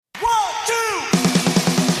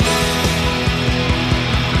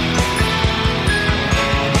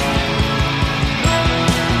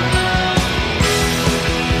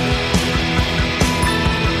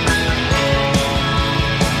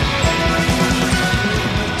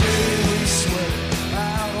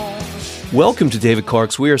Welcome to David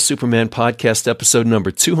Clark's We Are Superman podcast episode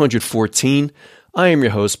number 214. I am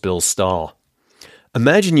your host, Bill Stahl.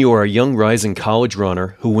 Imagine you are a young rising college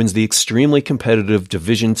runner who wins the extremely competitive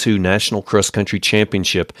Division II National Cross Country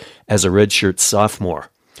Championship as a redshirt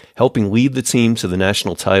sophomore, helping lead the team to the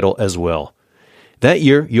national title as well. That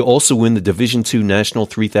year, you also win the Division II National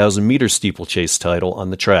 3,000-meter steeplechase title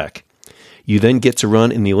on the track. You then get to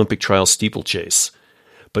run in the Olympic trial steeplechase.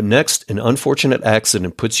 But next, an unfortunate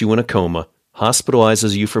accident puts you in a coma,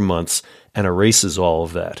 hospitalizes you for months, and erases all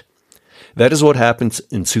of that. That is what happened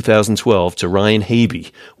in 2012 to Ryan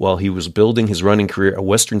Habey while he was building his running career at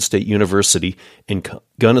Western State University in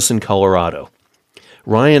Gunnison, Colorado.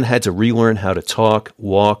 Ryan had to relearn how to talk,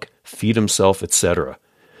 walk, feed himself, etc.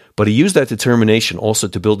 But he used that determination also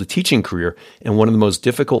to build a teaching career in one of the most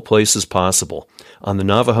difficult places possible, on the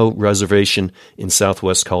Navajo Reservation in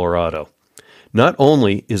southwest Colorado. Not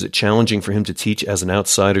only is it challenging for him to teach as an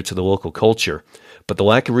outsider to the local culture, but the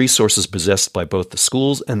lack of resources possessed by both the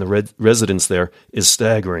schools and the residents there is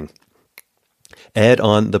staggering. Add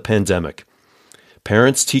on the pandemic.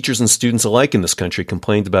 Parents, teachers, and students alike in this country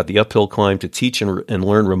complained about the uphill climb to teach and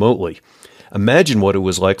learn remotely. Imagine what it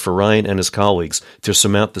was like for Ryan and his colleagues to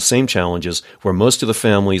surmount the same challenges where most of the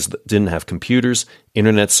families didn't have computers,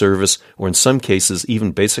 internet service, or in some cases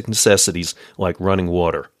even basic necessities like running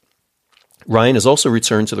water. Ryan has also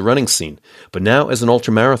returned to the running scene, but now as an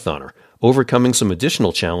ultramarathoner, overcoming some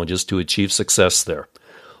additional challenges to achieve success there.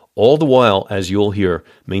 All the while, as you'll hear,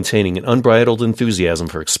 maintaining an unbridled enthusiasm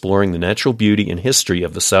for exploring the natural beauty and history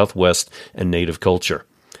of the Southwest and Native culture.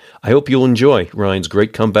 I hope you'll enjoy Ryan's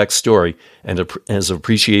great comeback story and his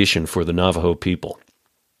appreciation for the Navajo people.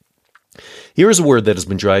 Here is a word that has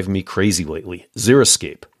been driving me crazy lately: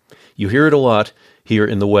 xeriscape. You hear it a lot here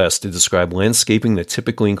in the West to describe landscaping that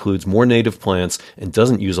typically includes more native plants and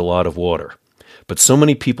doesn't use a lot of water. But so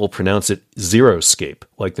many people pronounce it xeroscape,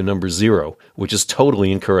 like the number 0, which is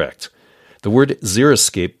totally incorrect. The word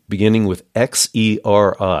xeriscape, beginning with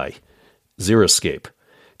X-E-R-I, xeriscape.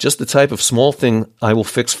 Just the type of small thing I will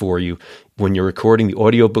fix for you when you're recording the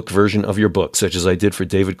audiobook version of your book, such as I did for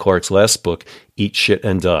David Clark's last book, Eat Shit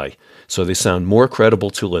and Die, so they sound more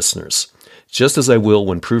credible to listeners. Just as I will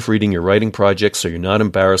when proofreading your writing projects so you're not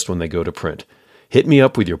embarrassed when they go to print. Hit me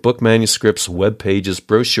up with your book manuscripts, web pages,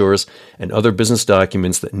 brochures, and other business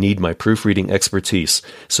documents that need my proofreading expertise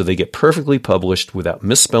so they get perfectly published without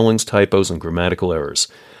misspellings, typos, and grammatical errors.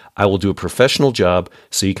 I will do a professional job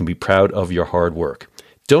so you can be proud of your hard work.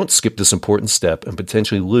 Don't skip this important step and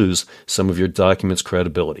potentially lose some of your document's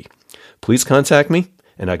credibility. Please contact me,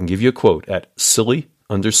 and I can give you a quote at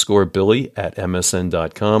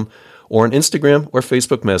silly_billy@msn.com or on Instagram or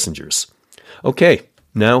Facebook Messengers. Okay,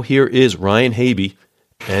 now here is Ryan Habey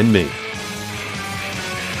and me.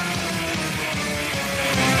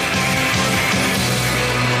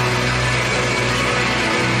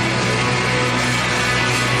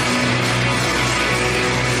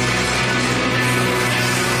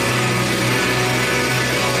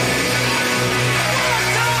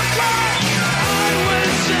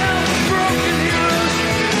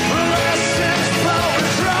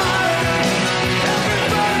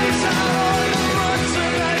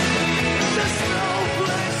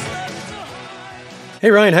 Hey,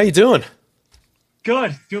 Ryan, how you doing?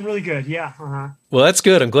 Good. Doing really good. Yeah. Well, that's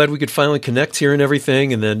good. I'm glad we could finally connect here and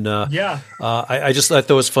everything. And then I just thought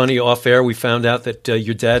that was funny. Off air, we found out that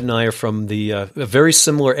your dad and I are from the very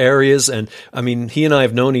similar areas. And, I mean, he and I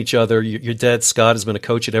have known each other. Your dad, Scott, has been a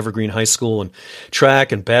coach at Evergreen High School and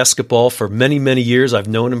track and basketball for many, many years. I've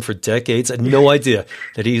known him for decades. I had no idea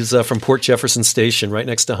that he's from Port Jefferson Station, right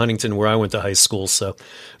next to Huntington, where I went to high school. So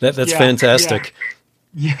that's fantastic.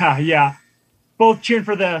 Yeah. Both cheering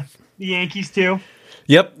for the Yankees, too.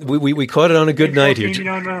 Yep, we caught it on a good night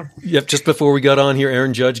here. Yep, just before we got on here,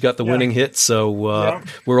 Aaron Judge got the winning hit, so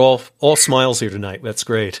we're all smiles here tonight. That's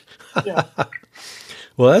great. Yeah.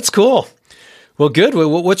 Well, that's cool. Well, good.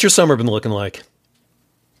 What's your summer been looking like?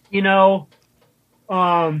 I've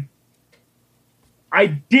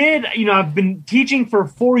been teaching for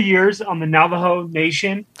 4 years on the Navajo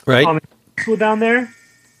Nation. Right. School down there.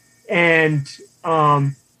 And,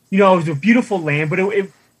 it was a beautiful land, but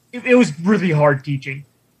it was really hard teaching.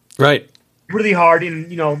 Right. Really hard.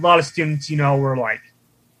 And, a lot of students, were like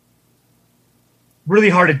really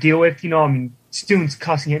hard to deal with. Students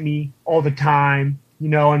cussing at me all the time,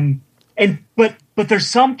 but there's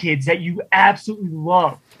some kids that you absolutely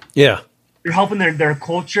love. Yeah. You're helping their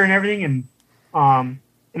culture and everything. And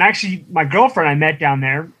actually my girlfriend I met down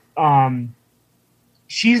there,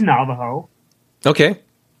 she's Navajo. Okay.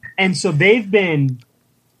 And so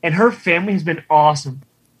and her family has been awesome.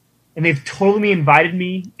 and they've totally invited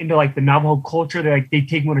me into like the Navajo culture. They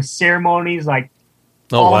take me to ceremonies, like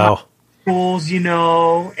Oh, wow. schools,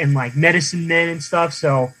 and like medicine men and stuff.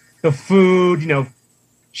 So the food,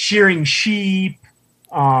 shearing sheep,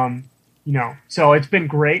 so it's been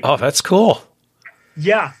great. Oh, that's cool.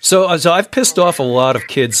 Yeah. So I've pissed off a lot of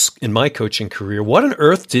kids in my coaching career. What on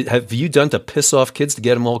earth have you done to piss off kids to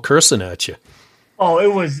get them all cursing at you? Oh,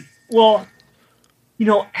 it was,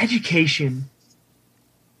 education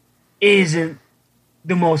isn't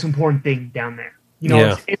the most important thing down there.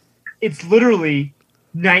 It's literally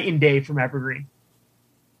night and day from Evergreen.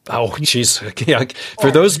 Oh, jeez. Yeah. For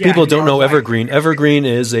those people who don't know Evergreen, Evergreen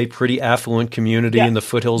is a pretty affluent community in the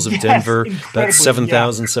foothills of Denver. About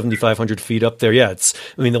 7,000, 7,500 feet up there. Yeah,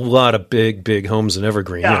 a lot of big homes in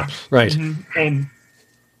Evergreen. Yeah, right. Mm-hmm.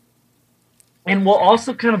 And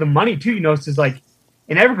also kind of the money too, it's just like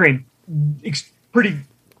in Evergreen, pretty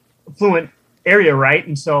affluent area, right?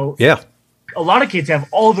 And so a lot of kids have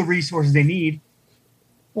all the resources they need.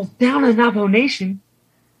 Well, down in Navajo Nation,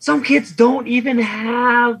 some kids don't even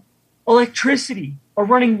have electricity or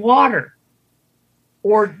running water,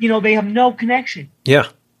 or, they have no connection. Yeah.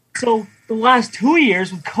 So the last 2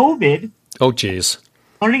 years with COVID, oh, geez,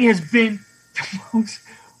 learning has been the most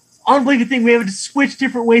unbelievable thing. We have to switch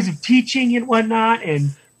different ways of teaching and whatnot.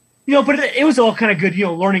 And, but it was all kind of good,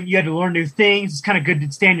 learning. You had to learn new things. It's kind of good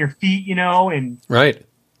to stay on your feet, and right.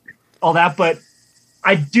 all that. But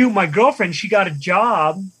my girlfriend, she got a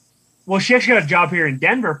job. Well, she actually got a job here in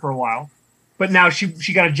Denver for a while, but now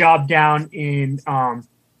she got a job down in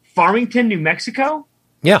Farmington, New Mexico.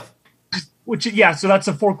 Yeah. So that's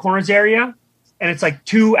the Four Corners area, and it's like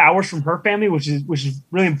 2 hours from her family, which is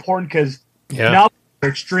really important because now they're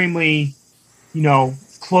extremely,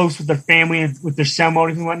 close with their family and with their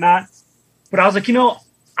ceremonies and whatnot. But I was like,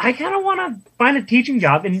 I kind of want to find a teaching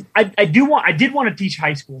job, and I did want to teach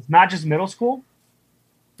high school, not just middle school.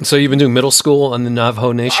 So you've been doing middle school on the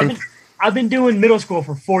Navajo Nation? I've been doing middle school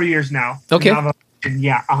for 4 years now. Okay.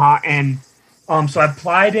 Yeah. And so I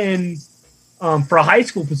applied in for a high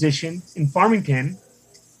school position in Farmington,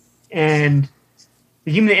 and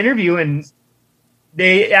they gave me the interview, and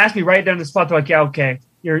they asked me right there on the spot. They're like, "Yeah, okay,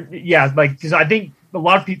 because I think a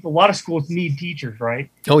lot of schools need teachers, right?"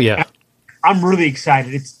 Oh yeah. And I'm really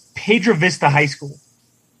excited. It's Pedro Vista High School.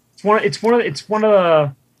 It's one of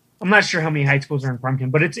the. I'm not sure how many high schools are in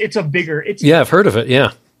Farmington, but it's a bigger. I've heard of it.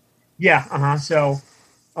 Yeah. Yeah. So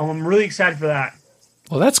I'm really excited for that.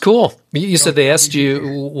 Well, that's cool. You said they asked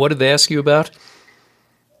you. What did they ask you about?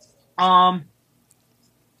 Well,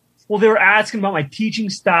 they were asking about my teaching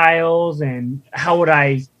styles and how would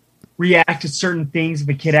I react to certain things if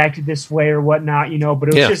a kid acted this way or whatnot,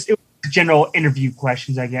 But it was it was general interview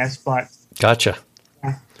questions, I guess. But gotcha.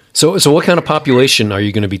 Yeah. So what kind of population are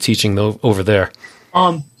you going to be teaching over there?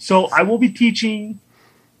 So I will be teaching,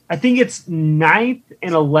 I think it's 9th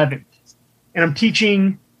and 11th. And I'm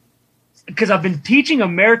teaching, because I've been teaching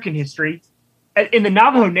American history in the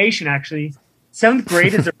Navajo Nation, actually. 7th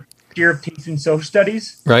grade is their year of teaching social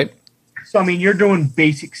studies. Right. So, you're doing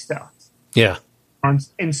basic stuff. Yeah.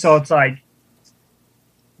 And so it's like,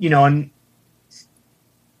 and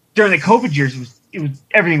during the COVID years, it was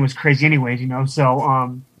everything was crazy anyways,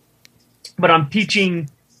 So, but I'm teaching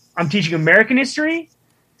American history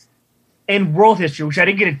and world history, which I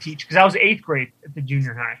didn't get to teach because I was 8th grade at the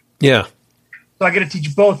junior high. Yeah. So I get to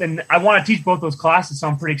teach both, and I want to teach both those classes, so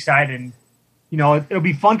I'm pretty excited. And, it'll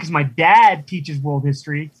be fun because my dad teaches world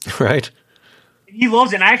history. Right. He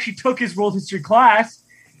loves it, and I actually took his world history class.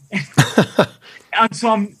 And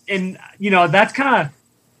so that's kind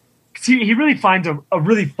of, he really finds a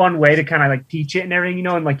really fun way to kind of like teach it and everything,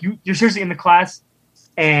 and like you're seriously in the class,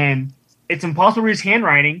 and it's impossible to read his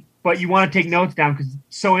handwriting, but you want to take notes down because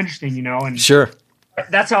it's so interesting, and sure.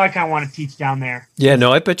 That's how I kind of want to teach down there. Yeah,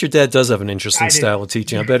 no, I bet your dad does have an interesting style of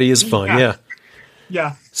teaching. I bet he is fun. Yeah.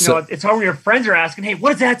 Yeah. It's hard when your friends are asking, "Hey,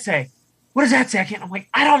 what does that say? What does that say?" I'm like,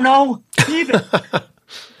 I don't know either.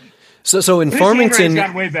 So in Farmington,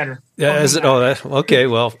 gotten way better. Yeah, is it? Oh, okay.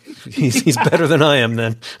 Well, he's better than I am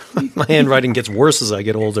then. My handwriting gets worse as I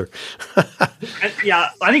get older. Yeah,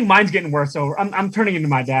 I think mine's getting worse. So I'm turning into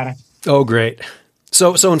my dad. Oh, great.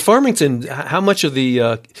 So in Farmington, how much of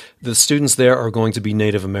the students there are going to be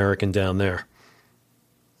Native American down there?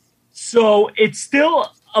 So it's still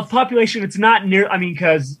a population. It's not near.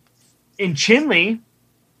 Because in Chinle,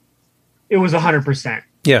 it was 100%.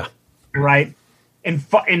 Yeah. Right. In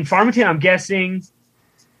Farmington, I'm guessing.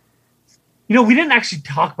 We didn't actually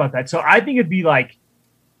talk about that, so I think it'd be like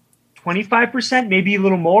 25%, maybe a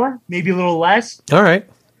little more, maybe a little less. All right.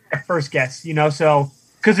 At first guess, so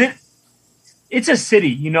because it's a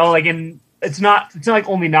city, like in it's not like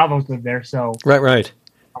only Navajos live there. So right.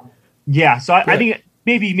 Yeah, so I think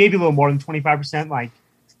maybe a little more than 25%, like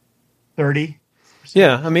 30%.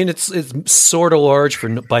 Yeah, I mean it's sort of large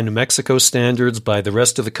by New Mexico standards. By the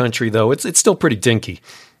rest of the country, though, it's still pretty dinky.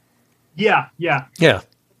 Yeah.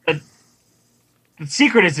 But the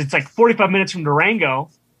secret is it's like 45 minutes from Durango.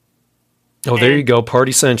 Oh, there you go,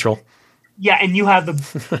 Party Central. Yeah, and you have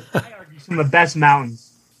some of the best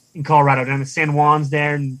mountains in Colorado, down the San Juans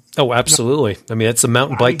there. And, absolutely. I mean, it's the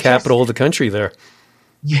mountain bike capital of the country there.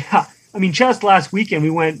 Yeah. I mean, just last weekend we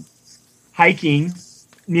went hiking,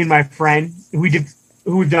 me and my friend,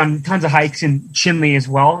 who've done tons of hikes in Chinle as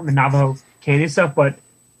well, in the Navajo Canyon stuff, but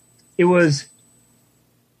it was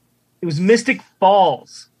Mystic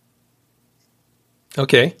Falls.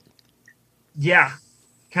 Okay. Yeah.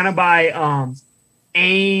 Kind of by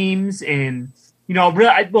Ames and,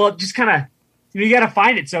 just kind of, you got to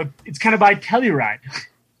find it. So it's kind of by Telluride.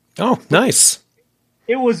 Oh, nice.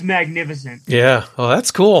 It was magnificent. Yeah. Oh,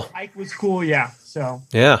 that's cool. Hike was cool. Yeah. So.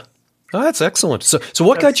 Yeah. Oh, that's excellent. So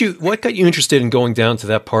what got you interested in going down to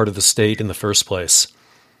that part of the state in the first place?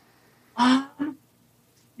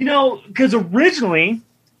 Because originally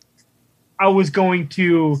I was going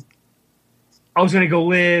to go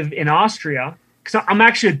live in Austria because I'm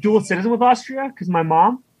actually a dual citizen with Austria because my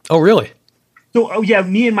mom. Oh, really? So,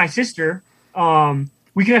 me and my sister,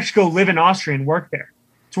 we can actually go live in Austria and work there.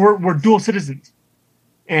 So we're dual citizens.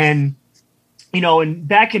 And, and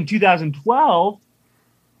back in 2012,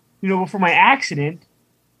 before my accident,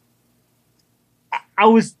 I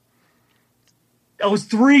was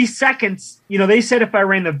 3 seconds. They said if I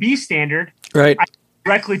ran the B standard, right, I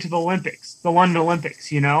directly to the Olympics, the London Olympics.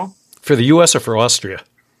 For the U.S. or for Austria?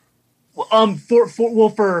 For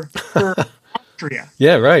Austria.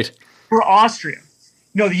 Yeah, right. For Austria,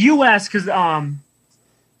 the U.S. because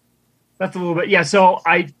that's a little bit. Yeah, so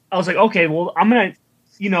I was like, okay, well, I'm gonna,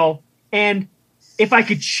 and if I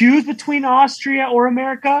could choose between Austria or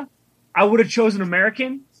America, I would have chosen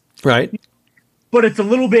American. Right. But it's a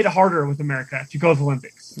little bit harder with America to go to the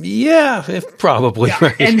Olympics. Yeah, probably. Yeah.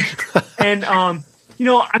 Right. And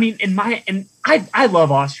I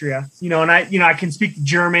love Austria, and I can speak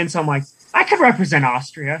German, so I'm like, I could represent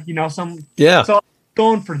Austria, So I'm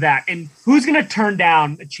going for that. And who's going to turn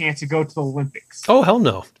down a chance to go to the Olympics? Oh, hell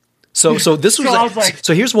no. So this was,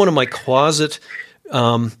 so here's one of my closet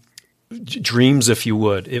dreams, if you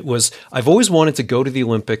would. It was, I've always wanted to go to the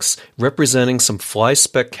Olympics representing some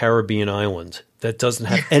fly-speck Caribbean island that doesn't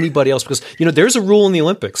have anybody else, because, there's a rule in the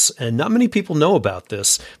Olympics and not many people know about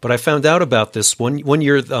this, but I found out about this one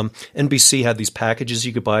year. NBC had these packages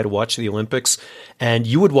you could buy to watch the Olympics, and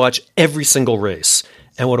you would watch every single race.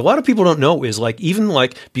 And what a lot of people don't know is even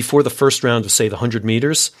before the first round of, say, the 100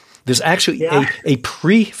 meters, there's actually a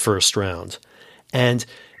pre-first round. And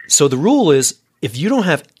so the rule is, if you don't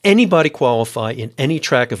have anybody qualify in any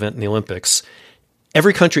track event in the Olympics,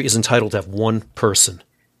 every country is entitled to have one person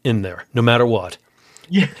in there, no matter what.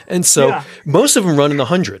 Yeah. And so most of them run in the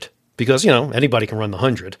 100 because, anybody can run the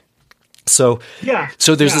 100. So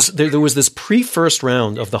there was this pre-first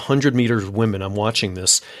round of the 100 meters women. I'm watching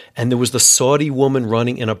this, and there was the Saudi woman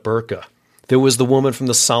running in a burqa. There was the woman from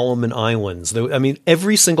the Solomon Islands.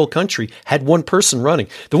 Every single country had one person running.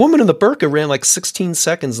 The woman in the burqa ran like 16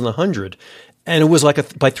 seconds in the 100. And it was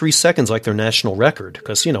by 3 seconds, like their national record,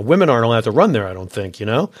 because, women aren't allowed to run there, I don't think,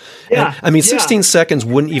 Yeah. And, 16 seconds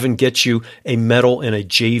wouldn't even get you a medal in a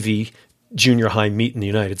JV junior high meet in the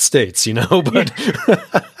United States, but,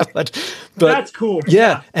 but that's cool.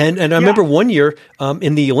 Yeah. And I remember one year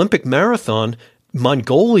in the Olympic marathon,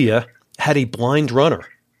 Mongolia had a blind runner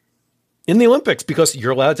in the Olympics because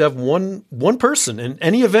you're allowed to have one person in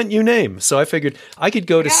any event you name. So I figured I could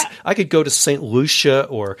go to St. Lucia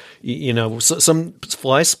or some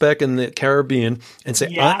fly speck in the Caribbean and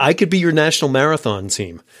say I could be your national marathon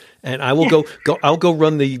team, and I will go. I'll go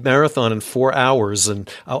run the marathon in 4 hours,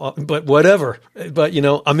 but whatever. But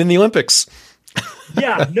I'm in the Olympics.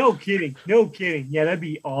 Yeah, no kidding. Yeah, that'd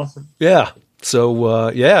be awesome. Yeah.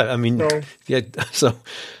 So so.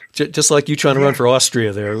 Just like you trying to run for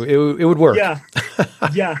Austria there, it would work. Yeah.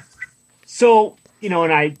 Yeah. So,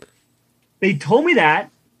 and they told me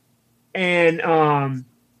that, and I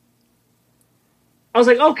was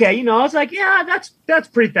like, okay, that's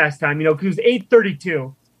pretty fast time, because it was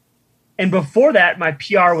 8:32. And before that, my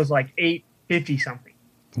PR was like 8:50 something.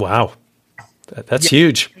 Wow. That's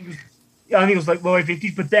huge. I think it was like low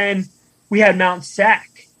 850s, but then we had Mount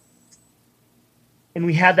Sac. And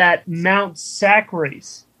we had that Mount Sac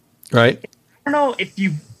race. Right. I don't know if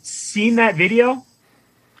you've seen that video.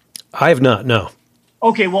 I have not. No.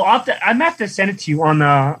 Okay. Well, I'm gonna have to send it to you on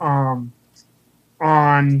the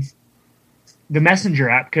the Messenger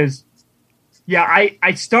app because, yeah,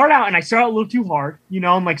 I start out a little too hard,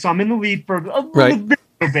 I'm like, so I'm in the lead for a little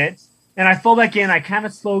bit, and I fall back in. I kind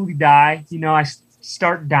of slowly die, I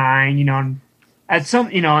start dying, and at some,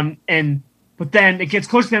 but then it gets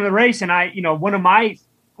close to the end of the race, and one of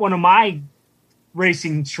my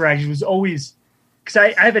racing strategies was always because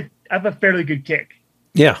I have a fairly good kick.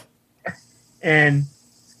 Yeah. And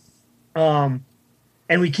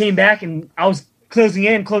we came back and I was closing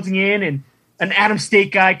in, and an Adams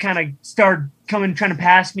State guy kind of started coming, trying to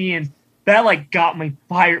pass me, and that like got my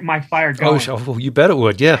fire going. Oh, you bet it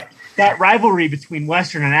would, yeah. That rivalry between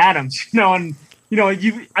Western and Adams, and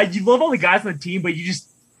you love all the guys on the team, but you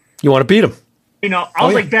want to beat them. I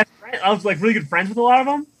was I was like really good friends with a lot of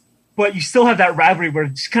them, but you still have that rivalry where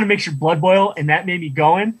it just kind of makes your blood boil, and that made me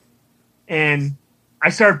going. And I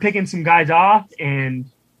started picking some guys off, and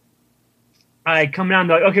I come down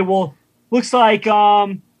to like, okay, well, looks like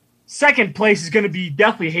second place is going to be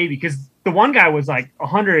definitely Havey because the one guy was like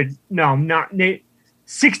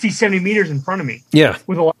 60, 70 meters in front of me. Yeah.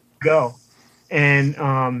 With a lot to go. And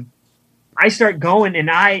I start going, and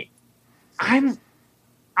I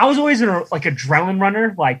was always like adrenaline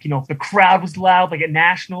runner, like, if the crowd was loud, like at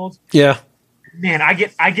nationals. Yeah. Man, I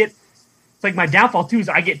get it's like my downfall too is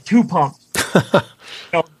I get too pumped.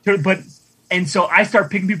 And so I start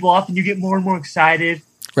picking people off, and you get more and more excited.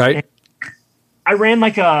 Right. And I ran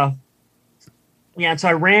like a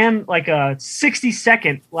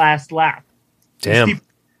 60-second last lap. Damn.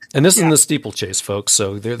 And this is in the steeplechase, folks.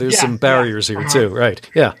 So there's some barriers here too. Right.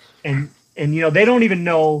 Yeah. And they don't even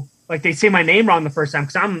know, like they say my name wrong the first time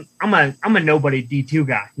because I'm a nobody D2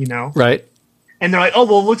 guy, Right. And they're like, oh,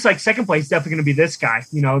 well, it looks like second place is definitely going to be this guy,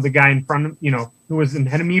 the guy in front of, who was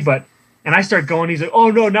ahead of me. And I start going, he's like,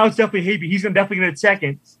 oh no, now it's definitely Havey. He's definitely going to get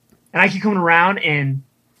second. And I keep coming around and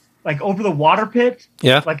like over the water pit.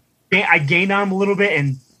 Yeah. Like I gained on him a little bit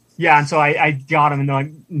and so I got him.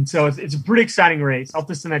 And so it's a pretty exciting race. I'll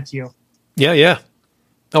just send that to you. Yeah. Yeah.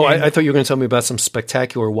 Oh, I thought you were going to tell me about some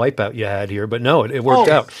spectacular wipeout you had here, but no, it worked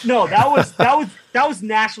out. No, that was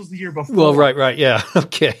Nationals the year before. Well, right, yeah,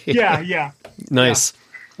 okay, yeah, nice.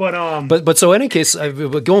 Yeah. But so in any case,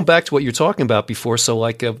 going back to what you were talking about before, so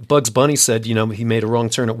like Bugs Bunny said, he made a wrong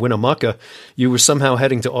turn at Winnemucca. You were somehow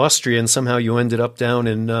heading to Austria, and somehow you ended up down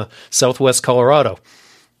in Southwest Colorado.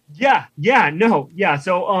 Yeah.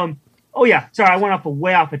 So, sorry, I went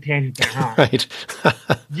way off a tangent there, huh? Right.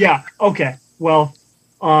 Yeah. Okay. Well.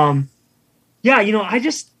 I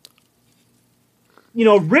just,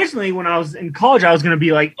 originally when I was in college, I was going to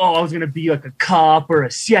be like, I was going to be like a cop or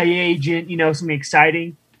a CIA agent, something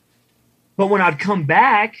exciting. But when I'd come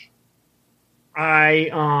back,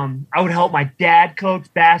 I would help my dad coach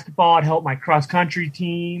basketball. I'd help my cross country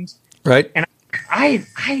teams. Right. And I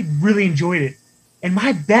really enjoyed it. And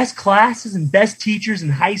my best classes and best teachers in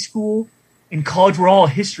high school and college were all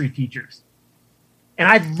history teachers. And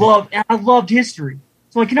I loved history.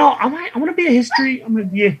 So like, I'm going to be a history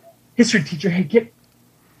teacher. Hey, get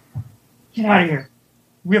out of here.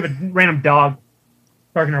 We have a random dog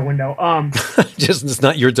barking our window. Just, it's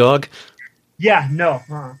not your dog? Yeah, no.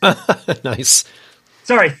 Nice.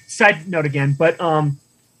 Sorry, side note again. But,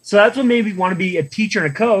 so that's what made me want to be a teacher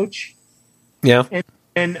and a coach. Yeah.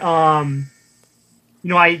 And I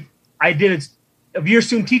did a year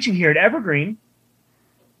student teaching here at Evergreen,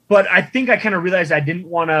 but I think I kind of realized I didn't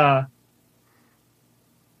want to,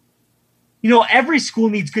 every school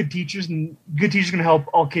needs good teachers, and good teachers are going to help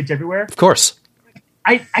all kids everywhere. Of course.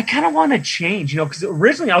 I kind of want to change, because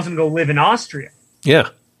originally I was going to go live in Austria. Yeah.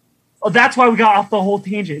 Oh, that's why we got off the whole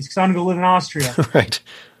tangent. It's because I want to go live in Austria. Right.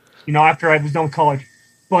 After I was done with college.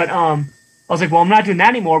 But I was like, well, I'm not doing that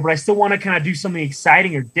anymore, but I still want to kind of do something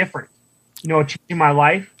exciting or different, changing my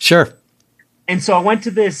life. Sure. And so I went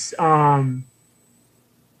to this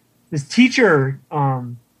this teacher,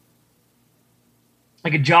 like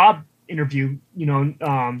a job interview,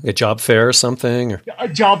 a job fair or something, or a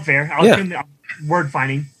job fair. I was doing the word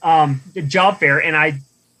finding, a job fair, and I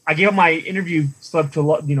gave up my interview slip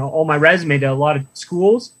to all my resume to a lot of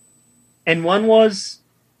schools, and one was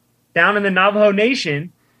down in the Navajo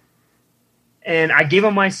Nation, and I gave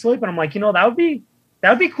them my slip, and I'm like, that would be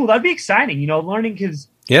cool, that'd be exciting, learning because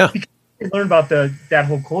learn about that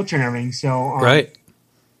whole culture and everything. So right,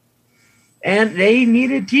 and they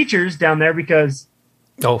needed teachers down there because.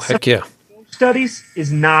 Oh, heck yeah. Studies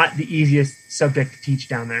is not the easiest subject to teach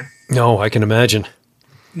down there. No, I can imagine.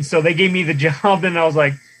 And so they gave me the job, and I was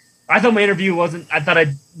like, I thought my interview wasn't, I thought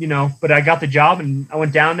but I got the job, and I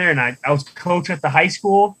went down there, and I was coach at the high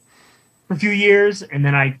school for a few years, and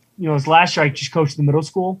then this last year I just coached the middle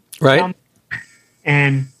school. Right.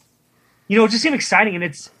 And, it just seemed exciting, and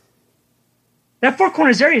it's, that Four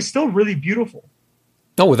Corners area is still really beautiful.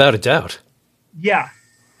 Oh, without a doubt. Yeah.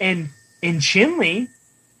 And in Chinle,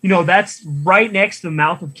 you know, that's right next to the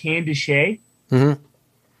mouth of Canyon de Chelly,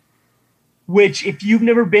 which if you've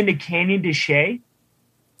never been to Canyon de Chelly,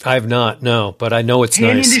 I have not, no, but I know it's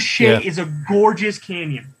Canyon nice. de Chelly is a gorgeous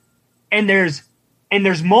canyon. And there's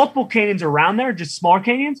multiple canyons around there, just smaller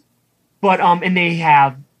canyons, but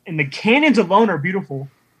and the canyons alone are beautiful.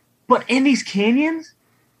 But in these canyons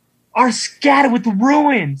are scattered with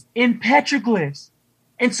ruins and petroglyphs.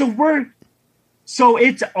 And so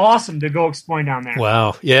it's awesome to go exploring down there.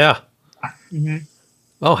 Wow. Yeah. Mm-hmm.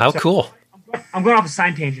 Oh, how cool. I'm going off a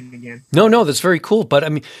sign tangent again. No, that's very cool. But I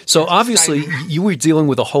mean, so obviously you were dealing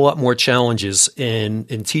with a whole lot more challenges in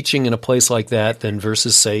teaching in a place like that than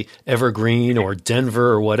versus, say, Evergreen or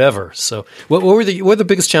Denver or whatever. So what were the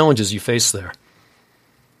biggest challenges you faced there?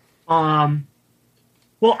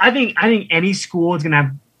 Well, I think any school is going to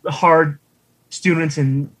have hard students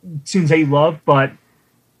and students that you love, but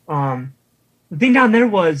the thing down there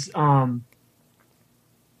was, well,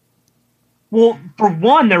 for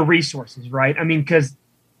one, their resources, right? I mean, because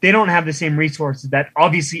they don't have the same resources that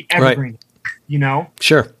obviously Evergreen, you know?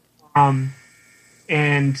 Sure. And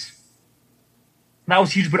that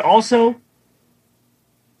was huge, but also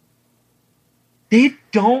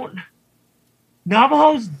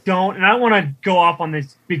Navajos don't, and I don't want to go off on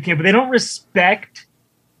this big camp, but they don't respect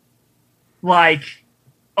like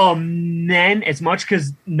men as much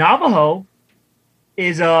because Navajo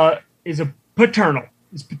is paternal.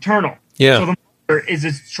 It's paternal. Yeah. So the mother is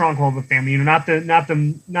a stronghold of the family, you know, not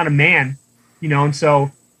a man, you know, and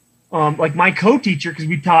so like my co-teacher, because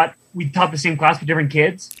we taught the same class with different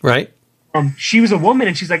kids. Right. She was a woman,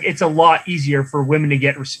 and she's like, it's a lot easier for women to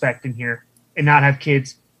get respect in here and not have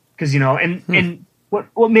kids. Because, you know, and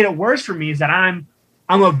what made it worse for me is that I'm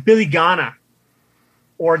a Biligana,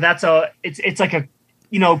 or it's like a,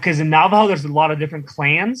 you know, because in Navajo there's a lot of different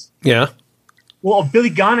clans. Yeah. Well, a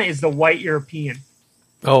Biligana is the white European.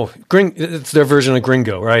 Oh, it's their version of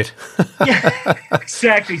Gringo, right? Yeah,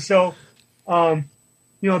 exactly. So, you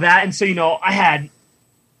know that, and so you know, I had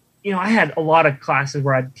a lot of classes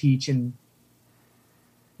where I'd teach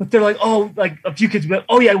but they're like, oh, like a few kids would be like,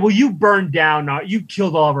 oh yeah, well you burned down, you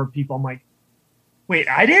killed all of our people. I'm like, wait,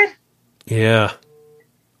 I did? Yeah.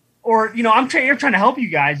 Or, you know, you're trying to help you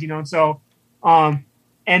guys, you know, and so, and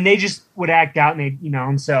they just would act out, and they, you know,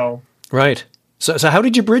 and so. Right. So how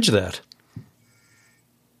did you bridge that?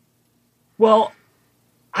 Well,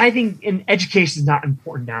 I think education is not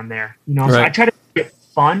important down there, you know, so right. I try to make it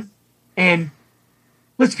fun, and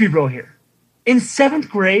let's be real here. In 7th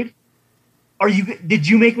grade, did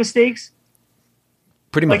you make mistakes?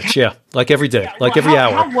 Pretty much, yeah. Like every day, every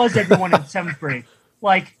hour. How was everyone in 7th grade?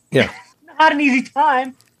 Like, yeah. Not an easy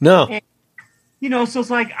time. No. And, you know, so it's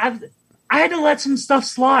like I had to let some stuff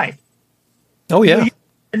slide. Oh yeah.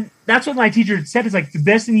 And that's what my teacher said, is like the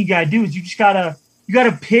best thing you gotta do is you gotta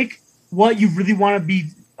pick what you really want to be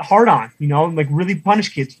hard on, you know, and like really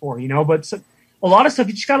punish kids for, you know, but a lot of stuff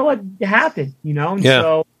you just gotta let it happen, you know. And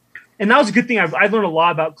so, and that was a good thing. I learned a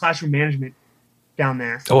lot about classroom management down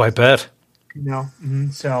there. Oh, I bet. You know,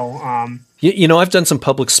 so you know, I've done some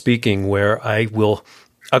public speaking where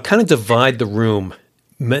I'll kind of divide the room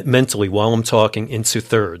mentally while I'm talking into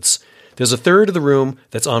thirds. There's a third of the room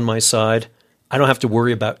that's on my side. I don't have to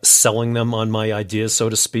worry about selling them on my ideas, so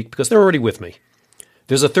to speak, because they're already with me.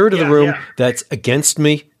 There's a third of the room that's against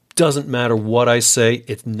me. Doesn't matter what I say,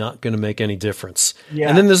 it's not going to make any difference. Yeah.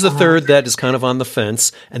 And then there's the third that is kind of on the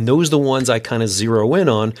fence, and those are the ones I kind of zero in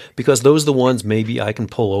on, because those are the ones maybe I can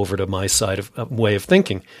pull over to my side of way of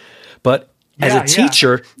thinking. But as a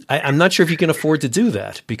teacher, I'm not sure if you can afford to do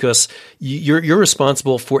that, because you're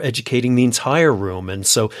responsible for educating the entire room. And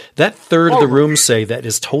so that third of the room, say, that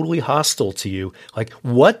is totally hostile to you, like,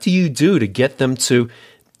 what do you do to get them to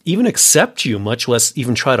even accept you, much less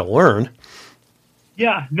even try to learn?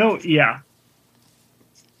 Yeah, no, yeah.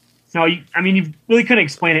 No, I mean, you really couldn't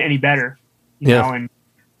explain it any better, you know,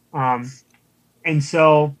 and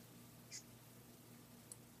so,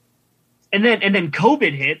 and then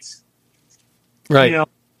COVID hits, right? You know,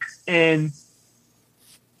 and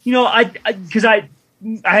you know, because I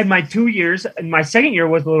had my 2 years, and my second year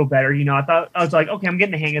was a little better. You know, I was like, okay, I'm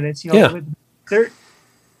getting the hang of this. You know,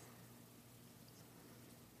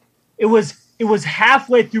 It was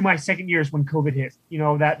halfway through my second year when COVID hit. You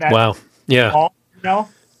know, that wow, yeah, fall, you know,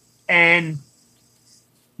 and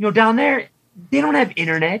you know, down there they don't have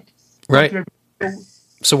internet, right?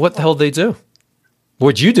 So what the hell did they do?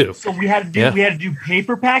 What'd you do? So we had to do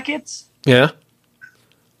paper packets,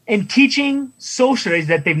 and teaching social studies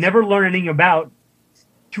that they've never learned anything about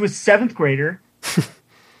to a 7th grader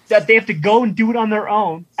that they have to go and do it on their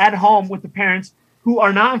own at home with the parents who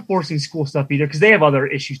are not enforcing school stuff either because they have other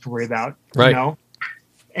issues to worry about. Right. You know?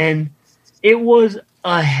 And it was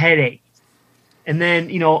a headache. And then,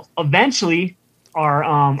 you know, eventually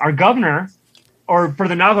our governor, or for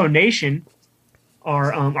the Navajo Nation,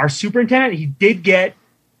 our superintendent, he did get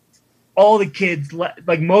all the kids,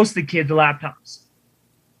 like most of the kids, laptops.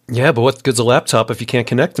 Yeah, but what good's a laptop if you can't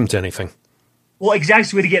connect them to anything? Well, exactly.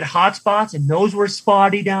 So we had to get hotspots, and those were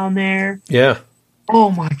spotty down there. Yeah. Oh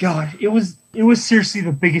my God, it was seriously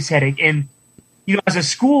the biggest headache. And you know, as a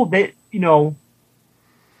school, that you know,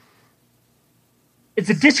 it's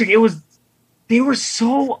a district. They were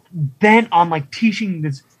so bent on like teaching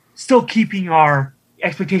this, still keeping our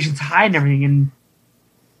expectations high and everything. And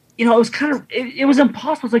you know, it was kind of it was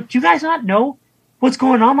impossible. It's like, do you guys not know what's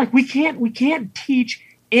going on? Like, we can't teach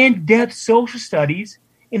in-depth social studies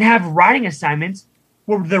and have writing assignments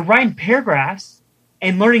where they're writing paragraphs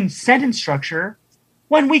and learning sentence structure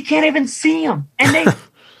when we can't even see them. And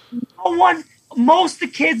most of the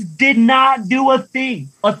kids did not do a thing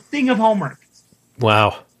of homework.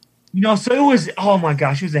 Wow. You know, so it was, oh my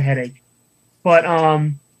gosh, it was a headache. But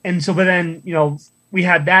then, you know, we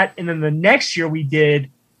had that. And then the next year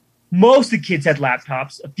most of the kids had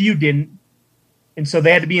laptops. A few didn't. And so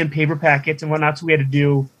they had to be in paper packets and whatnot. So we had to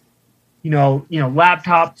do, you know,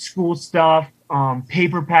 laptop school stuff,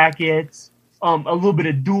 paper packets, a little bit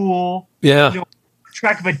of dual. Yeah. You know,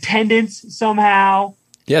 track of attendance somehow.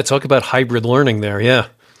 Yeah. Talk about hybrid learning there. Yeah.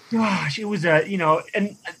 Gosh, it was you know,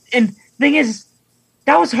 and thing is,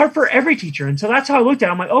 that was hard for every teacher. And so that's how I looked at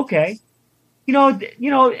it. I'm like, okay, you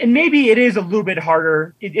know, and maybe it is a little bit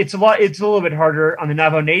harder. It's a little bit harder on the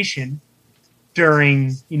Navajo Nation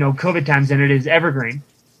during, you know, COVID times than it is Evergreen.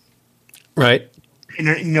 Right. And,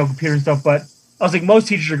 you know, computer and stuff. But I was like, most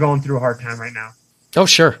teachers are going through a hard time right now. Oh,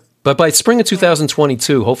 sure. But by spring of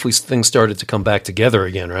 2022, hopefully things started to come back together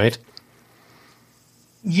again, right?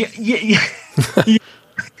 Yeah.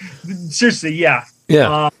 Seriously, yeah.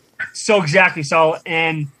 Yeah. So exactly. So,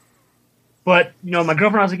 but, you know, my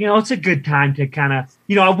girlfriend, I was like, you know, it's a good time to kind of,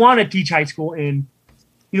 you know, I want to teach high school, and,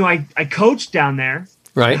 you know, I coached down there.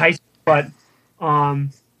 Right. High school, but,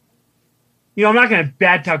 you know, I'm not going to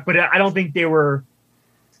bad talk, but I don't think they were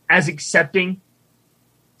as accepting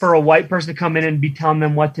for a white person to come in and be telling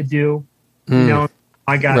them what to do. You know,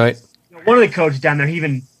 I got you know, one of the coaches down there. He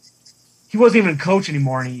wasn't even a coach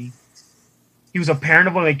anymore, and he was a parent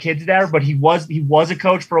of one of the kids there, but he was a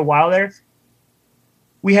coach for a while there.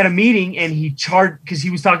 We had a meeting, and he charged, because he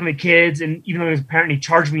was talking to kids, and even though he was a parent, he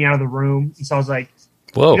charged me out of the room. And so I was like,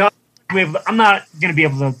 whoa, you know, I'm not going to be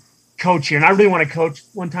able to coach here, and I really want to coach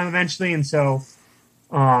one time eventually. And so,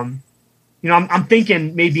 you know, I'm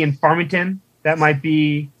thinking maybe in Farmington that might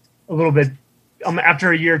be a little bit.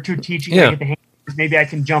 After a year or two teaching, I get the hang of it, maybe I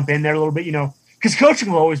can jump in there a little bit. You know, because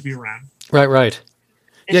coaching will always be around. Right.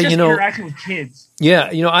 It's just, you know, interacting with kids.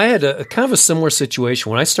 Yeah, you know, I had a kind of a similar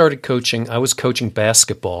situation when I started coaching. I was coaching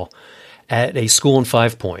basketball at a school in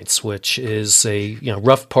Five Points, which is a, you know,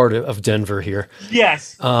 rough part of Denver here.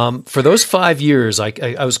 Yes. For those 5 years,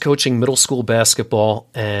 I was coaching middle school basketball,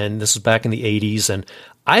 and this was back in the 80s, and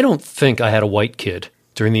I don't think I had a white kid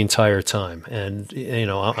during the entire time. And, you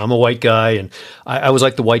know, I'm a white guy, and I was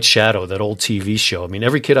like the White Shadow, that old TV show. I mean,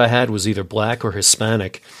 every kid I had was either black or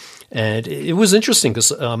Hispanic. And it was interesting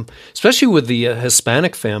because, especially with the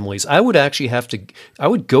Hispanic families, I would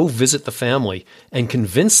go visit the family and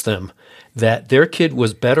convince them that their kid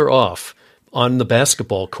was better off on the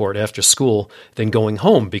basketball court after school than going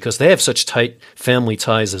home, because they have such tight family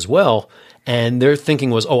ties as well. And their thinking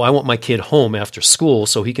was, oh, I want my kid home after school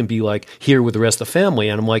so he can be like here with the rest of the family.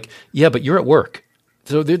 And I'm like, yeah, but you're at work.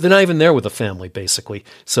 So they're not even there with the family, basically.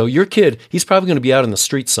 So your kid, he's probably going to be out in the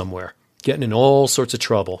street somewhere, getting in all sorts of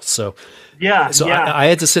trouble. So I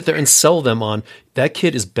had to sit there and sell them on that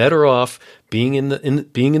kid is better off being in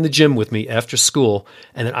the gym with me after school,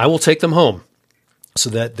 and then I will take them home so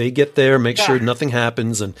that they get there, make sure nothing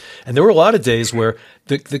happens. And there were a lot of days where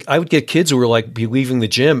I would get kids who were like be leaving the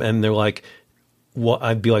gym, and they're like,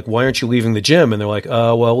 I'd be like, why aren't you leaving the gym? And they're like,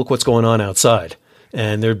 well, look what's going on outside.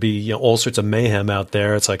 And there'd be, you know, all sorts of mayhem out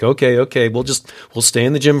there. It's like, okay, we'll stay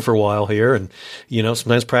in the gym for a while here. And, you know,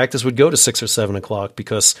 sometimes practice would go to 6 or 7 o'clock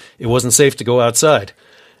because it wasn't safe to go outside.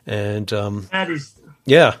 And, that is,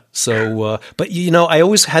 yeah. So, but, you know, I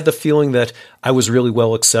always had the feeling that I was really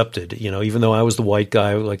well accepted, you know, even though I was the white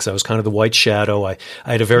guy, like I was kind of the White Shadow. I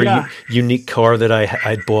had a very unique car that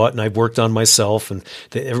I'd bought, and I worked on myself, and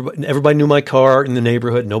everybody knew my car in the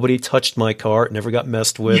neighborhood. Nobody touched my car. It never got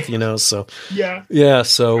messed with, you know, so yeah.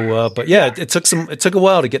 So, but yeah, it took a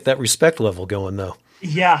while to get that respect level going though.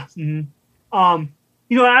 Yeah. Mm-hmm.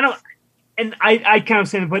 I don't, and I kind of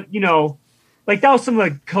say that, but like that was some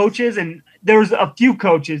of the coaches, and there was a few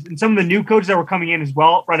coaches and some of the new coaches that were coming in as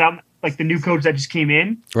well. Right out, like the new coach that just came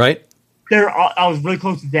in. Right. I was really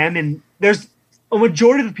close to them, and there's a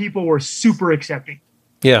majority of the people were super accepting.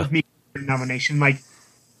 Yeah. With me nomination, like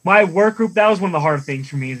my work group, that was one of the hard things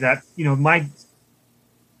for me is that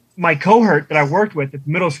my cohort that I worked with at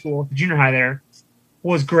the middle school, the junior high there,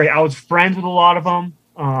 was great. I was friends with a lot of them.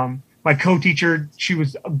 My co-teacher, she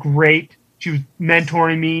was great. She was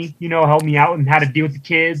mentoring me, helped me out and how to deal with the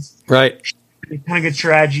kids. Right. Kind of good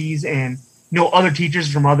strategies, and other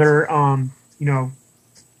teachers from other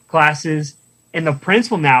classes. And the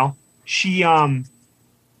principal now, she's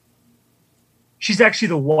actually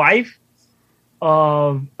the wife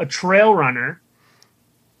of a trail runner.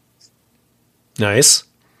 Nice.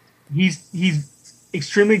 He's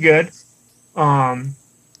extremely good.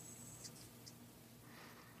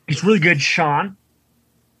 He's really good, Sean.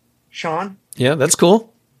 Yeah, that's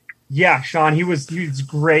cool. Yeah, Sean. He was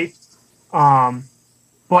great.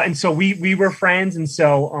 And so we were friends, and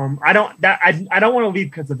so I don't want to leave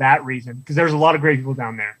because of that reason, because there's a lot of great people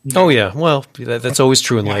down there. Oh yeah, well that's always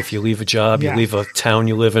true in life. You leave a job, you leave a town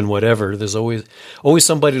you live in, whatever. There's always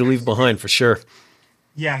somebody to leave behind for sure.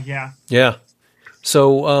 Yeah.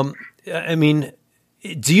 So I mean,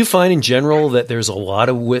 do you find in general that there's a lot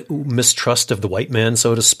of mistrust of the white man,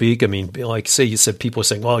 so to speak? I mean, like say you said people are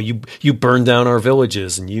saying, "Well, you burned down our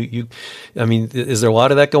villages," and you. I mean, is there a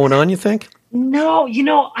lot of that going on? You think? No,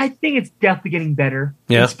 I think it's definitely getting better.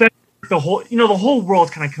 Yeah. Especially the whole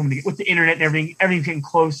world's kind of coming together with the internet and everything. Everything's getting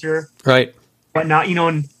closer. Right. But now,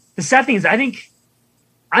 and the sad thing is, I think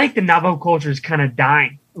the Navajo culture is kind of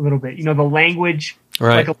dying a little bit. The language,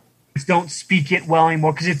 right? Like, don't speak it well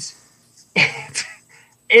anymore because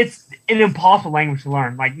it's an impossible language to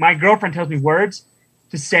learn. Like my girlfriend tells me words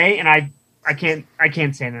to say, and I can't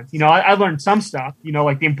say them. I learned some stuff.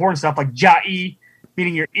 Like the important stuff, like ja'i,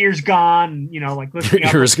 meaning your ear's gone. Like listening.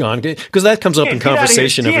 Your ear's gone, because that comes up in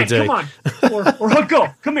conversation every day. Come on, or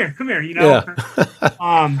Hugo, come here. Yeah.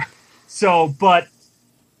 So, but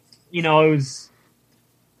it was,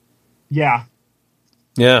 yeah.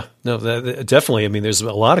 Yeah, no, definitely. I mean, there's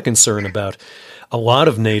a lot of concern about a lot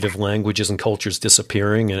of native languages and cultures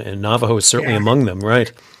disappearing, and Navajo is certainly among them,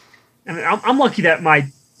 right? And I'm lucky that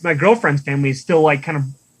my girlfriend's family is still like kind of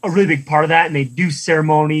a really big part of that, and they do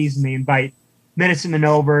ceremonies and they invite medicine men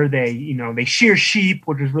over. They they shear sheep,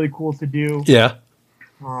 which is really cool to do. Yeah.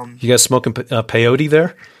 You guys smoking peyote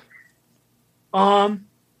there?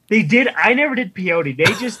 They did. I never did peyote. They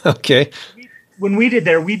just okay. When we did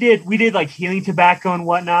there, we did like healing tobacco and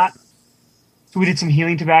whatnot. So we did some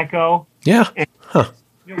healing tobacco. Yeah. And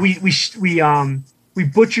we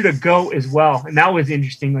butchered a goat as well, and that was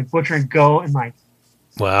interesting. Like butchering a goat and like,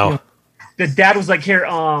 wow. The dad was like, "Here,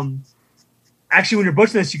 actually, when you're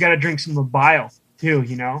butchering this, you got to drink some of the bile too."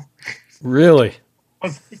 Really?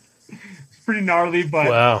 It's pretty gnarly, but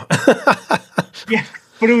wow. yeah.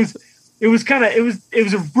 But it was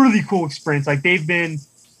a really cool experience. Like they've been.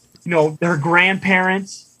 Their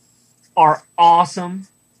grandparents are awesome.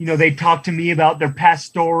 They talk to me about their past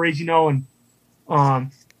stories, and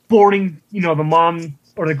boarding, the mom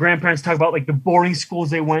or the grandparents talk about like the boarding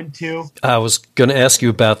schools they went to. I was going to ask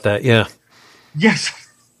you about that. Yeah. Yes,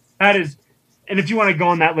 that is. And if you want to go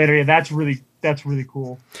on that later, yeah, that's really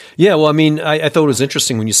cool. Yeah. Well, I mean, I thought it was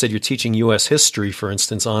interesting when you said you're teaching U.S. history, for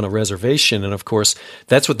instance, on a reservation. And of course,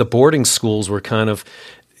 that's what the boarding schools were kind of,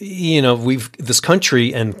 this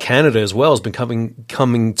country and Canada as well has been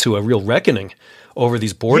coming to a real reckoning over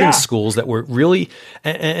these boarding schools that were really,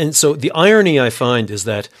 and so the irony I find is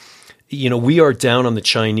that, we are down on the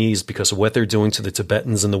Chinese because of what they're doing to the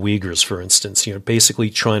Tibetans and the Uyghurs, for instance, basically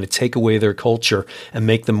trying to take away their culture and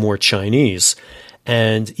make them more Chinese.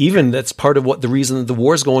 And even that's part of what the reason the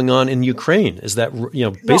war is going on in Ukraine is that,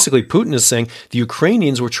 basically Putin is saying the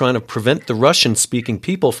Ukrainians were trying to prevent the Russian speaking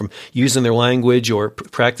people from using their language or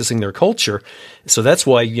practicing their culture. So that's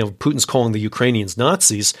why, Putin's calling the Ukrainians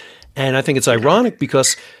Nazis. And I think it's ironic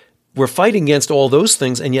because we're fighting against all those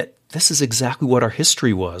things. And yet this is exactly what our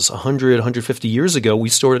history was. 100, 150 years ago, we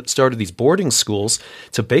started these boarding schools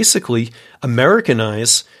to basically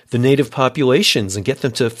Americanize the native populations and get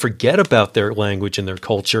them to forget about their language and their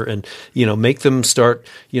culture and, make them start,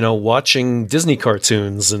 watching Disney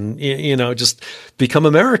cartoons and, just become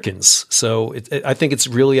Americans. So I think it's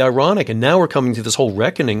really ironic. And now we're coming to this whole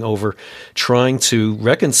reckoning over trying to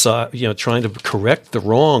reconcile, trying to correct the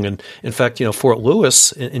wrong. And in fact, Fort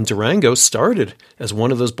Lewis in Durango started as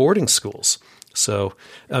one of those boarding schools. So,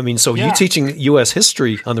 you teaching U.S.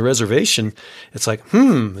 history on the reservation, it's like,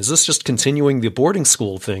 is this just continuing the boarding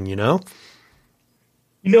school thing,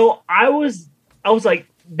 I was like,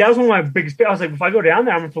 that was one of my biggest. I was like, if I go down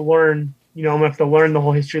there, I'm going to have to learn. I'm going to have to learn the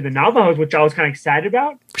whole history of the Navajos, which I was kind of excited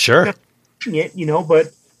about. Sure.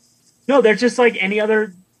 But no, they're just like any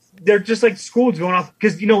other. They're just like schools going off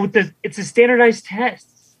because it's a standardized test.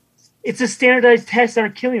 It's a standardized test that are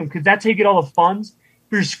killing them because that's how you get all the funds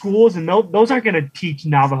for your schools, and those aren't going to teach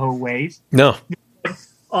Navajo ways. No.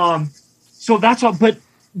 So that's all. But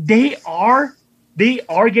they are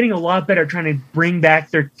getting a lot better trying to bring back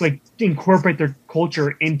incorporate their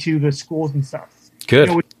culture into the schools and stuff. Good.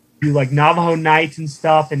 We do like Navajo nights and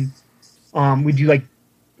stuff, and we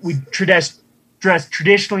dress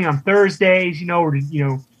traditionally on Thursdays.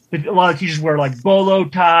 A lot of teachers wear like bolo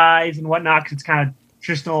ties and whatnot because it's kind of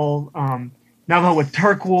traditional Navajo with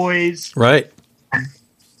turquoise. Right.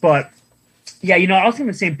 But yeah, I was thinking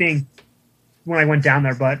the same thing when I went down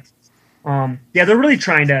there. But they're really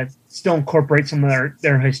trying to still incorporate some of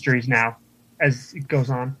their histories now as it goes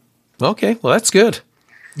on. Okay, well that's good.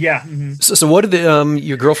 Yeah. Mm-hmm. So what did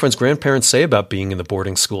your girlfriend's grandparents say about being in the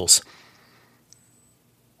boarding schools?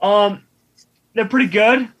 They're pretty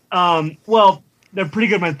good. They're pretty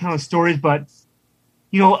good when telling stories, but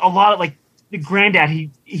a lot of like the granddad,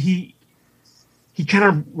 he kind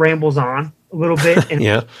of rambles on a little bit, and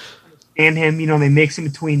yeah, understand him. They mix in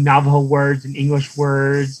between Navajo words and English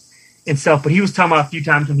words and stuff. But he was talking about a few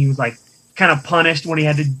times when he was like kind of punished when he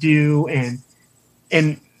had to do, and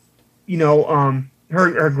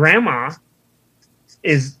her grandma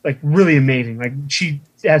is like really amazing. Like she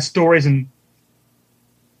has stories, and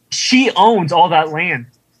she owns all that land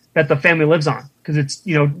that the family lives on because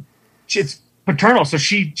it's paternal. So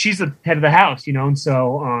she's the head of the house, and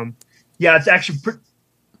so it's actually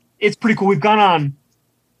it's pretty cool. We've gone on,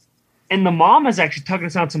 and the mom has actually taken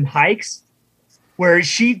us on some hikes where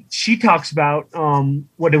she talks about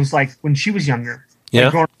what it was like when she was younger, yeah,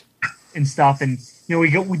 like and stuff. And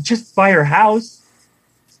we just by her house,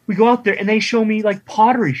 we go out there and they show me like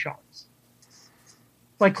pottery shards,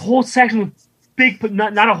 like whole section with big,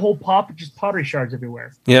 not a whole pot, but just pottery shards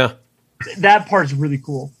everywhere. Yeah, that part is really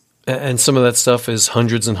cool. And some of that stuff is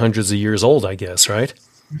hundreds and hundreds of years old, I guess, right?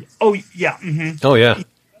 Oh yeah. Mm-hmm. Oh yeah.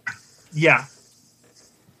 Yeah.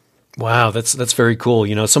 Wow, that's very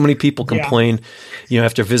cool. So many people complain,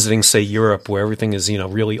 after visiting, say, Europe, where everything is,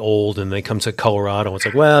 really old, and they come to Colorado. It's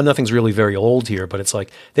like, well, nothing's really very old here, but it's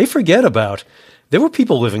like they forget about there were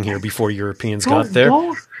people living here before Europeans got there.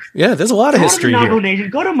 Yeah, there's a lot of history here. Nation,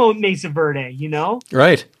 go to Mesa Verde,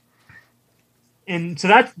 Right. And so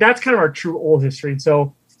that's kind of our true old history.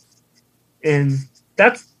 And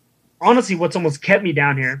that's honestly what's almost kept me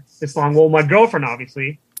down here this long. Well, my girlfriend,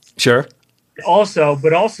 obviously. Sure. Also,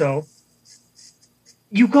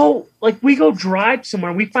 we go drive somewhere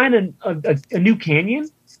and we find a new canyon.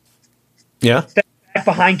 Yeah. That's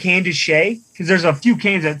behind Candace Shay, because there's a few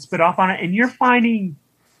canyons that spit off on it, and you're finding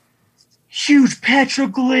huge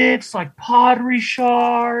petroglyphs, like pottery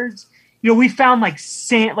shards. We found like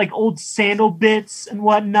old sandal bits and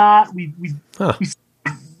whatnot. We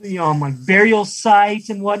like burial sites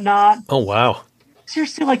and whatnot. Oh wow!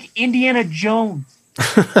 Seriously, like Indiana Jones.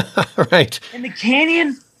 Right. And the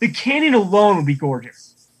canyon alone would be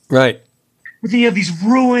gorgeous. Right. But then you have these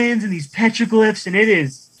ruins and these petroglyphs, and it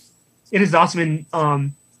is awesome.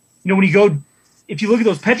 And when you go, if you look at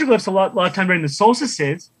those petroglyphs a lot of time during the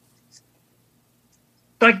solstices,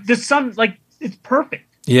 like the sun, like it's perfect.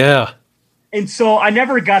 Yeah. And so I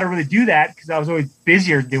never got to really do that because I was always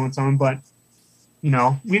busier doing something. But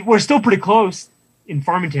we're still pretty close in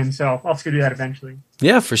Farmington, so I'll have to do that eventually.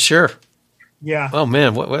 Yeah, for sure. Yeah. Oh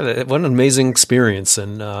man, what an amazing experience,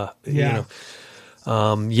 and you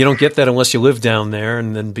don't get that unless you live down there,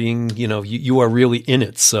 and then being you are really in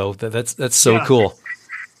it. So that's so cool.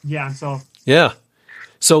 Yeah.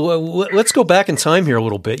 So let's go back in time here a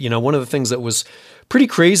little bit. One of the things that was pretty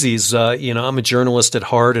crazy is, I'm a journalist at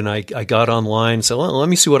heart, and I got online and said, well, let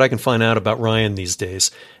me see what I can find out about Ryan these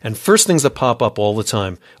days. And first things that pop up all the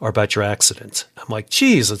time are about your accident. I'm like,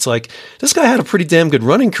 geez, it's like this guy had a pretty damn good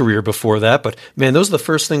running career before that. But man, those are the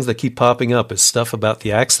first things that keep popping up is stuff about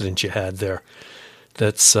the accident you had there.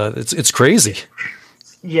 That's it's crazy.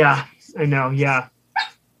 Yeah, I know. Yeah.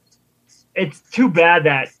 It's too bad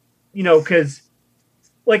that, because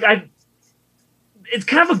like it's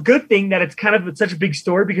kind of a good thing that it's kind of such a big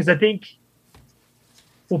story because I think,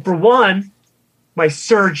 well, for one, my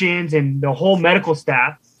surgeons and the whole medical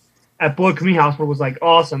staff at Beloit Community Hospital was like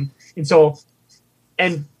awesome. And so,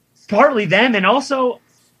 and partly them, and also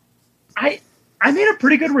I made a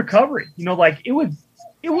pretty good recovery, like it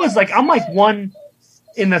was like, I'm like one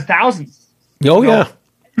in the thousands. Oh yeah.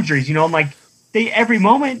 Injuries, I'm like every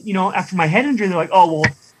moment, after my head injury, they're like, oh,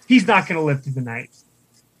 well, he's not going to live through the night.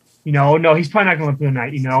 no, he's probably not going to live through the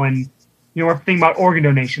night, and, we're thinking about organ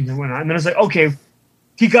donations and whatnot. And then I was like, okay,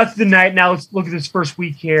 he got through the night. Now let's look at this first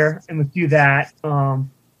week here and let's do that. And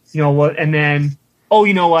then, oh,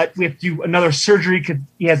 you know what? We have to do another surgery because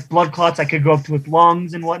he has blood clots. I could go up to his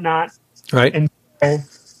lungs and whatnot. Right. And,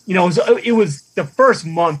 it was the first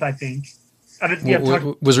month, I think.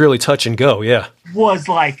 Was really touch and go, yeah. Was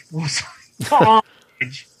on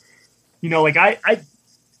edge.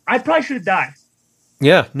 I probably should have died.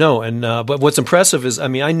 Yeah, no, and but what's impressive is, I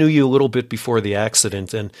knew you a little bit before the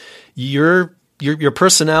accident, and your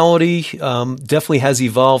personality definitely has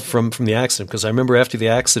evolved from the accident. Because I remember after the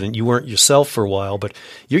accident, you weren't yourself for a while, but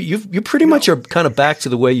you pretty much are kind of back to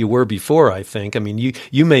the way you were before. I think.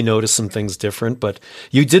 You may notice some things different, but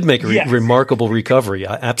you did make a remarkable recovery.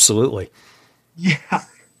 Absolutely. Yeah,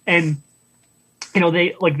 and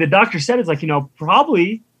they the doctor said it's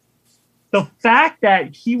probably the fact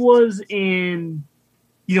that he was in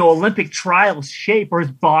Olympic trials shape, or his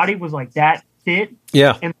body was that fit.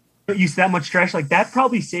 Yeah. And used that much stress, that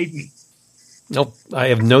probably saved me. Nope, I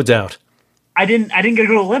have no doubt. I didn't get to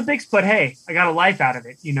go to Olympics, but hey, I got a life out of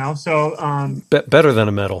it, So better than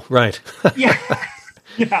a medal, right? Yeah.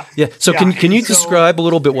 Yeah. So can you describe a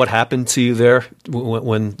little bit what happened to you there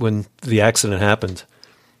when the accident happened?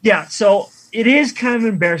 Yeah. So it is kind of an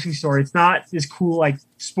embarrassing story. It's not this cool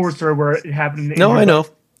sports story where it happened. No, I know.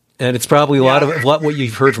 And it's probably a lot of what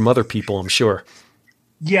you've heard from other people, I'm sure.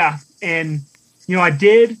 Yeah. And, I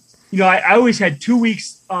did, I always had 2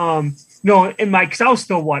 weeks, because I was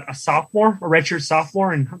still a sophomore, a redshirt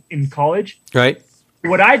sophomore in college. Right.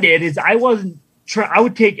 What I did is I would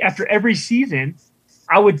take, after every season,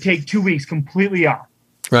 I would take 2 weeks completely off.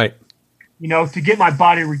 Right. To get my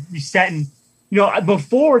body reset. And,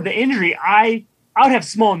 before the injury, I would have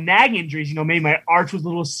small nag injuries, maybe my arch was a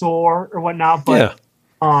little sore or whatnot, but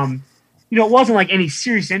it wasn't any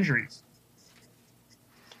serious injuries.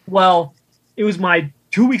 Well, it was my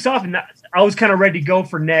 2 weeks off, and I was kind of ready to go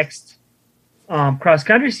for next cross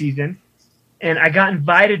country season, and I got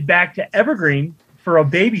invited back to Evergreen for a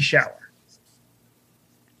baby shower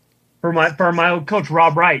for my old coach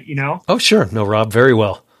Rob Wright. Oh, sure, know Rob very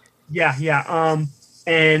well. Yeah.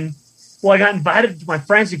 And I got invited to my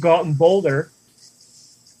friends to go out in Boulder.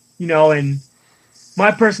 And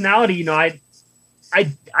my personality, I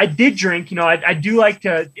did drink, I do like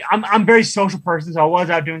to, I'm a very social person, so I was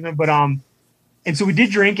out doing something, but, and so we did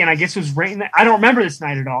drink, and I guess it was raining. I don't remember this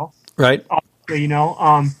night at all. Right. But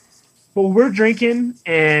we're drinking,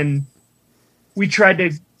 and we tried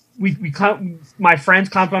to, my friends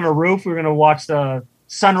climbed on a roof. We were going to watch the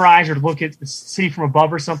sunrise or look at the city from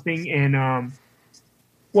above or something. And, I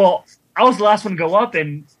was the last one to go up,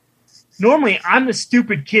 and normally I'm the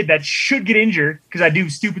stupid kid that should get injured because I do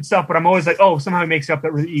stupid stuff, but I'm always somehow it makes up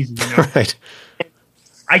that really easy. Right.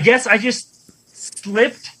 I guess I just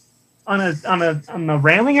slipped on the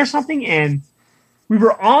railing or something, and we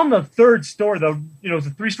were on the third store. It was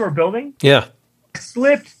a 3-story building. Yeah. I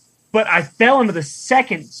slipped, but I fell into the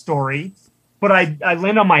second story, but I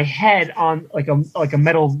landed on my head on like a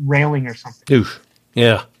metal railing or something. Oof.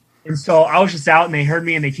 Yeah. And so I was just out, and they heard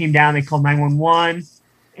me, and they came down. They called 911,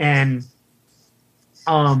 and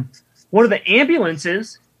one of the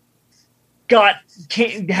ambulances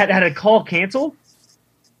had a call canceled,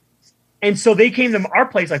 and so they came to our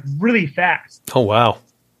place really fast. Oh wow!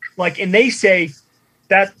 And they say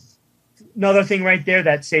that another thing right there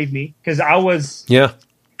that saved me, because I was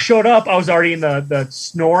showed up. I was already in the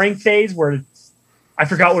snoring phase where I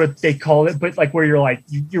forgot what they called it, but where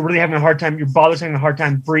you're really having a hard time. Your body's having a hard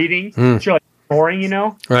time breathing. So you're snoring,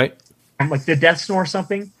 right? The death snore or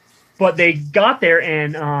something. But they got there,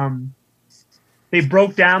 and they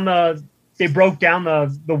broke down the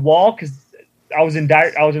wall because I was in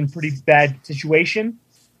pretty bad situation,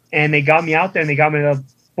 and they got me out there, and they got me to the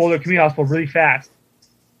Boulder Community Hospital really fast.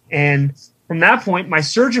 And from that point, my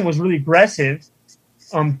surgeon was really aggressive,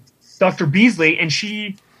 Dr. Beasley, and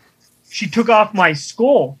she took off my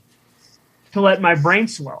skull to let my brain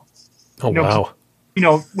swell. Oh wow!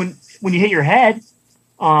 When you hit your head,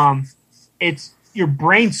 it's your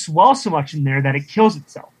brain swells so much in there that it kills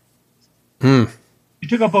itself. You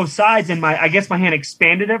took out both sides, and I guess my hand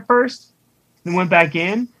expanded at first, then went back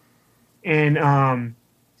in, and okay,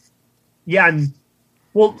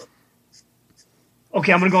 I'm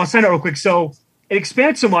gonna go on side note real quick. So it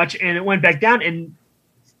expanded so much, and it went back down, and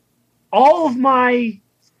all of my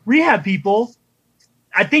rehab people,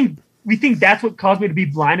 we think that's what caused me to be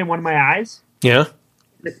blind in one of my eyes. Yeah,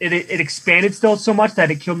 it expanded still so much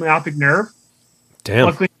that it killed my optic nerve. Damn.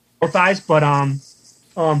 Luckily, both eyes, but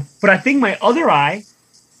I think my other eye,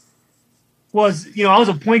 was, I was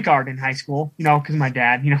a point guard in high school, because my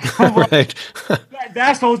dad, Right.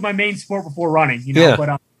 Basketball was my main sport before running, Yeah.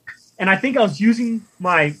 But and I think I was using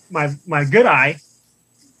my good eye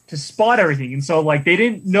to spot everything, and so like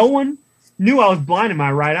no one knew I was blind in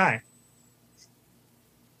my right eye,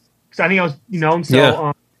 because I think I was, and so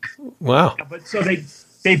Yeah. Wow. But so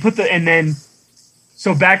they put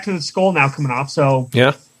so back to the skull now coming off, so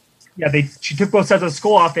Yeah. She took both sides of the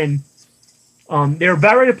skull off, and they were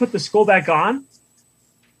about ready to put the skull back on,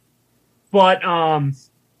 but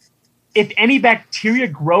if any bacteria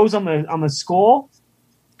grows on the skull,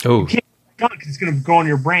 you can't put it on because it's going to grow in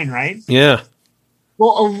your brain, right? Yeah.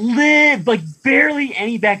 Well, barely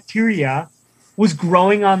any bacteria was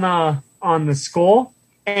growing on the skull,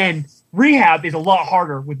 and rehab is a lot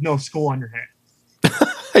harder with no skull on your head.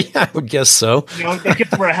 Yeah, I would guess so. They get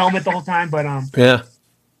to wear a helmet the whole time, but yeah.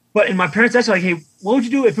 But and my parents asked like, "Hey, what would you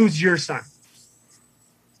do if it was your son?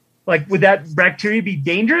 Like, would that bacteria be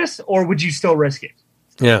dangerous, or would you still risk it?"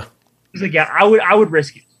 Yeah. He's like, "Yeah, I would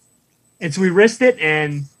risk it." And so we risked it,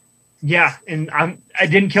 and I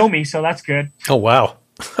didn't kill me, so that's good. Oh wow.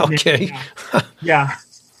 Okay. Yeah.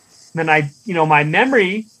 And then my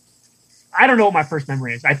memory, I don't know what my first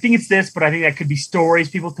memory is. I think it's this, but I think that could be stories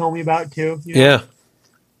people told me about too. Yeah.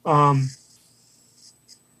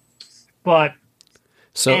 But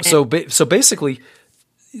so basically,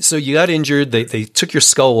 so you got injured. They took your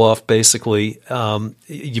skull off. Basically,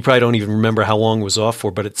 you probably don't even remember how long it was off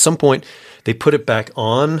for. But at some point, they put it back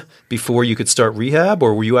on before you could start rehab,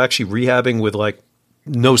 or were you actually rehabbing with like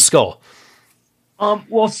no skull?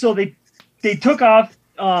 Well, so they took off.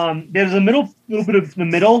 There's a little bit of the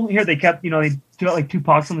middle here. They kept, they took out like 2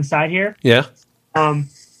 pox on the side here. Yeah.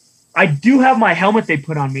 I do have my helmet they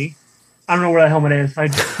put on me. I don't know where that helmet is.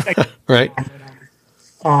 Right.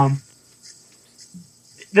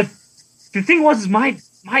 The thing was my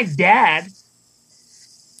dad.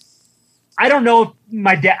 I don't know if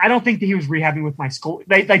my dad. I don't think that he was rehabbing with my skull.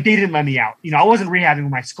 They didn't let me out. I wasn't rehabbing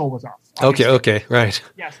when my skull was off. Obviously. Okay. Right.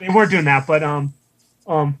 Yes, they weren't doing that. But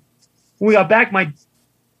when we got back, my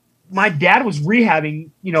dad was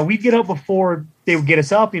rehabbing. We'd get up before they would get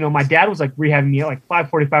us up. My dad was like rehabbing me at like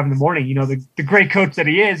 5:45 in the morning. The great coach that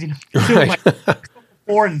he is. Right.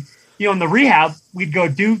 Before and in the rehab, we'd go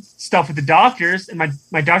do stuff with the doctors, and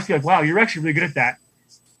my doctors would be like, "Wow, you're actually really good at that."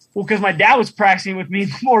 Well, because my dad was practicing with me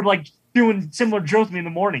more, like doing similar drills with me in the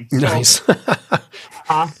morning. So, Nice.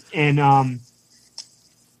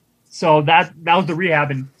 So that was the rehab,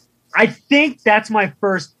 and I think that's my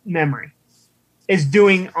first memory is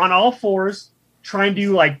doing on all fours, trying to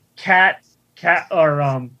do like cat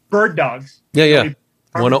or bird dogs. Yeah.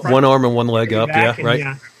 One arm and one leg up. Yeah. Right.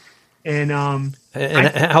 Yeah. And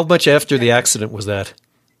how much after the accident was that?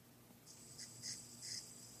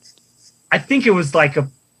 I think it was like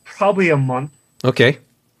probably a month. Okay.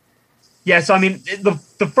 Yeah, so I mean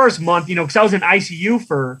the first month, because I was in ICU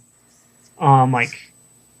for like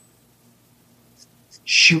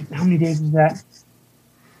how many days was that?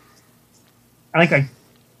 I think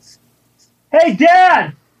hey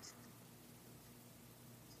Dad.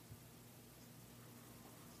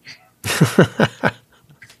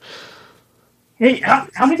 Hey,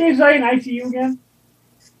 how many days was I in ICU again?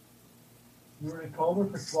 You were in a coma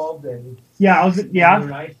for 12 days. Yeah, I was. Yeah. You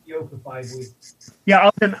were in ICU for 5 weeks. Yeah, I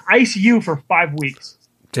was in ICU for 5 weeks.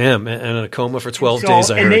 Damn, and in a coma for 12 days.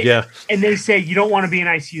 I heard. Yeah. And they say you don't want to be in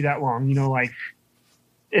ICU that long. You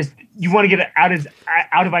want to get out of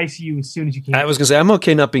ICU as soon as you can. I was gonna say I'm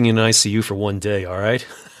okay not being in ICU for 1 day. All right.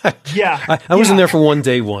 Yeah. I was in there for 1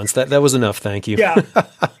 day once. That was enough. Thank you. Yeah.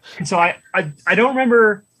 And so I don't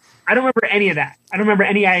remember. I don't remember any of that. I don't remember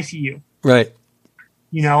any ICU. Right.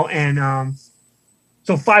 And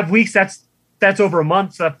so 5 weeks. That's over a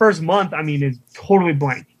month. So the first month, I mean, is totally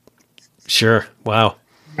blank. Sure. Wow.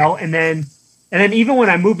 And then even when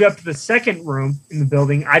I moved up to the second room in the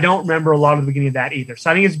building, I don't remember a lot of the beginning of that either.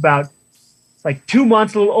 So I think it's about like 2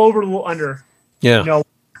 months, a little over, a little under. Yeah.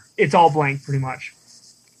 It's all blank pretty much.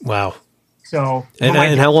 Wow. So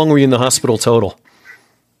and how long were you in the hospital total?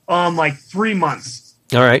 Like 3 months.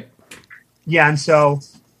 All right. Yeah, and so,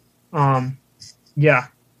 yeah.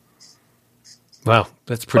 Wow,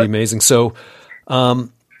 that's pretty amazing. So,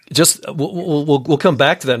 just we'll come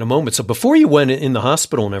back to that in a moment. So before you went in the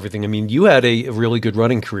hospital and everything, I mean, you had a really good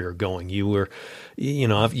running career going. You were,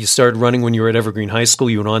 you started running when you were at Evergreen High School.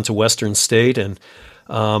 You went on to Western State, and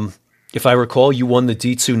if I recall, you won the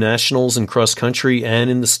D2 Nationals in cross country and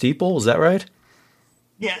in the steeple. Is that right?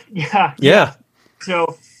 Yeah.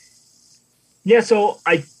 So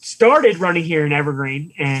I started running here in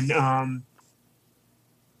Evergreen, and I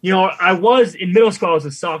was in middle school. I was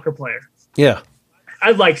a soccer player. Yeah.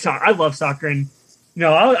 I like soccer. I love soccer, and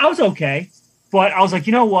I was okay, but I was like,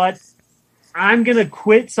 you know what? I'm gonna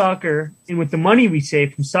quit soccer, and with the money we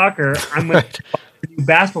save from soccer, I'm gonna do a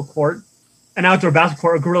basketball court, an outdoor basketball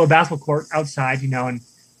court, a guerrilla basketball court outside, and I'm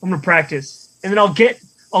gonna practice, and then I'll get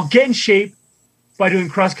in shape by doing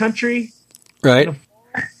cross country, right,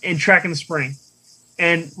 and track in the spring.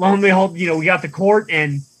 And lo and behold, we got the court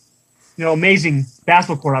and amazing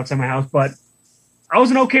basketball court outside my house, but I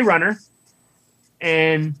was an okay runner,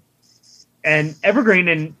 and Evergreen,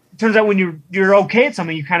 and it turns out when you're okay at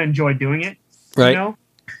something, you kind of enjoy doing it. Right.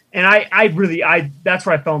 And I that's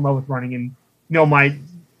where I fell in love with running. And, my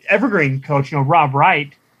Evergreen coach, Rob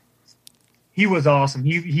Wright, he was awesome.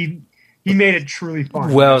 He made it truly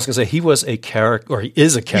fun. Well, I was going to say, he was a character, or he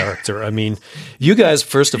is a character. I mean, you guys,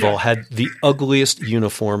 first of all, had the ugliest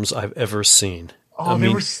uniforms I've ever seen. Oh,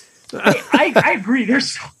 I agree. They're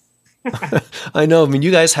so I know. I mean, you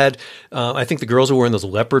guys had, I think the girls were wearing those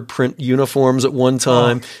leopard print uniforms at one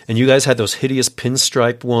time, and you guys had those hideous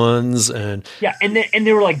pinstripe ones, and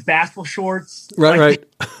they were like basketball shorts, right,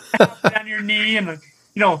 down your knee, and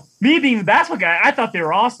me being the basketball guy, I thought they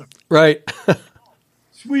were awesome, right?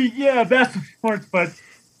 Sweet, yeah, basketball shorts,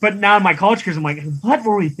 but now in my college careers, I'm like, what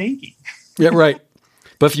were we thinking? Yeah, right.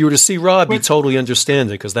 But if you were to see Rob, you'd totally understand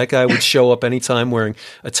it, because that guy would show up anytime wearing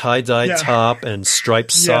a tie-dye top and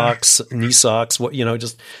striped socks, knee socks.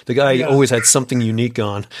 Just the guy always had something unique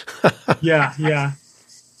on. Yeah.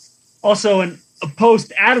 Also, a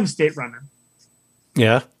post-Adams State runner.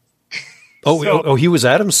 Yeah. Oh, he was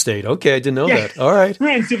Adams State. Okay, I didn't know that. All right.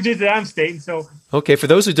 Ran 6 days at Adams State, and so. Okay, for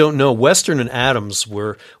those who don't know, Western and Adams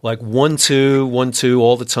were like 1-2, 1-2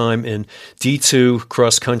 all the time in D2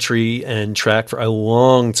 cross country and track for a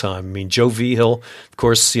long time. I mean, Joe Vigil, of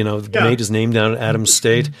course, made his name down at Adams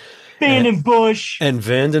State. Vandenbush. And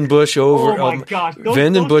Vandenbush over. Oh my gosh.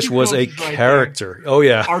 Vandenbush was a character. Right, oh,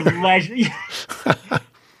 yeah. Our legend.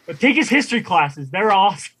 But take his history classes. They're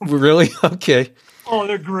awesome. Really? Okay. Oh,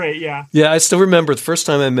 they're great, yeah. Yeah, I still remember the first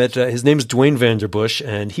time I met, his name is Dwayne Vanderbush,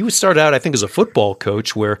 and he would start out, I think, as a football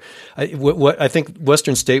coach, where I think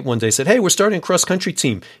Western State one day said, hey, we're starting a cross-country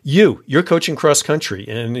team. You're coaching cross-country.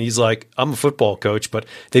 And he's like, I'm a football coach, but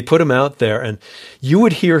they put him out there, and you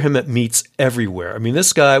would hear him at meets everywhere. I mean,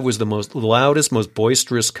 this guy was the most loudest, most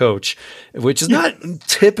boisterous coach, which is not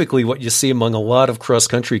typically what you see among a lot of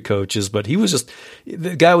cross-country coaches, but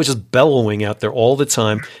the guy was just bellowing out there all the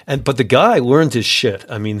time. But the guy learned his shit.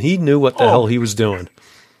 I mean, he knew what the hell he was doing.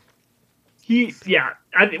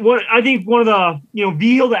 I think one of the,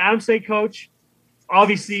 Vigil, the Adams State coach,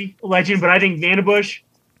 obviously a legend, but I think Vandenbush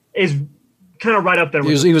is kind of right up there.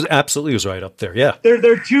 He was absolutely right up there. Yeah,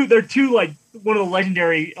 they're two like one of the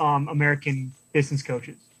legendary American distance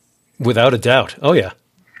coaches, without a doubt. Oh yeah,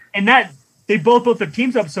 and that they both built their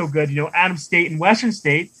teams up so good. Adams State and Western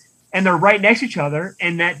State, and they're right next to each other,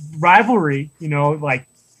 and that rivalry,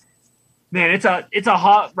 man, it's a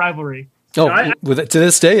hot rivalry. Oh, to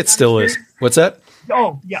this day, it still is. What's that?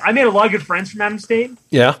 Oh, yeah. I made a lot of good friends from Adams State.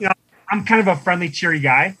 Yeah. I'm kind of a friendly, cheery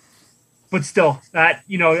guy. But still,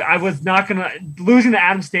 I was not going to – losing to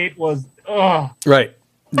Adams State was – Right.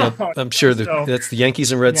 No, I'm sure that's the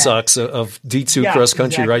Yankees and Red Sox of D2 cross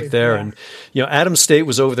country right there. Yeah. And, Adams State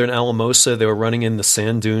was over there in Alamosa. They were running in the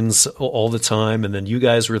sand dunes all the time. And then you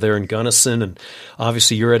guys were there in Gunnison. And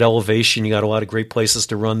obviously you're at elevation. You got a lot of great places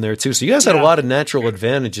to run there too. So you guys had a lot of natural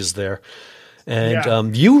advantages there.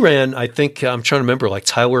 And you ran, I think, I'm trying to remember, like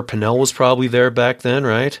Tyler Pinnell was probably there back then,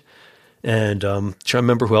 right? And trying to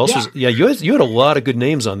remember who else was. Yeah, you had a lot of good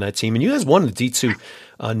names on that team. And you guys won the D2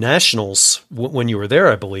 Nationals when you were there,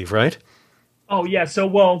 I believe, right? Oh yeah. So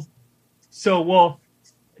do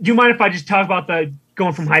you mind if I just talk about the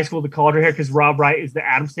going from high school to college here? Because Rob Wright is the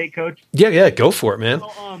Adams State coach. Yeah, go for it, man.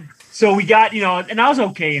 So we got and I was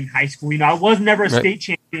okay in high school. I was never a state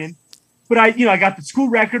champion, but I got the school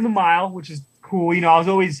record in the mile, which is cool. I was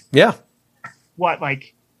always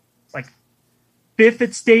like fifth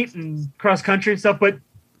at state and cross country and stuff. But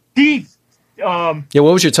what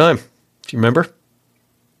was your time? Do you remember?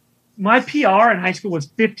 My PR in high school was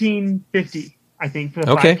 15:50, I think, for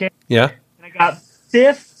the 5K. Yeah. And I got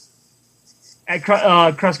fifth at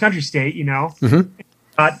cross country state. Mm-hmm.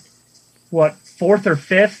 Got fourth or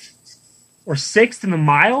fifth or sixth in the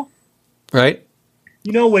mile. Right.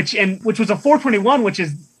 Which was a 4:21, which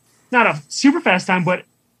is not a super fast time, but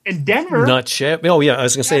in Denver, not shabby. Oh yeah, I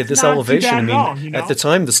was going to say at this elevation. At the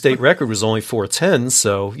time the state record was only 4:10,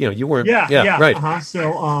 so you weren't. Yeah, right.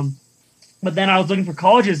 So, but then I was looking for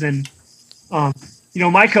colleges, and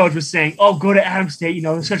my coach was saying, "Oh, go to Adams State.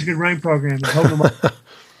 There's such a good running program." I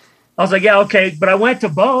was like, "Yeah, okay," but I went to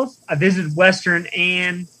both. I visited Western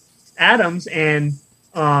and Adams, and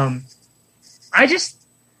I just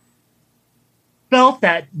felt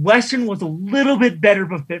that Western was a little bit better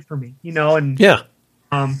of a fit for me, and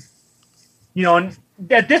and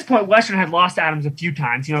at this point, Western had lost Adams a few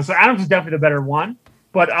times, so Adams was definitely the better one,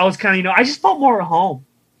 but I was kind of, I just felt more at home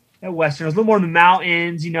at Western. I was a little more in the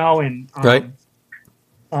mountains, and right.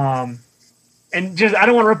 And just, I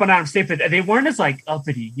don't want to rip on Adams State, but they weren't as like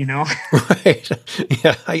uppity, Right.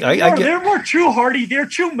 Yeah. I get. They're more true hardy. They're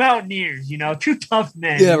true mountaineers, true tough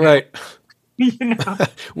men. Yeah. Right.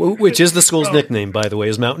 Which is the school's nickname, by the way,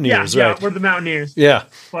 is Mountaineers. Yeah, right. Yeah, we're the Mountaineers. Yeah.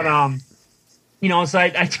 But so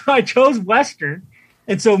I chose Western,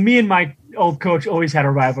 and so me and my old coach always had a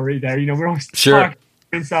rivalry there. We're always talking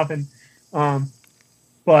and stuff, and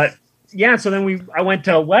but yeah. So then I went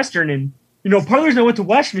to Western, and part of the reason I went to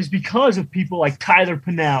Western is because of people like Tyler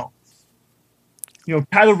Pinnell.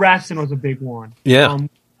 Tyler Rapson was a big one. Yeah.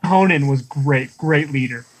 Honan was great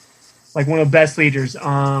leader, like one of the best leaders.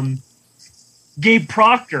 Gabe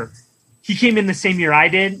Proctor, he came in the same year I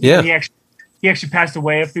did. Yeah. He actually passed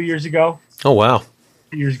away a few years ago. Oh wow.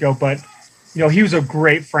 Years ago, but he was a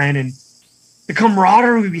great friend, and the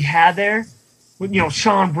camaraderie we had there with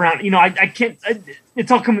Sean Brown. I can't. It's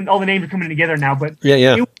all coming. All the names are coming together now, but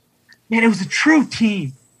yeah. It was a true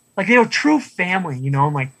team. Like they were a true family.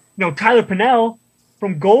 I'm like Tyler Pinnell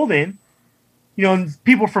from Golden. And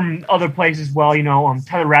people from other places as well.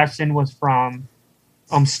 Tyler Rapson was from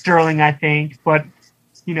Sterling, I think. But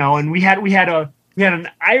and we had an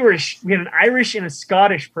Irish and a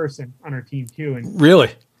Scottish person on our team too. And really,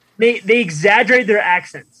 they exaggerated their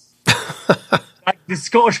accents. Like the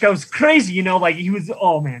Scottish guy was crazy. Like he was.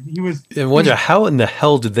 Oh man, he was. I wonder how in the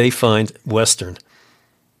hell did they find Western?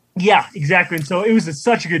 Yeah, exactly. And so it was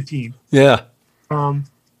such a good team. Yeah. But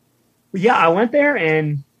yeah, I went there,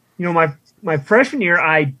 and my freshman year,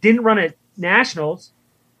 I didn't run at nationals.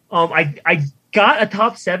 I got a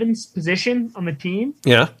top 7 position on the team.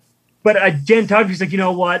 Yeah. But Jen talked to me, he's like, you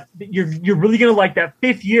know what? You're really gonna like that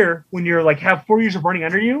 5th year when you're like have 4 years of running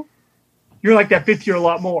under you. You're like that 5th year a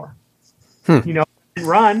lot more. Didn't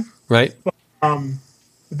run. Right. But,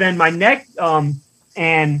 then my neck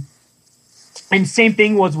and same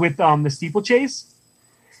thing was with the steeplechase.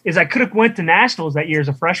 Is I could have went to nationals that year as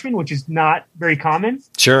a freshman, which is not very common.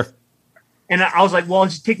 Sure. And I was like, well, I'll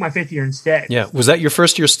just take my 5th year instead. Yeah. Was that your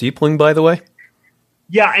first year steepling, by the way?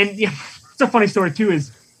 Yeah, and it's a funny story too.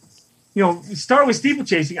 Is start with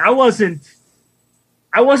steeplechasing. I wasn't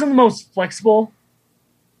the most flexible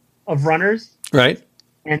of runners, right?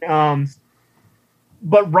 And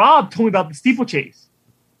but Rob told me about the steeplechase,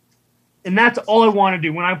 and that's all I want to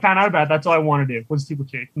do. When I found out about it, that's all I want to do was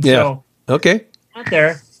steeplechase. And so okay. I went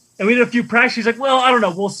there, and we did a few practices. He's like, well, I don't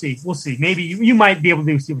know. We'll see. Maybe you might be able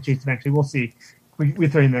to do steeplechase eventually. We'll see. We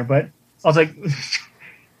throw in there, but I was like,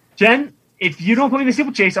 Jen, if you don't put me in the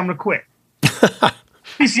steeplechase, I'm gonna quit.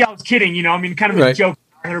 You see, I was kidding, kind of a joke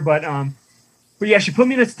with her, but yeah, she put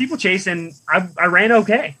me in the steeplechase, and I ran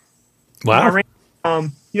okay. Wow. I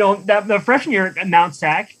ran, the freshman year at Mount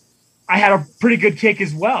Sac, I had a pretty good kick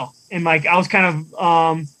as well, and like I was kind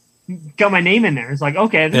of got my name in there. It's like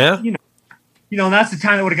okay, that's the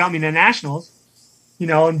time that would have got me in the nationals,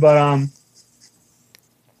 but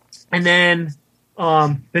and then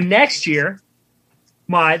the next year,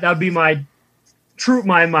 that would be my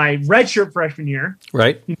redshirt freshman year.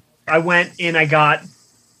 Right. I went and I got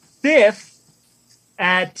 5th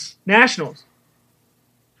at nationals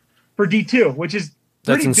for D2, which is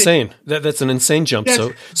that's insane. That's an insane jump.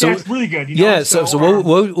 So that's really good. So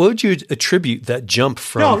what would you attribute that jump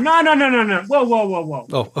from? No. Whoa.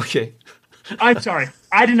 Oh, okay. I'm sorry.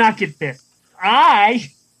 I did not get 5th. I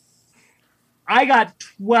got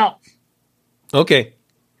 12th. Okay.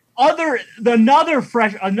 Another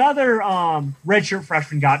redshirt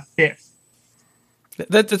freshman got 5th.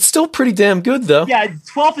 That's still pretty damn good, though. Yeah,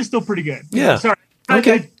 12th is still pretty good. Yeah. Sorry.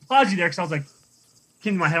 Okay. I paused you there because I was like,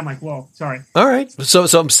 came to my head. I'm like, whoa, sorry. All right. So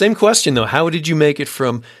same question though. How did you make it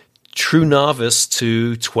from true novice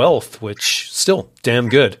to 12th, which still damn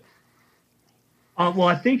good? Well,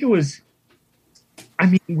 I think it was. I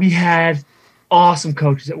mean, we had awesome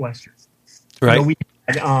coaches at Western. Right. We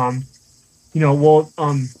had,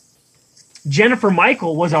 Jennifer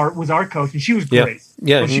Michael was our coach, and she was great.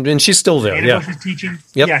 Yeah, and she's still there. Yeah, she's teaching.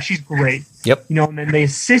 Yep. Yeah, she's great. Yep. And then the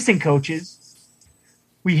assistant coaches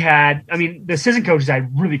we had. I mean, the assistant coaches I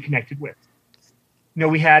really connected with.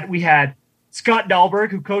 We had Scott Dahlberg,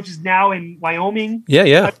 who coaches now in Wyoming.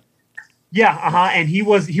 Yeah. And he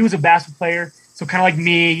was a basketball player, so kind of like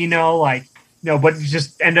me, but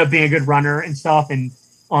just ended up being a good runner and stuff. And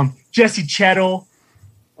Jesse Chettle,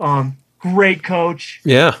 great coach.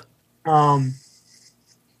 Yeah.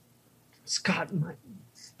 Scott,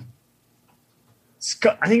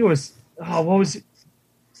 Scott, I think it was, what was it?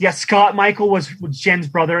 Yeah, Scott Michael was Jen's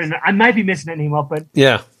brother, and I might be missing that name up, but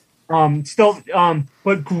yeah,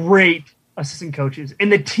 but great assistant coaches, and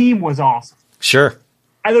the team was awesome. Sure.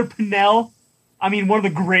 Tyler Pinnell, I mean, one of the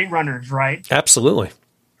great runners, right? Absolutely.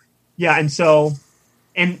 Yeah, and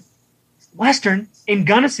Western in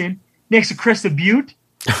Gunnison next to Cresta Butte.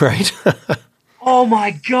 Right. Oh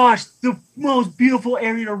my gosh, the most beautiful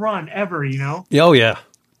area to run ever, Oh yeah.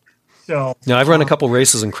 So no, I've run a couple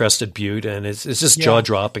races in Crested Butte, and it's just jaw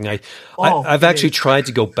dropping. I've actually tried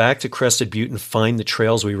to go back to Crested Butte and find the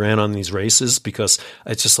trails we ran on these races, because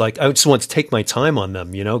it's just like I just want to take my time on them,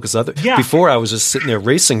 because before I was just sitting there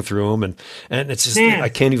racing through them, and it's just I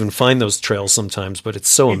can't even find those trails sometimes, but it's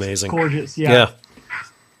so amazing, gorgeous, yeah.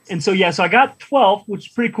 And so so I got 12th, which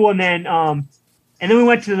is pretty cool, and then we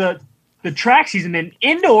went to the track season. Then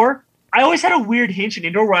indoor, I always had a weird hinge in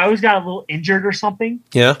indoor where I always got a little injured or something.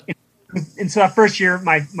 Yeah. And so that first year,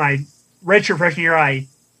 my redshirt freshman year, I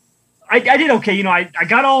did okay. I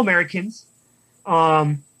got All Americans,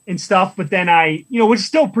 and stuff, but then which is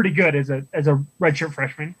still pretty good as a redshirt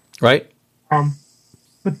freshman. Right.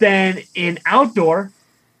 But then in outdoor,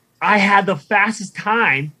 I had the fastest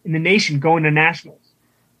time in the nation going to nationals.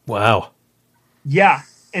 Wow. Yeah,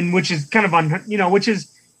 and which is kind of which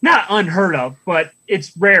is not unheard of, but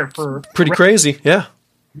it's rare for pretty crazy. Yeah.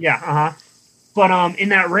 Yeah. But in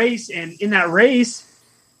that race, I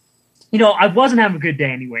wasn't having a good day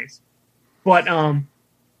anyways. But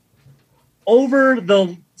over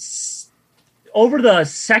the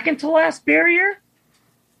second to last barrier,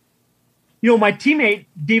 my teammate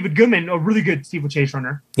David Goodman, a really good steeplechase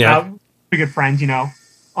runner, pretty good friends,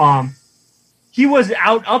 he was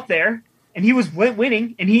out up there and he was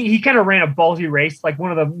winning, and he kind of ran a ballsy race, like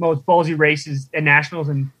one of the most ballsy races at nationals,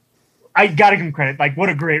 and I got to give him credit, like what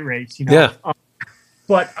a great race, Yeah.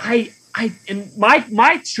 But and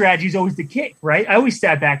my strategy is always to kick, right? I always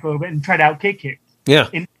sat back a little bit and try to outkick kick. Yeah.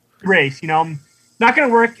 In the race, I'm not going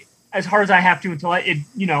to work as hard as I have to until I'm going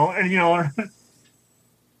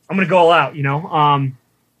to go all out,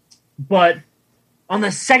 But on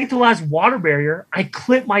the second to last water barrier, I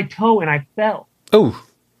clipped my toe and I fell. Oh.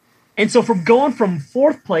 And so from going from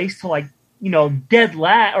fourth place to dead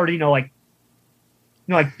last, or like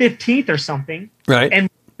 15th or something, right? And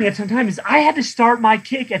at some time is I had to start my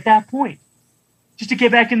kick at that point just to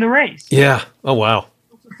get back in the race. Yeah. Oh wow.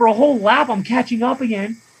 For a whole lap, I'm catching up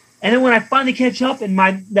again, and then when I finally catch up in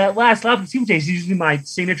that last lap of steeplechase is usually my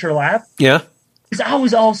signature lap. Yeah. Because I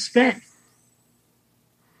was all spent.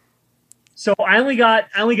 So I only got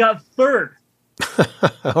third.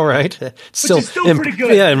 All right. Still pretty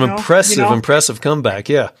good. Yeah, an impressive comeback.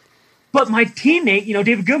 Yeah. But my teammate,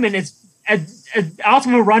 David Goodman, is as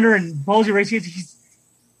awesome a runner and ballsy racing.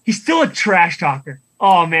 He's still a trash talker.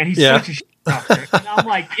 Oh man, he's such a shit talker. And I'm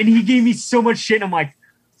like, and he gave me so much shit. And I'm like,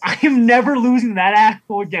 I am never losing that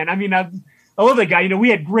asshole again. I mean, I love that guy. We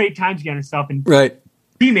had great times together and stuff, and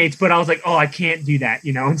teammates. But I was like, oh, I can't do that,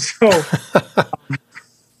 And so,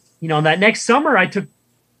 that next summer I took,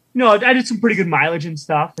 I did some pretty good mileage and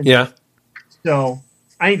stuff. And so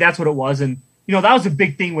I think that's what it was, and that was a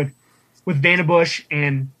big thing with Vandenbush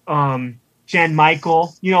and Jen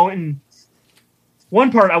Michael. And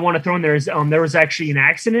one part I want to throw in there is there was actually an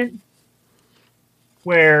accident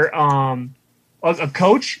where a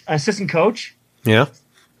coach, an assistant coach,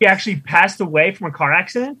 he actually passed away from a car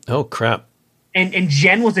accident. Oh crap! And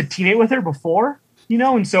Jen was a teammate with her before,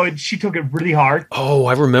 and so she took it really hard. Oh,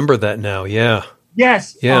 I remember that now. Yeah.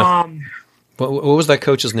 Yes. Yeah. What was that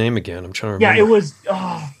coach's name again? I'm trying to remember. Yeah, it was.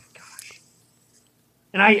 Oh gosh.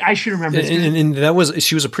 And I should remember. And that was,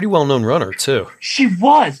 she was a pretty well known runner too. She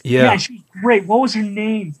was. Yeah. She was great. What was her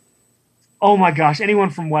name? Oh my gosh! Anyone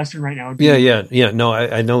from Western right now? Yeah. No,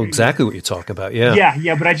 I know exactly what you're talking about. Yeah.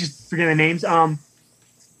 Yeah. But I just forget the names.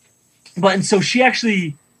 And so she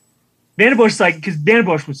actually, Vandenbush, because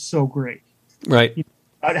Vandenbush was so great, right?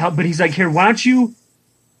 But he's like, here, why don't you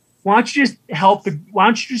just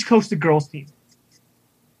coach the girls team?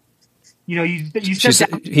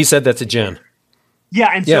 He said that to Jen.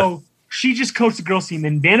 Yeah, and so she just coached the girls team,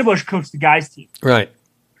 and Vandenbush coached the guys team. Right.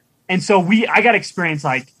 And so I got experience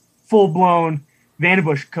like full blown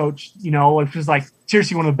Vandenbush coach, which was like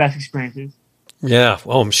seriously one of the best experiences. Yeah.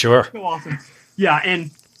 Oh, I'm sure. So awesome. Yeah,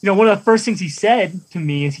 and one of the first things he said to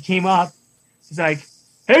me as he came up, he's like,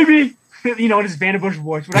 "Hey, B," in his Vandenbush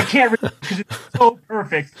voice, but I can't read because it's so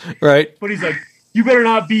perfect. Right. But he's like, "You better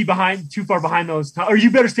not be too far behind those top, or you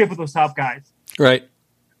better stay up with those top guys." Right.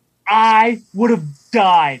 I would have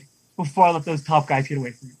died before I let those top guys get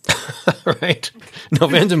away from me. Right. No,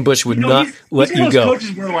 Vandenbush would not let you go.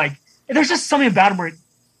 Coaches were like, there's just something about them where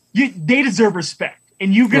they deserve respect.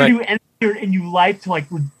 and you're gonna do anything in your life to like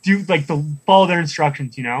do like to follow their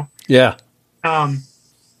instructions, you know? Yeah.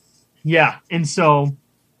 Yeah, and so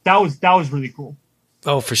that was really cool.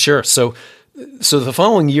 Oh, for sure. So the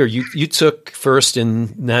following year, you took first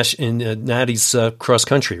in Natty's cross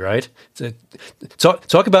country, right?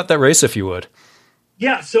 Talk about that race if you would.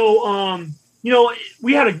 Yeah. So you know,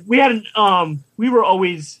 we were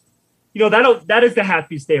always, you know, that is the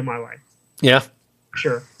happiest day of my life. Yeah.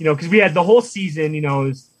 Sure. You know, because we had the whole season. You know, it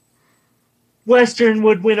was Western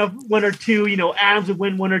would win one or two. You know, Adams would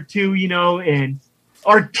win one or two. You know, and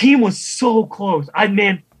our team was so close.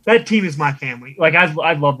 That team is my family. Like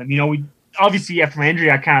I love them. You know, we obviously after my injury,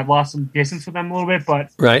 I kind of lost some distance with them a little bit, but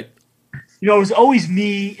right. You know, it was always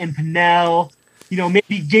me and Pinnell. You know,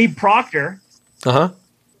 maybe Gabe Proctor,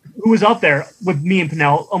 who was up there with me and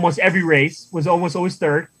Pinnell almost every race, was almost always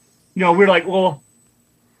third. You know, we were like, well,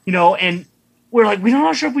 you know, and we're like, we're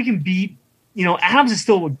not sure if we can beat. You know, Adams is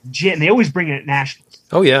still legit, and they always bring it at nationals.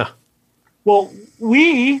 Oh yeah. Well,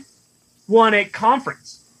 we won at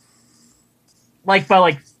conference, like by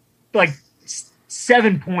like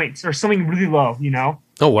 7 points or something really low, you know?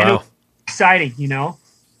 Oh, wow. And it was exciting, you know?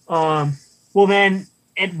 Well, then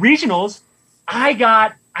at regionals, I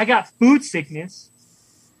got food sickness.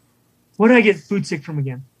 What did I get food sick from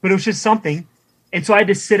again? But it was just something. And so I had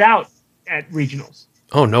to sit out at regionals.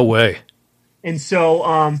 Oh, no way. And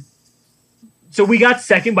so, so we got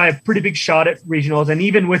second by a pretty big shot at regionals. And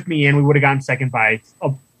even with me in, we would have gotten second by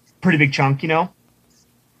a pretty big chunk, you know?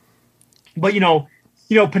 But, you know,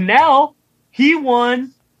 Pinnell, he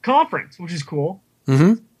won conference, which is cool.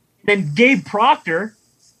 Mm-hmm. Then Gabe Proctor,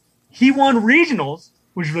 he won regionals,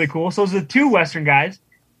 which is really cool. So those are the two Western guys.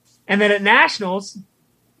 And then at nationals,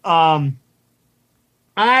 I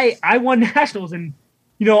won nationals, and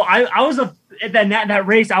you know, I was at that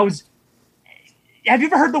race. Have you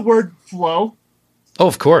ever heard the word flow? Oh,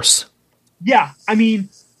 of course. Yeah, I mean,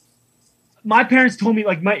 my parents told me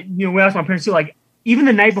when I asked my parents too, like, even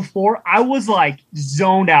the night before, I was like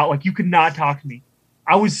zoned out. Like, you could not talk to me.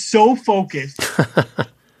 I was so focused,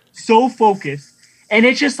 and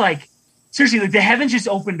it's just like, seriously, like the heavens just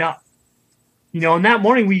opened up, you know. And that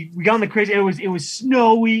morning we got on the crazy. It was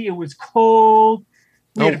snowy. It was cold.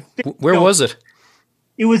 Where was it?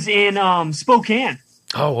 It was in Spokane.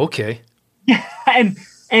 Oh, okay. Yeah, and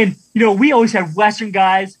you know, we always had Western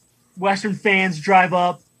fans drive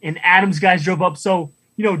up, and Adams guys drove up. So,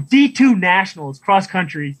 you know, D2 Nationals cross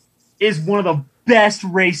country is one of the best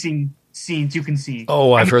racing scenes you can see.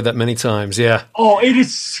 Oh, I've heard that many times. Yeah. Oh, it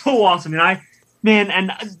is so awesome.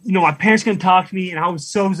 And you know, my parents can talk to me, and I was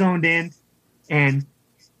so zoned in. And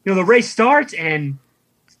you know, the race starts, and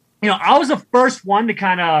you know, I was the first one to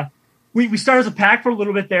kind of. We started as a pack for a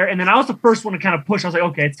little bit there, and then I was the first one to kind of push. I was like,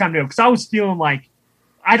 okay, it's time to go, because I was feeling like,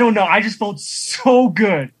 I don't know, I just felt so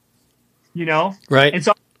good, you know. Right. And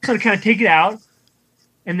so I started to kind of take it out,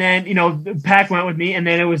 and then you know, the pack went with me, and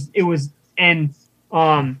then it was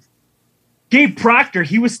Gabe Proctor,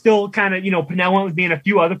 he was still kind of, you know, Pinnell went with me and a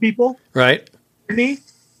few other people. Right. Me,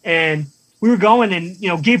 and we were going, and you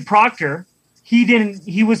know, Gabe Proctor,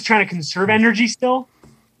 he was trying to conserve energy still,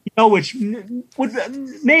 you know, which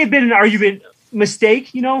may have been an argument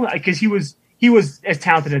mistake, you know, because he was as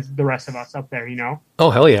talented as the rest of us up there, you know. Oh,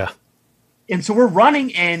 hell yeah. And so we're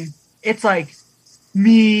running, and it's like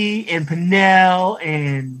me and Pinnell,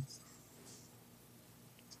 and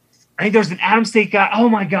I think there was an Adams State guy. Oh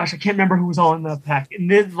my gosh, I can't remember who was all in the pack. And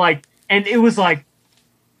then and it was like,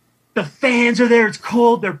 the fans are there. It's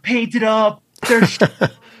cold. They're painted up. They're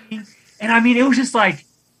and I mean, it was just like,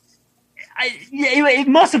 it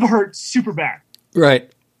must have hurt super bad.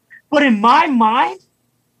 Right. But in my mind,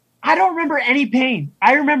 I don't remember any pain.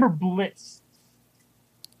 I remember bliss.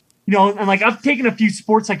 You know, and like, I've taken a few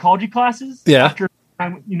sports psychology classes. Yeah. After,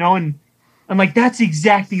 you know, and I'm like, that's the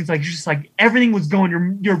exact thing. It's like, just like everything was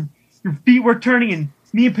going. Your feet were turning, and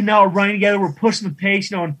me and Pinnell are running together. We're pushing the pace,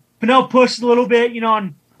 you know, and Pinnell pushes a little bit, you know,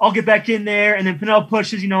 and I'll get back in there, and then Pinnell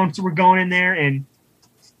pushes, you know, and so we're going in there, and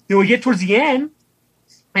you know, we get towards the end,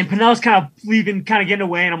 and Pinnell's kind of leaving, kind of getting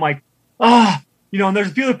away, and I'm like, you know, and there's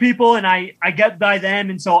a few other people, and I get by them,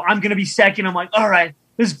 and so I'm gonna be second. I'm like, all right,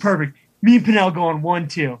 this is perfect. Me and Pinnell going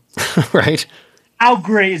 1-2. Right. How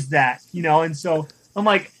great is that? You know, and so I'm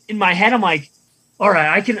like, in my head, I'm like, all right,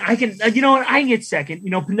 I can, you know what, I can get second. You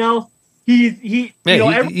know, Pinnell, he yeah, you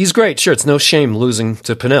know, he's great. Sure, it's no shame losing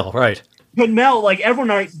to Pinnell, right? Pinnell, like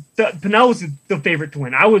everyone, Pinnell was the favorite to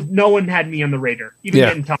win. No one had me on the radar, even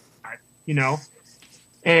getting top 5, you know.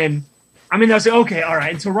 And I mean, I was like, okay, all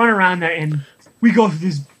right. And so run around there, and we go through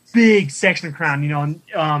this big section of Crown, you know,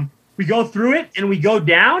 and we go through it, and we go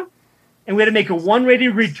down, and we had to make a 180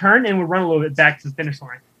 return, and we run a little bit back to the finish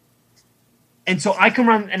line. And so we come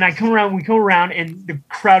around, and the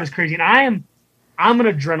crowd is crazy, and I'm an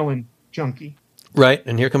adrenaline junkie. Right,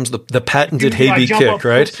 and here comes the patented Haby kick,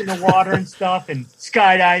 right? In the water and stuff, and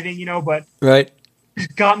skydiving, but right,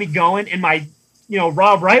 it got me going. And my,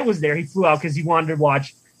 Rob Wright was there. He flew out because he wanted to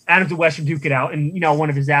watch Adams of Western duke it out, and one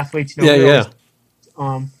of his athletes. Yeah.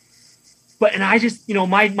 But I just,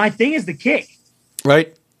 my thing is the kick,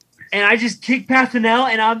 right? And I just kick past Pinnell,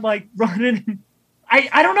 and I'm like running.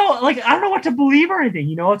 I don't know, I don't know what to believe or anything.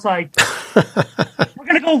 It's like we're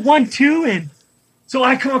gonna go 1-2, and so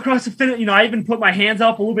I come across the finish. I even put my hands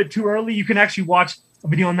up a little bit too early. You can actually watch a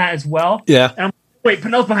video on that as well. Yeah. And I'm wait,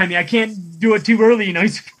 Pinnell's behind me. I can't do it too early.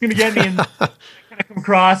 He's gonna get me, and I kind of come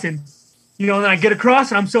across, and then I get across,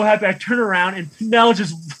 and I'm so happy. I turn around, and Pinnell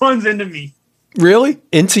just runs into me. Really?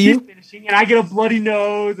 Into you? Finishing, and I get a bloody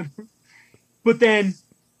nose. But then,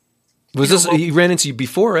 he ran into you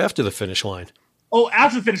before or after the finish line? Oh,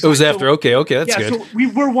 after the finish line. It was after. Okay, that's good. So we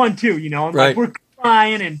were 1-2. And right. We're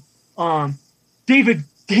crying, and David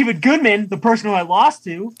Goodman, the person who I lost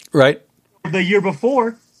to, right, the year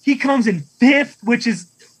before, he comes in 5th, which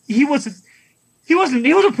is he was a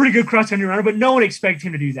pretty good cross country runner, but no one expected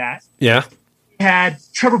him to do that. Yeah. He had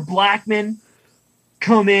Trevor Blackman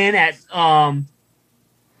come in at I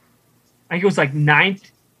think it was like 9th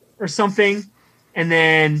or something, and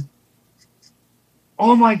then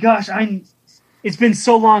oh my gosh, it's been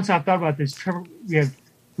so long since I've thought about this. Trevor, we had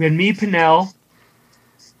me, Pinnell,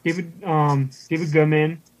 David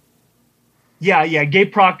Goodman,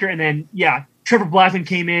 Gabe Proctor, and then Trevor Blackman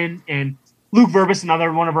came in, and Luke Verbis,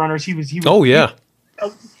 another one of our runners. He was. Oh yeah.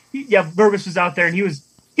 Verbis was out there, and he was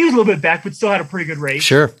a little bit back, but still had a pretty good race.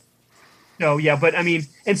 Sure. So but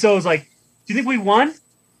and so it was like, do you think we won?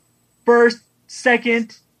 1st,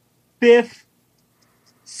 2nd, 5th,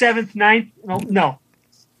 7th, 9th? No.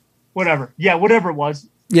 Whatever. Yeah, whatever it was.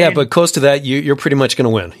 Yeah, and but close to that, you're pretty much going to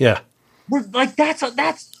win. Yeah. We're like, that's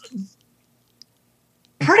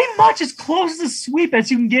pretty much as close as a sweep as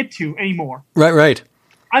you can get to anymore. Right.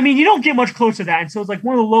 You don't get much closer to that. And so it's like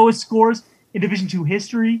one of the lowest scores in Division II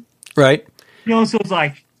history. Right. So it's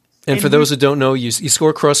like. And for those who don't know, you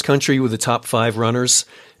score cross country with the top 5 runners,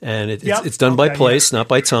 and it's done by place, not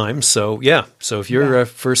by time. So so if you're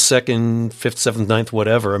 1st, 2nd, 5th, 7th, 9th,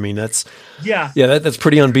 whatever, that's that's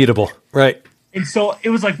pretty unbeatable, right? And so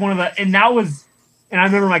it was like one of the, and I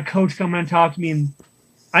remember my coach coming and talking to me, and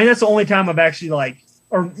I think that's the only time I've actually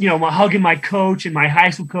hugging my coach, and my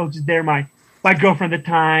high school coach is there, my girlfriend at the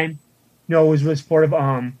time, was really supportive.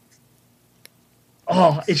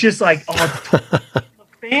 It's just like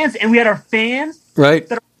fans, and we had our fans right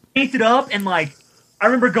that are painted up, and I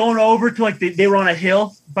remember going over to they were on a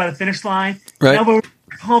hill by the finish line, right? And we were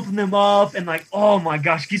pumping them up, and oh my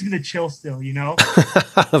gosh, it gives me the chill still,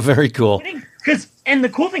 Very cool. And the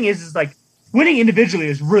cool thing is winning individually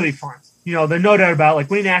is really fun. There's no doubt about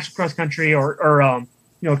winning national cross country or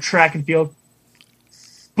track and field,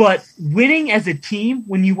 but winning as a team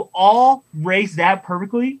when you all race that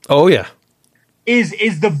perfectly. Oh yeah.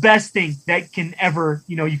 Is the best thing that can ever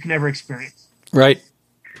you can ever experience. Right.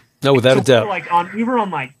 No, without a doubt. We were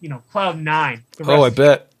on cloud 9. I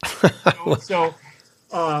bet.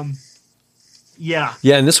 Yeah.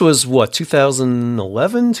 Yeah, and this was what,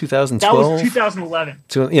 2011, 2012? That was 2011.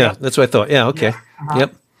 That's what I thought. Yeah, okay. Yeah. Uh-huh.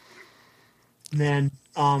 Yep. And then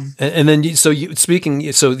and then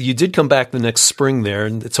you did come back the next spring there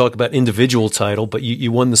and talk about individual title, but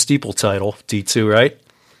you won the steeple title, D2, right?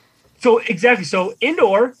 So exactly. So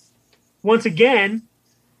indoor, once again,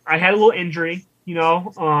 I had a little injury.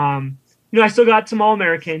 I still got some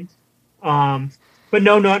All-Americans, but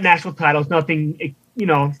no national titles. Nothing.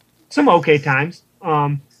 Some okay times.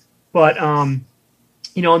 And then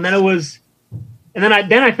it was, and then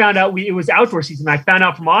I found out it was outdoor season. I found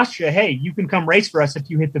out from Austria, hey, you can come race for us if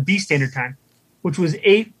you hit the B standard time, which was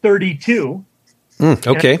 8:32.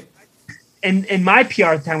 Okay. And my PR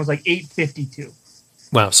at the time was 8:52.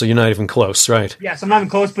 Wow, so you're not even close, right? Yeah, so I'm not even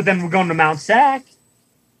close, but then we're going to Mount Sac.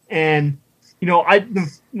 And,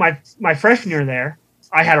 my freshman year there,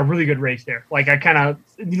 I had a really good race there. I kind of,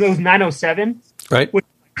 it was 9:07. Right. Which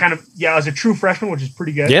kind of, as a true freshman, which is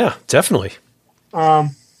pretty good. Yeah, definitely.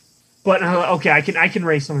 But, okay, I can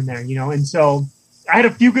race some in there, And so I had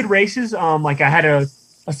a few good races. I had a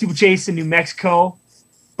steeplechase in New Mexico,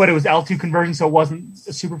 but it was L2 conversion, so it wasn't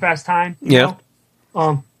a super fast time. Yeah.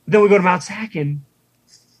 Then we go to Mount Sac and,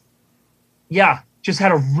 just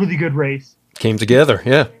had a really good race. Came together,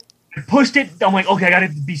 yeah. I pushed it. I'm like, okay, I got to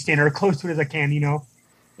be standard or close to it as I can,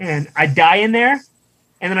 And I die in there,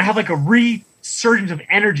 and then I have a surge of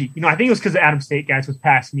energy. I think it was because the Adams State guys was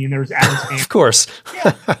passing me, and there was Adams fans. Of course.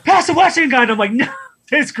 Yeah, pass the Western guy. And I'm like, no,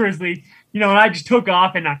 this Grizzly. And I just took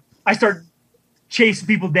off, and I started chasing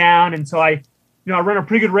people down. And so I run a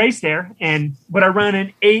pretty good race there. But I run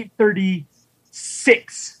an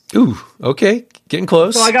 8:36. Ooh, okay. Getting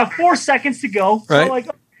close. So I got 4 seconds to go. Right. So like,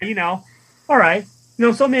 all right.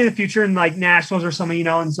 So maybe in the future in like nationals or something,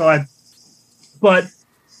 and so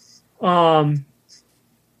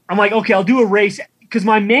I'm like, okay, I'll do a race because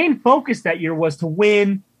my main focus that year was to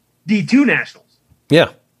win D2 nationals.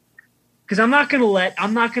 Yeah. Because I'm not gonna let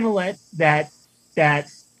that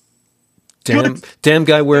damn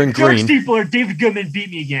guy wearing green steepler David Goodman beat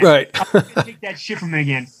me again. Right. I'm gonna take that shit from him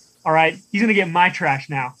again. All right. He's gonna get my trash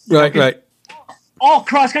now. Right. All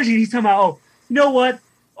cross country, he's talking about, you know what?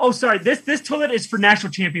 Oh, sorry, this toilet is for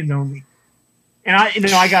national champions only. And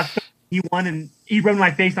I got he won and he rubbed my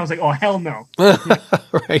face and I was like, oh hell no.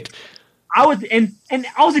 Right. I was and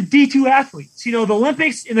I was a D2 athlete. So, the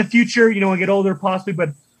Olympics in the future, I get older possibly,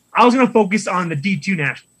 but I was gonna focus on the D2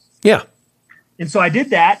 nationals. Yeah. And so I did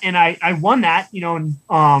that and I won that, and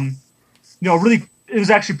really it was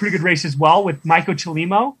actually a pretty good race as well with Michael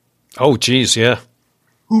Chalimo. Oh geez, yeah.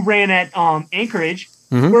 Who ran at Anchorage,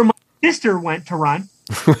 mm-hmm. where my sister went to run.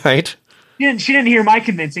 Right. She didn't hear my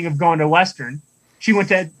convincing of going to Western. She went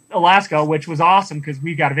to Alaska, which was awesome because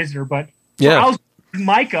we got a visitor. But yeah, I was with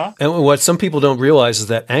Micah. And what some people don't realize is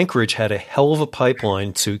that Anchorage had a hell of a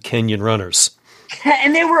pipeline to Kenyan runners.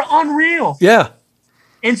 And they were unreal. Yeah.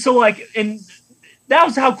 And so and that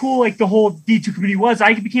was how cool the whole D2 community was.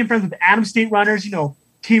 I became friends with Adams State runners,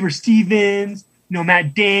 Tabor Stevens,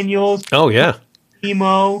 Matt Daniels. Oh yeah.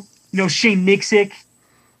 Emo, Shane Nixick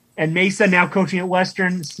and Mesa now coaching at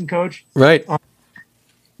Western, assistant coach. Right.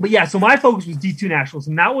 But yeah, so my focus was D2 nationals,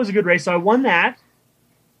 and that was a good race. So I won that.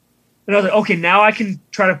 And I was like, okay, now I can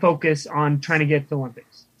try to focus on trying to get to the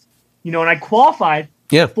Olympics. And I qualified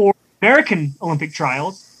for American Olympic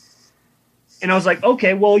trials. And I was like,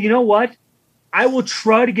 okay, well, you know what? I will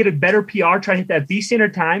try to get a better PR, try to hit that B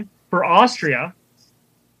standard time for Austria.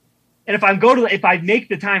 And if I make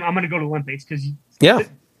the time, I'm going to go to Olympics because I'm not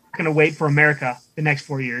going to wait for America the next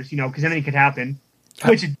 4 years, because anything could happen.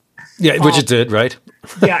 Which it did, right?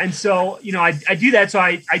 Yeah, and so I do that. So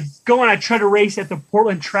I go and I try to race at the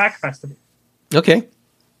Portland Track Festival. Okay.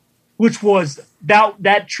 Which was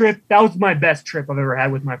that trip. That was my best trip I've ever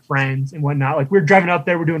had with my friends and whatnot. Like we're driving up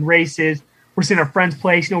there, we're doing races, we're seeing our friend's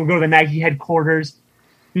place. We go to the Nike headquarters.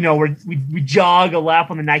 We jog a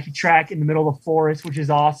lap on the Nike track in the middle of the forest, which is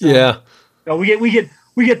awesome. Yeah.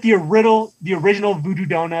 We get the original Voodoo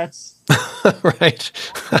Donuts. Right.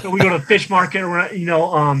 So we go to the fish market,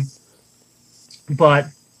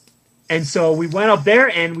 and so we went up there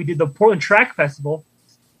and we did the Portland Track Festival,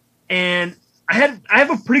 and I have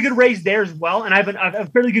a pretty good race there as well, and I have a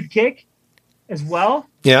fairly good kick as well.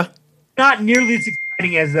 Yeah. Not nearly as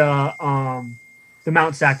exciting as the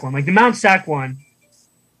Mount Sac one. Like the Mount Sac one,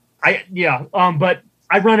 but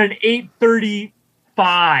I run an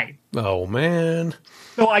 8:35. Oh man.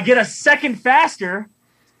 So I get a second faster,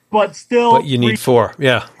 but still. But you need 4,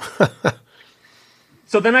 yeah.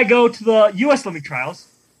 So then I go to the U.S. Olympic trials,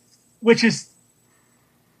 which is,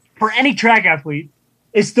 for any track athlete,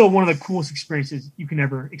 is still one of the coolest experiences you can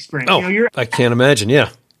ever experience. Oh, I can't imagine, yeah.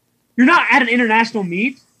 You're not at an international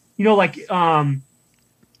meet,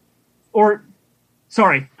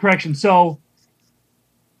 So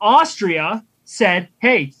Austria said,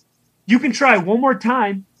 hey, you can try one more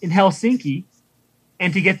time in Helsinki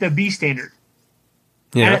and to get the B standard.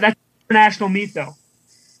 Yeah. And that's an international meet, though.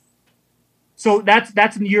 So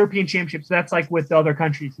that's in the European Championship. So that's like with the other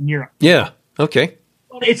countries in Europe. Yeah. Okay.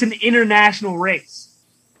 But it's an international race.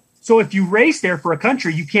 So if you race there for a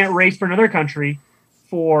country, you can't race for another country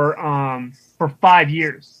for 5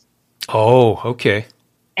 years. Oh, okay.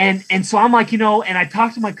 And so I'm like, and I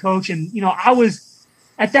talked to my coach, and I was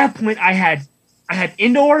at that point. I had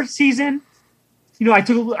indoor season. I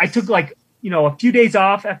took like a few days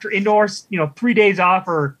off after indoors. 3 days off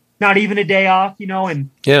or not even a day off.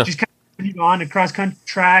 And just kind of on to cross country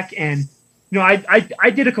track, and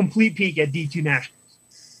I did a complete peak at D2 nationals.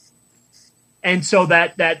 And so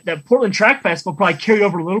that Portland Track Festival probably carried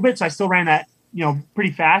over a little bit, so I still ran that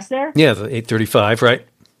pretty fast there. Yeah, the 8:35, right?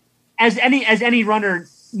 As any runner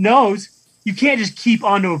knows, you can't just you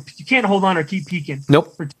can't hold on or keep peaking.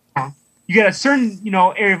 Nope. For too long. You get a certain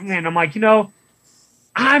area of land. I'm like,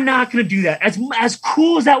 I'm not going to do that. As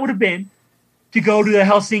cool as that would have been to go to the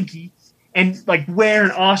Helsinki and like wear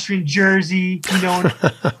an Austrian jersey, and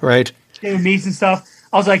right, meets and stuff.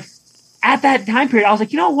 I was like, at that time period, I was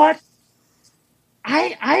like, what?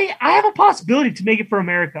 I have a possibility to make it for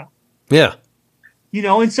America. Yeah.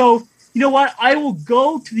 And so, you know what? I will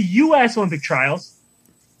go to the U.S. Olympic trials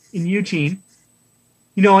in Eugene,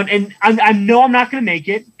 and I know I'm not going to make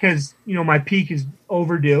it because, my peak is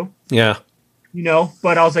overdue. Yeah.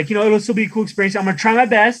 But I was like, it'll still be a cool experience. I'm going to try my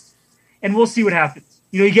best and we'll see what happens.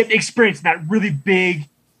 You get experience in that really big,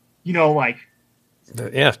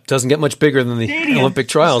 yeah, doesn't get much bigger than the stadium, Olympic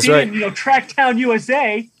trials, stadium, right? Tracktown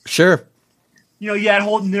USA. Sure. You had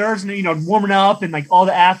Holton Nerves and, warming up and like all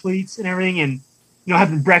the athletes and everything and,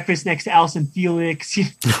 having breakfast next to Allison Felix.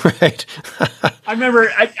 Right. I remember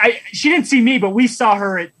she didn't see me, but we saw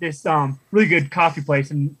her at this really good coffee place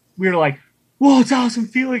and we were like, whoa, it's Allison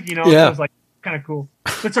Felix, Yeah. So it was like kind of cool.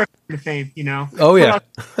 That's our claim to fame, Oh, yeah.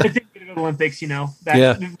 I think we're going to go to the Olympics,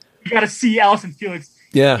 Yeah. You got to see Allison Felix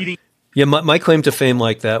eating. Yeah, my claim to fame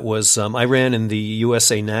like that was I ran in the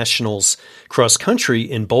USA Nationals cross country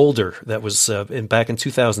in Boulder. That was back in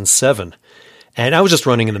 2007. And I was just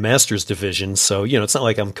running in the Masters division, so it's not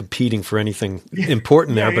like I'm competing for anything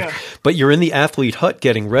important there. But you're in the athlete hut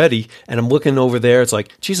getting ready, and I'm looking over there. It's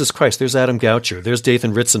like, Jesus Christ, there's Adam Goucher, there's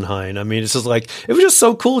Dathan Ritzenhein. I mean, it's just like it was just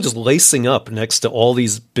so cool, just lacing up next to all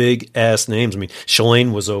these big ass names. I mean,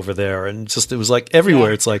 Shalane was over there, and it was like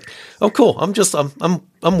everywhere. Yeah. It's like, oh, cool. I'm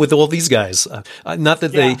with all these guys. Not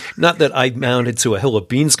that I mounted to a hill of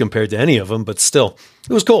beans compared to any of them, but still,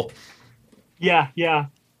 it was cool. Yeah.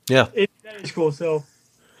 Yeah, that is cool. So,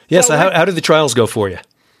 so how did the trials go for you?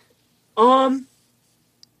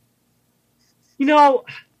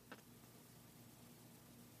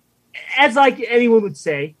 As like anyone would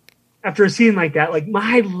say, after a season like that, like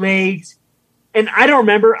my legs, and I don't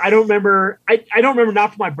remember not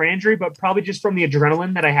from my brain injury, but probably just from the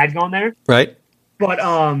adrenaline that I had going there. Right. But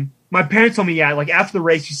my parents told me, like after the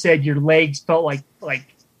race, you said your legs felt like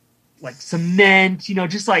cement.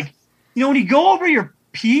 Just like when you go over your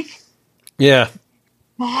peak,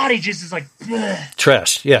 body just is like bleh.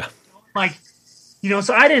 Trash. Yeah, like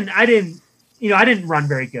so I didn't run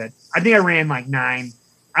very good. I think I ran like 9.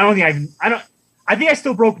 I think I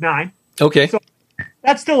still broke 9. Okay, so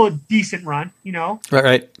that's still a decent run.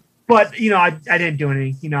 Right. But I didn't do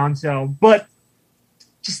anything. And so but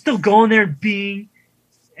just still going there and being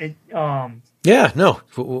what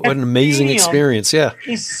an amazing experience. Yeah,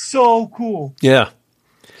 it's so cool. Yeah.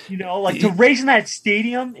 To race in that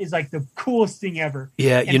stadium is like the coolest thing ever.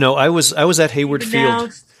 Yeah, and I was at Hayward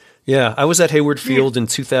Field. Yeah, I was at Hayward Field in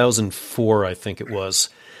 2004, I think it was.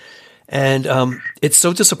 And it's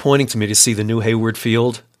so disappointing to me to see the new Hayward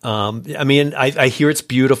Field. I mean, I hear it's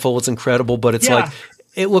beautiful, it's incredible, but it's like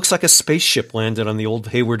it looks like a spaceship landed on the old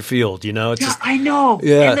Hayward Field. It's just, I know.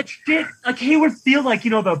 Yeah, and the shit, like Hayward Field, like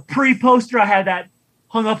the pre-poster I had that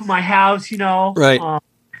hung up in my house. Right.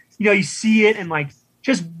 You see it and like.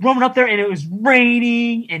 Just roaming up there, and it was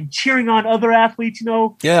raining and cheering on other athletes.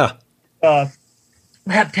 Yeah.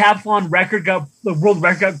 Heptathlon the world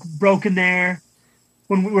record got broken there.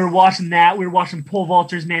 When we were watching that, we were watching pole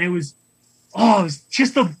vaulters. Man, it was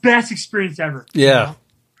just the best experience ever. Yeah.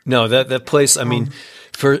 No, that place. I mean,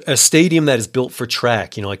 for a stadium that is built for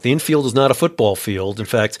track, like the infield is not a football field. In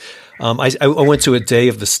fact, I went to a day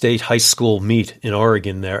of the state high school meet in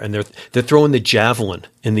Oregon there, and they're throwing the javelin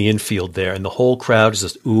in the infield there, and the whole crowd is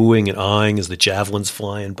just oohing and eyeing as the javelin's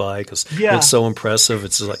flying by because it's so impressive.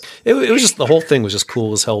 It's just like it was just the whole thing was just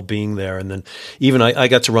cool as hell being there. And then even I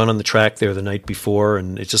got to run on the track there the night before,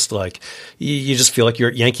 and it's just like you just feel like you're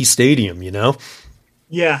at Yankee Stadium,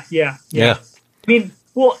 Yeah. I mean,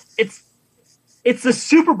 well, it's the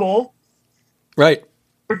Super Bowl, right?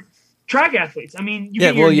 For track athletes. I mean,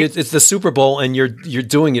 it's the Super Bowl, and you're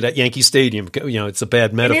doing it at Yankee Stadium. It's a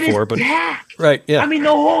bad metaphor, but packed. Right? Yeah. I mean, the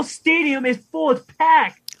whole stadium is full. It's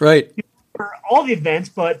packed. Right. For all the events,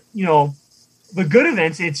 but the good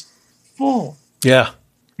events, it's full. Yeah.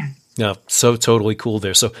 No, so totally cool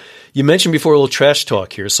there. So you mentioned before a little trash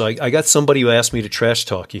talk here. So I got somebody who asked me to trash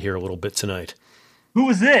talk you here a little bit tonight. Who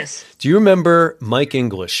was this? Do you remember Mike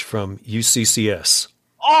English from UCCS?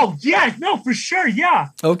 Oh, yeah. No, for sure. Yeah.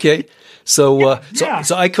 Okay. So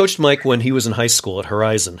I coached Mike when he was in high school at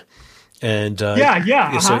Horizon. And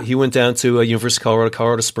so he went down to University of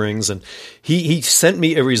Colorado Springs, and he sent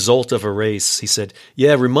me a result of a race. He said,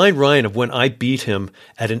 remind Ryan of when I beat him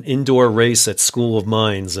at an indoor race at School of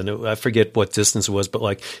Mines. And I forget what distance it was, but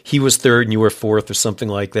like he was 3rd and you were 4th or something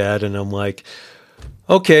like that. And I'm like,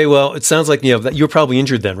 okay, well, it sounds like you were probably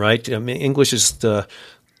injured then, right? I mean, English is no.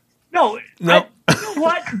 You know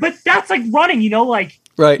what? But that's like running.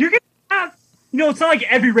 right. You're gonna have. It's not like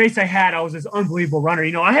every race I had, I was this unbelievable runner.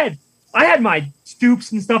 I had my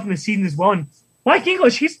stoops and stuff in the season as well. And Mike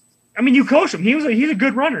English, you coach him. He's a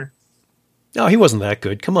good runner. No, he wasn't that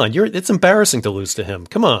good. Come on, it's embarrassing to lose to him.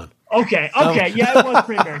 Come on. Okay. Yeah, it was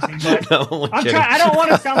pretty embarrassing. But No, I'm trying. I don't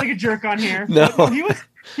want to sound like a jerk on here. No.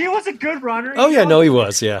 He was a good runner. Oh yeah, no, he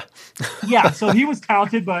was. Yeah. Yeah. So he was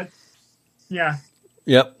talented, but yeah.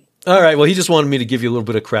 Yep. All right. Well, he just wanted me to give you a little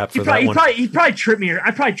bit of crap for that one. He probably tripped me.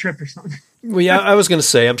 I probably tripped or something. Well, yeah, I was going to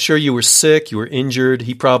say, I'm sure you were sick, you were injured.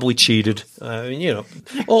 He probably cheated.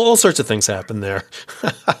 All sorts of things happen there.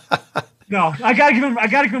 No, I gotta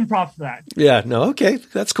give him props for that. Yeah, no, okay,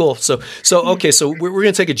 that's cool. So we're going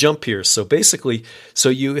to take a jump here. So basically,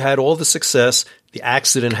 you had all the success, the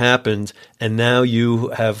accident happened, and now you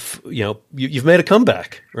have, you've made a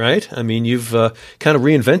comeback, right? I mean, you've kind of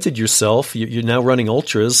reinvented yourself. You're now running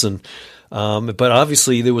ultras, and but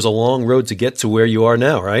obviously there was a long road to get to where you are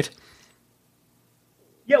now, right?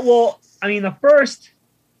 Yeah, well, I mean, the first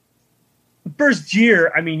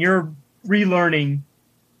year, I mean, you're relearning.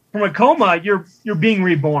 From a coma, you're being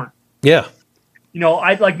reborn. Yeah.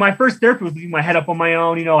 I like my first therapy was leaving my head up on my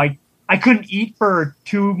own. I couldn't eat for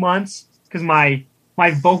 2 months because my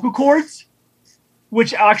vocal cords,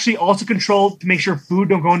 which actually also control to make sure food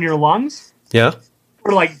don't go into your lungs. Yeah.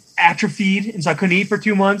 Were like atrophied, and so I couldn't eat for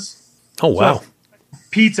 2 months. Oh wow. So,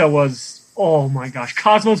 pizza was, oh my gosh,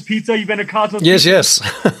 Cosmos Pizza. You've been to Cosmos? Yes, Pizza?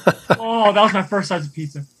 yes. Oh, that was my first size of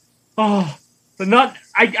pizza. Oh, but not.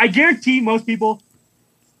 I guarantee most people.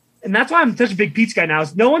 And that's why I'm such a big pizza guy now.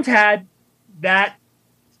 Is no one's had that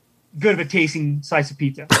good of a tasting slice of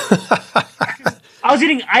pizza. I was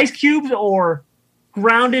eating ice cubes or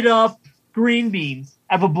grounded up green beans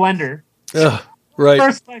out of a blender.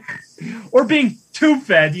 Right. Or being tube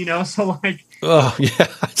fed, So like. Oh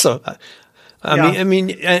yeah. So. I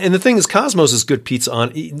mean, and the thing is, Cosmos is good pizza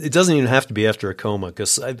on. It doesn't even have to be after a coma,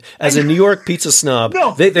 because as a New York pizza snob,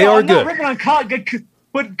 they are good.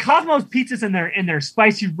 But Cosmos pizzas in their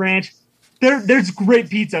spicy ranch, there's great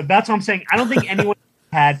pizza. That's what I'm saying. I don't think anyone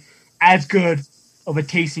had as good of a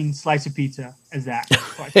tasting slice of pizza as that.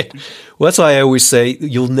 Well, that's why I always say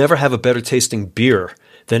you'll never have a better tasting beer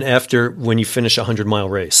than when you finish a 100-mile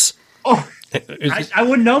race. Oh, I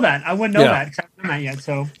wouldn't know that. I wouldn't know that because I haven't done that yet.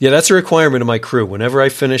 So yeah, that's a requirement of my crew. Whenever I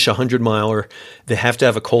finish a 100-miler, they have to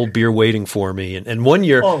have a cold beer waiting for me. And one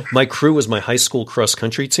year, my crew was my high school cross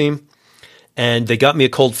country team. And they got me a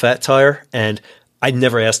cold fat tire, and I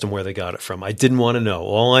never asked them where they got it from. I didn't want to know.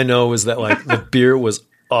 All I know is that the beer was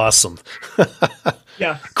awesome.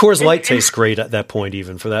 Yeah, Coors Light tastes great at that point,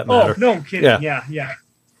 even for that matter. Oh, no kidding. Yeah.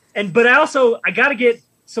 But I got to get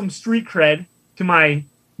some street cred to my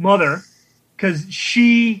mother, because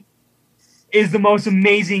she is the most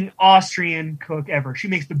amazing Austrian cook ever. She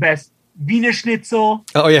makes the best Wiener Schnitzel.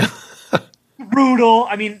 Oh yeah, strudel.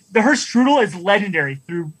 I mean, her strudel is legendary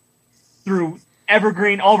through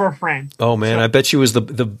Evergreen, all of our friends. Oh man, I bet she was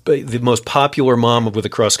the most popular mom with a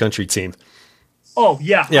cross country team. Oh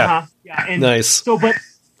yeah. Yeah. And nice. So,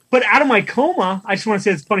 but out of my coma, I just want to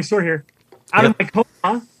say this funny story here. Out of my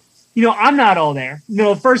coma, I'm not all there.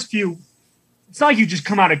 The first few, it's not like you just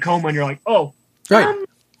come out of coma and you're like, oh, right,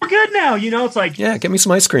 I'm good now. It's like, yeah, get me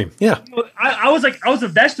some ice cream. Yeah. I was a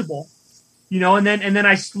vegetable, and then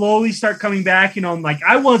I slowly start coming back. Like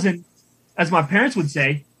I wasn't, as my parents would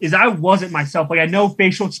say, I wasn't myself. Like I had no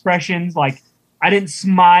facial expressions. Like I didn't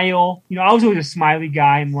smile. I was always a smiley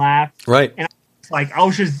guy and laugh. Right. And I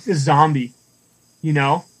was just a zombie,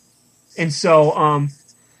 And so,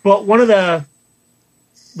 but one of the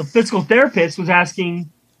physical therapists was asking,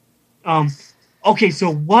 okay,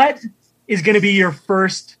 so what is going to be your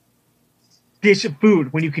first dish of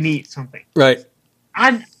food when you can eat something? Right.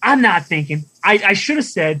 I'm not thinking. I should have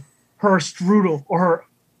said her strudel or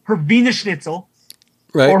her Wiener Schnitzel.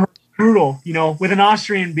 Right. Or her strudel, with an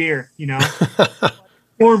Austrian beer,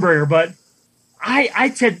 Cornburger. But I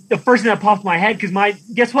said the first thing that popped in my head because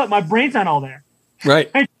guess what? My brain's not all there.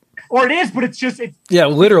 Right. Or it is, but it's just yeah,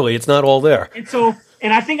 literally, it's not all there.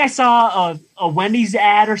 And I think I saw a Wendy's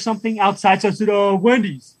ad or something outside, so I said,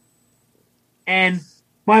 Wendy's. And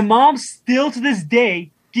my mom still to this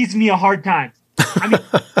day gives me a hard time. I mean,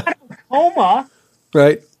 I'm in a coma.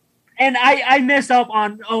 Right. And I mess up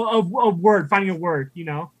on a word, finding a word,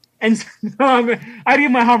 And so I give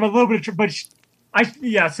my mom a little bit of but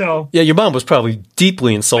so. Yeah, your mom was probably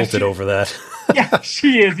deeply insulted over that. Yeah,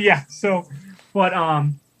 she is, yeah. So, but,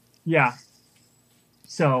 yeah.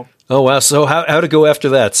 So. Oh, wow. So how to go after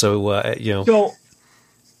that? So, So,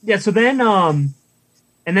 yeah, so then, and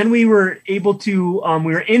then we were able to,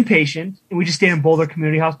 we were inpatient, and we just stayed in Boulder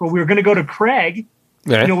Community Hospital. We were going to go to Craig,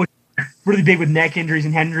 right. Which really big with neck injuries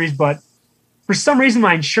and head injuries, but for some reason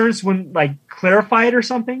my insurance wouldn't clarify it or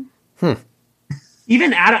something.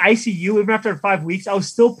 Even out of ICU, even after 5 weeks, I was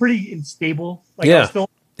still pretty unstable.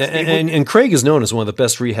 And Craig is known as one of the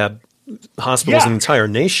best rehab hospitals in the entire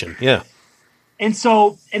nation. Yeah. And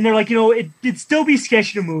so, and they're like, it'd still be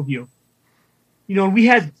sketchy to move you. We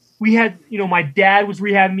had, my dad was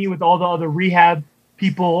rehabbing me with all the other rehab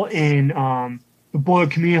people in the Boyle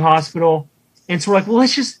Community Hospital. And so we're like, well,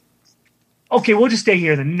 we'll just stay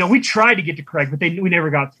here then. We tried to get to Craig, but we never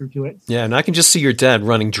got through to it. Yeah, and I can just see your dad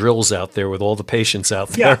running drills out there with all the patients out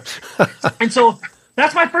there. Yeah. And so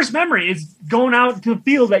that's my first memory is going out to the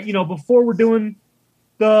field that, before we're doing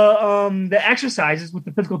the exercises with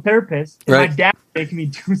the physical therapist. And right. My dad making me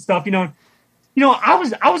do stuff, I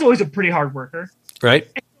was always a pretty hard worker. Right.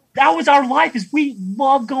 And that was our life is we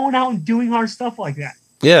love going out and doing hard stuff like that.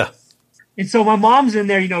 Yeah. And so my mom's in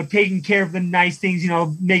there, taking care of the nice things,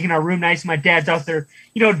 making our room nice. My dad's out there,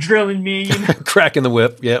 drilling me, cracking the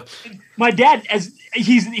whip. Yeah. My dad, as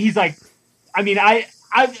he's like, I mean, I'll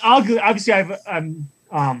obviously I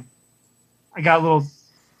got a little.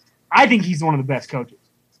 I think he's one of the best coaches.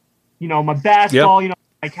 My basketball, yep.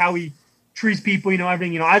 Like how he treats people,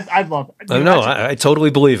 everything. I love it. I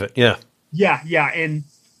totally believe it. Yeah. Yeah, and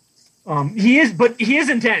he is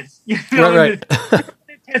intense. Right.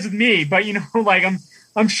 Intense with me, but like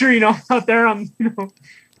I'm sure out there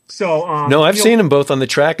So no, I've seen them both on the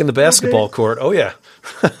track and the basketball court. Oh yeah.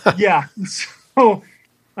 Yeah. So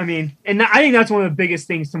I mean, and I think that's one of the biggest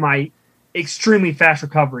things to my extremely fast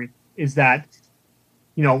recovery is that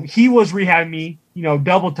he was rehabbing me,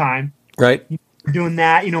 double time. Right. Doing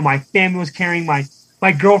that, my family was carrying my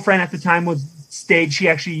girlfriend at the time stayed. She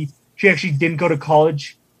actually didn't go to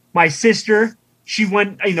college. My sister, she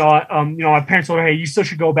went, my parents told her, hey, you still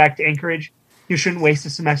should go back to Anchorage. You shouldn't waste a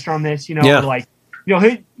semester on this, Yeah. Like,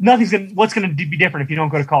 what's going to be different if you don't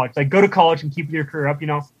go to college? Like, go to college and keep your career up,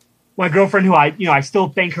 My girlfriend, who I still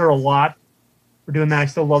thank her a lot for doing that. I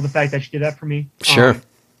still love the fact that she did that for me. Sure.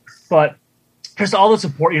 But just all the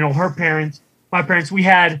support, her parents, my parents, we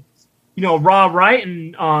had, Rob Wright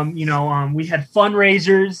and, we had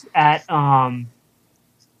fundraisers at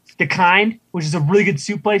The Kind, which is a really good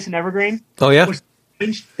soup place in Evergreen. Oh, yeah?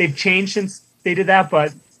 They've changed since they did that,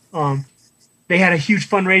 but they had a huge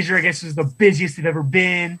fundraiser. I guess it was the busiest they've ever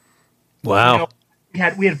been. Wow. We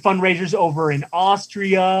had fundraisers over in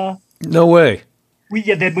Austria. No way. We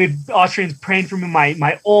had Austrians praying for me,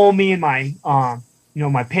 my Olmi and my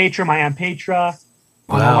my Petra, my Aunt Petra.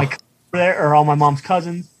 Wow. All my mom's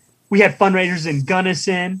cousins. We had fundraisers in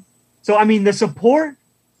Gunnison. So I mean the support.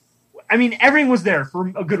 I mean everything was there for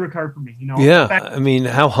a good recovery for me. Yeah. I mean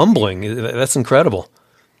how humbling. That's incredible.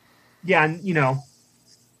 Yeah, and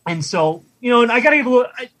and so and I got to give a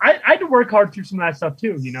little. I had to work hard through some of that stuff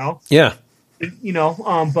too. Yeah.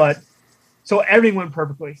 But so everything went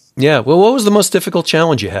perfectly. Yeah. Well, what was the most difficult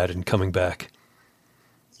challenge you had in coming back?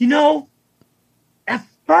 At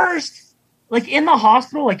first, like in the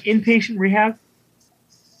hospital, like inpatient rehab,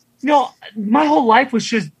 my whole life was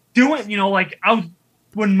just doing, like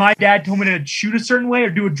when my dad told me to shoot a certain way or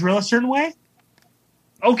do a drill a certain way.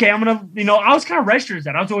 Okay, I'm going to, I was kind of registered as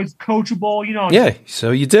that. I was always coachable, Yeah.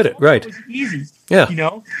 So you did it. Right. It was easy. Yeah.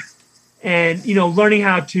 And, learning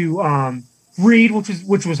how to read,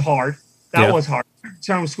 which was hard. That was hard.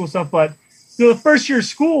 Starting with school stuff. But, the first year of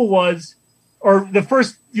school or the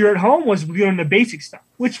first year at home was doing the basic stuff,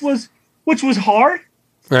 which was hard.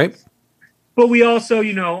 Right. But we also,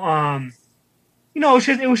 it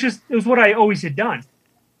was what I always had done.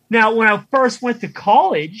 Now, when I first went to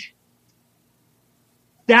college,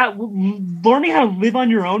 that learning how to live on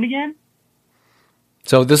your own again.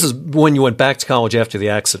 So this is when you went back to college after the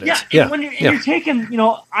accident. Yeah. When you're taking,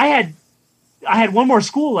 I had one more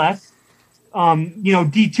school left.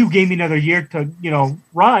 D2 gave me another year to,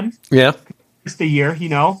 run. Yeah. Just a year,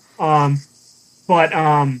 but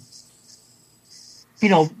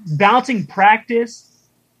balancing practice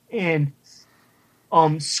and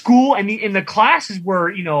school and the classes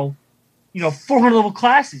were 400 level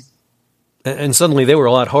classes. And suddenly they were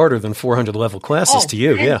a lot harder than 400 level classes to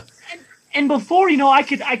you. And before, I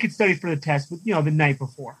could study for the test, but the night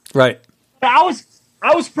before. Right. But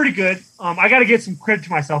I was pretty good. I got to get some credit to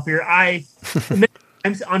myself here. I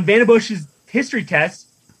on Vandenbush's history tests,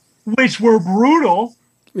 which were brutal.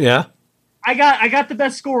 Yeah. I got the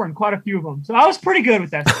best score in quite a few of them, so I was pretty good with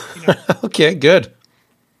that stuff, Okay, good.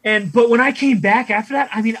 But when I came back after that,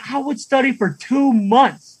 I mean, I would study for 2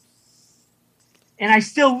 months, and I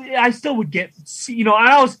still would get.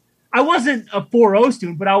 I wasn't a 4.0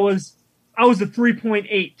 student, but I was a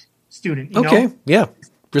 3.8 student. Okay, yeah,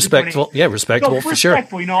 respectful. Yeah, respectable for sure. I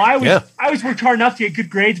always worked hard enough to get good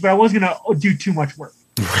grades, but I wasn't gonna do too much work.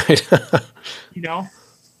 Right.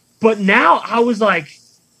 But now I was like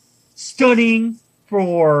studying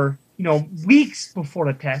for weeks before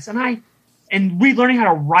the test, and and relearning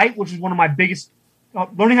how to write, which is one of my biggest.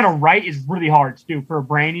 Learning how to write is really hard to do for a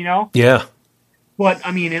brain, you know. Yeah. But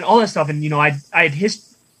I mean, and all that stuff, and you know, I had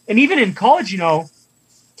and even in college, you know,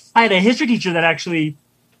 I had a history teacher that actually,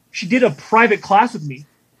 she did a private class with me.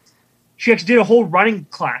 She actually did a whole running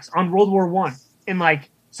class on World War I, and like,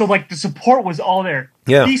 so like the support was all there.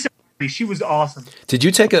 Yeah. She was awesome. Did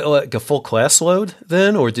you take a full class load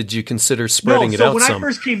then, or did you consider spreading it out when some? I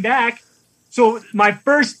first came back, so my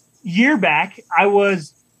first year back, I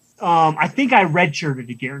was, I think I redshirted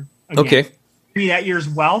again. Okay. Me that year as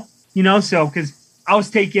well, you know, so because I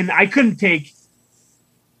couldn't take,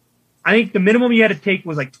 I think the minimum you had to take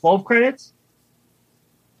was like 12 credits,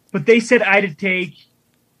 but they said I had to take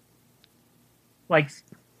like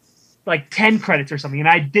 10 credits or something. And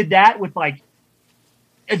I did that with like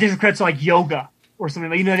additional credits to like yoga or something.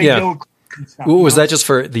 Like, you know, yoga and stuff. Was that just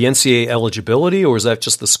for the NCAA eligibility, or was that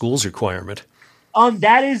just the school's requirement?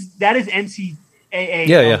 That is NCAA.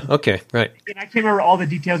 Yeah. Okay. Right. And I can't remember all the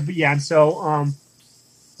details, but yeah. And so,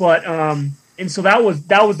 and so that was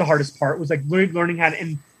the hardest part, was like learning how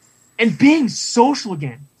to, and being social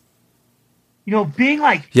again. You know, being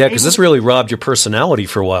like, yeah, because this really robbed your personality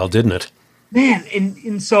for a while, didn't it? Man,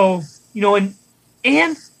 and so, you know, and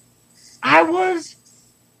I was,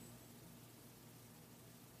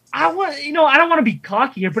 you know, I don't want to be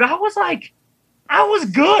cocky here, but I was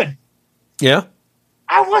good. Yeah.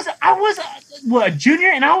 I was a junior,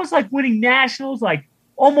 and I was like winning nationals, like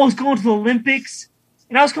almost going to the Olympics,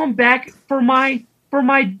 and I was coming back for my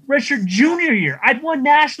redshirt junior year. I'd won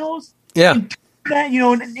nationals. Yeah. You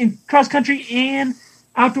know, in cross country and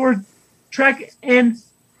outdoor track, and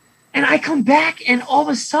I come back, and all of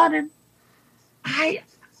a sudden, I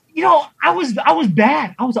was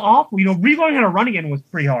bad. I was awful. You know, relearning how to run again was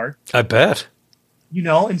pretty hard. I bet. You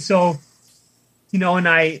know, and so, you know, and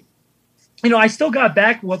I still got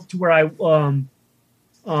back up to where I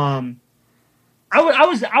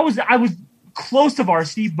was close to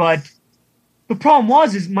varsity, but the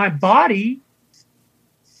problem is my body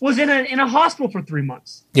was in a hospital for 3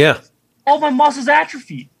 months. Yeah. All my muscles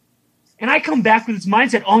atrophied. And I come back with this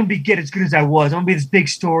mindset, I'm going to get as good as I was. I'm going to be this big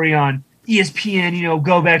story on ESPN, you know,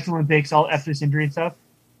 go back to the Olympics all after this injury and stuff.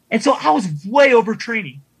 And so I was way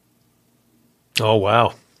overtraining. Oh,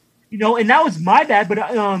 wow. You know, and that was my bad. But,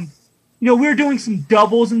 you know, we were doing some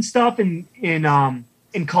doubles and stuff in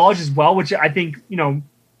college as well, which I think, you know,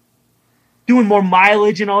 doing more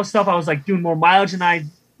mileage and all this stuff. I was like doing more mileage than I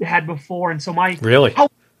had before. And so I was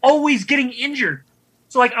always getting injured.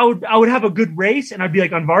 So like I would have a good race, and I'd be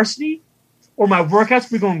like on varsity, or my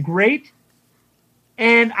workouts would be going great,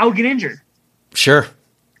 and I would get injured. Sure.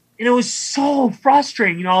 And it was so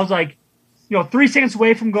frustrating. You know, I was like, you know, 3 seconds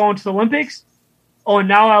away from going to the Olympics. Oh, and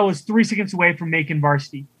now I was 3 seconds away from making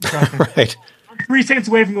varsity. Right. I'm 3 seconds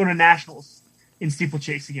away from going to nationals in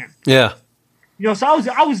steeplechase again. Yeah. You know, so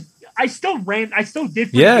I still ran. I still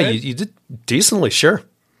did. Yeah, you did decently, sure,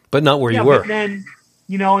 but not where you were. But then,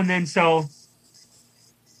 you know, and then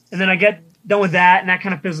I get done with that, and that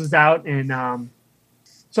kind of fizzles out. And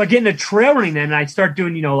so I get into trail running then, and I start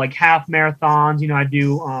doing, you know, like half marathons. You know, I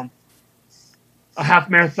do a half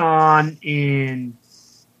marathon in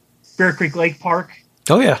Bear Creek Lake Park.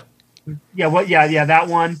 Oh, yeah. Yeah, that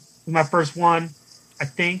one was my first one, I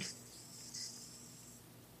think.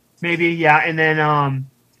 Maybe, yeah. And then,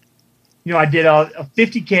 you know, I did a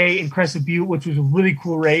 50K in Crescent Butte, which was a really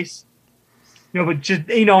cool race. You know, but just,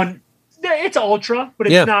 you know, and it's ultra, but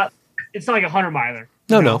it's not like a 100-miler.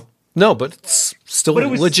 No, but it's still legit.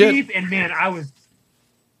 But it was cheap, and man, I was.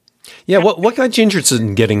 Yeah, what got you interested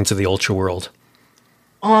in getting into the ultra world?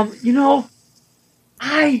 You know,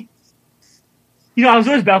 I was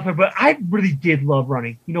always Battlefield, but I really did love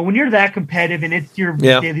running. You know, when you're that competitive and it's your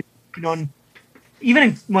daily, you know, and even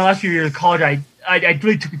in my last few years of college, I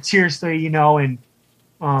really took it seriously, you know, and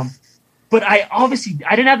but I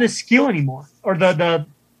didn't have the skill anymore, or the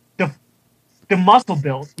muscle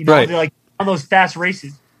build, you know, right. Like on those fast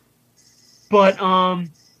races. But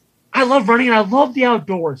I love running, and I love the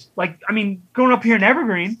outdoors. Like, I mean, growing up here in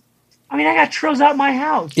Evergreen, I mean, I got trails out my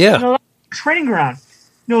house. Yeah. You know, training ground.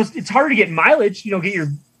 You know, it's harder to get mileage, you know, get your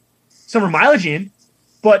summer mileage in,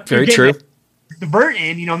 but very true. The vert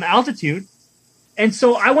in, you know, in the altitude. And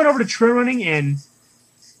so I went over to trail running, and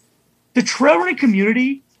the trail running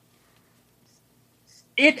community,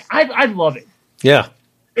 I love it. Yeah.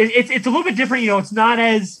 It's a little bit different, you know. It's not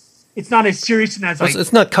as serious, and as like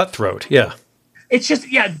it's not cutthroat. Yeah. It's just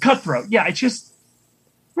cutthroat. Yeah, it's just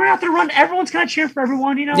we're out there running. Everyone's kind of cheering for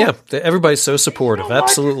everyone, you know. Yeah, everybody's so supportive. You know,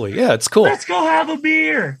 absolutely. Yeah, it's cool. Let's go have a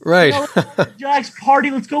beer. Right. You know, let's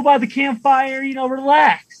party. Let's go by the campfire. You know,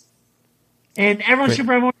 relax. and everyone's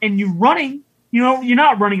super everyone, and you're running. You're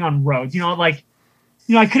not running on roads.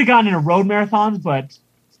 I could have gotten into road marathons, but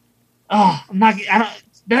I'm not. I don't.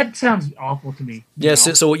 That sounds awful to me. Yeah.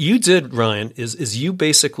 So what you did, Ryan, is you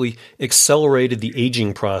basically accelerated the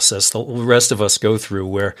aging process the rest of us go through.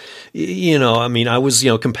 Where, I was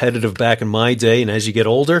competitive back in my day, and as you get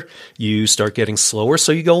older, you start getting slower,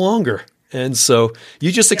 so you go longer. And so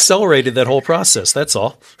you just accelerated that whole process. That's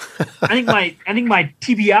all. I think my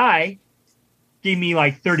TBI gave me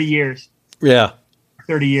like 30 years. Yeah.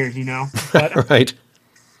 30 years, But, right.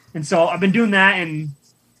 And so I've been doing that, and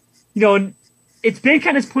it's been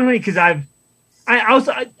kind of disappointing because I was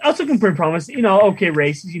looking pretty promising. Okay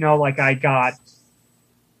races. Like I got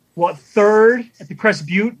third at the Crescent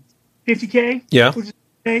Butte 50K. Yeah. Which is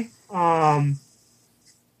okay. But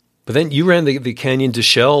then you ran the Canyon de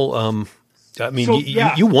Shell.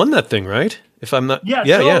 You won that thing, right? If I'm not.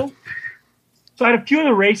 Yeah. So I had a few of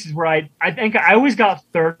the races where I think I always got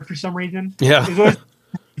third for some reason. Yeah. It was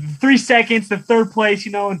 3 seconds to third place,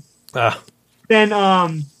 and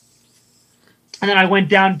then I went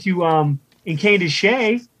down to in Canyon de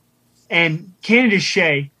Chelly, and Canyon de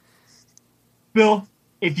Chelly, Bill,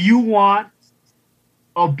 if you want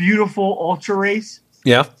a beautiful ultra race,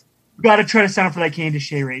 yeah, you got to try to sign up for that Canyon de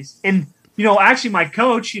Chelly race. And actually, my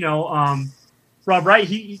coach, Rob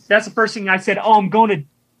Wright, that's the first thing I said. Oh,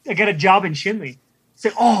 I got a job in Shinley. I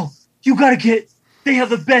said, oh, you got to they have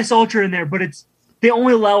the best ultra in there, but they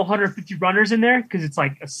only allow 150 runners in there because it's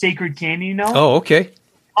like a sacred canyon, Oh, okay.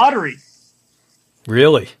 Lottery.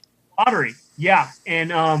 Really? Lottery. Yeah.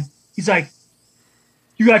 And he's like,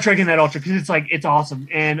 you got to try getting that ultra because it's awesome.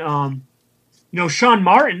 And, Sean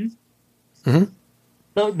Martin, mm-hmm.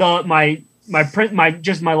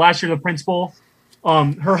 my last year, the principal,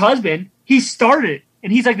 her husband, he started,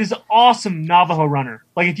 and he's like this awesome Navajo runner.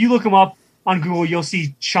 Like if you look him up on Google, you'll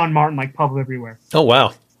see Sean Martin like pop up everywhere. Oh,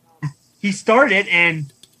 wow. He started,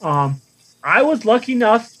 and I was lucky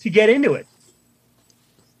enough to get into it.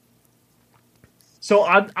 So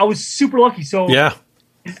I was super lucky. So yeah.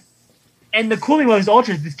 And the cool thing about these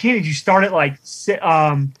ultras, this canyon, you start at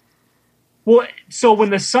so when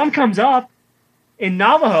the sun comes up in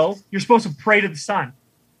Navajo, you're supposed to pray to the sun,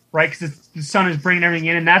 right? Because the sun is bringing everything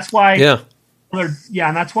in, and that's why. Yeah.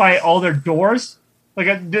 And that's why all their doors, like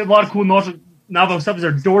I did a lot of cool Navajo stuff, is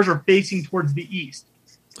their doors are facing towards the east.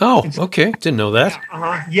 Oh, okay. Didn't know that.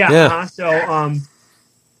 So,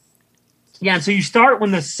 and so you start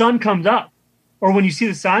when the sun comes up, or when you see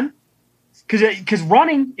the sun, because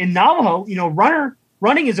running in Navajo,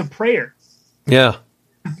 running is a prayer. Yeah.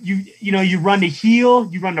 You run to heal,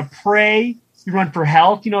 you run to pray, you run for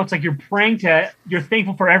health. It's like you're praying you're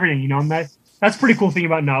thankful for everything. And that's a pretty cool thing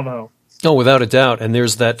about Navajo. Oh, without a doubt. And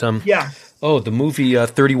there's that. Oh, the movie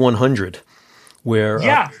 3100, where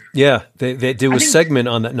they do a segment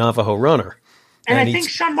on that Navajo runner, and I think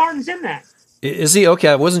Sean Martin's in that. Is he? Okay,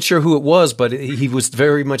 I wasn't sure who it was, but he was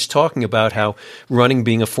very much talking about how running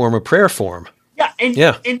being a form of prayer for him.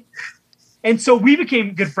 Yeah, and so we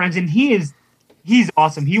became good friends, and he's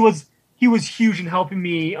awesome. He was huge in helping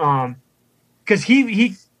me, because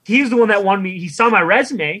he was the one that wanted me. He saw my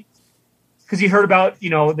resume because he heard about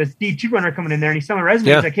this D2 runner coming in there, and he saw my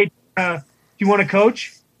resume. He's like, hey, do you want to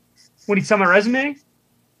coach? When he saw my resume,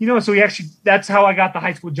 so that's how I got the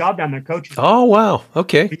high school job down there coaching. Oh, wow.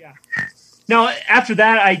 Okay. But yeah. Now, after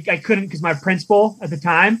that, I couldn't because my principal at the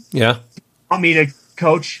time want me to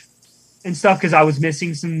coach and stuff because I was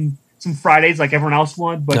missing some Fridays like everyone else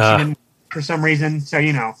would, but she didn't for some reason. So,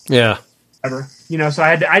 Yeah. Whatever. So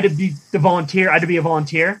I had to be the volunteer. I had to be a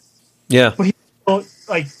volunteer. Yeah. But he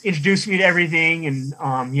introduced me to everything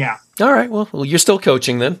and yeah. All right. Well, you're still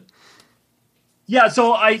coaching then. Yeah,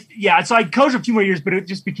 so I coached a few more years, but it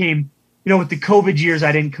just became, with the COVID years,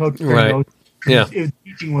 I didn't coach. Right. Yeah.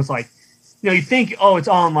 Teaching was like, you think, oh, it's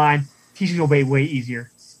all online. Teaching will be way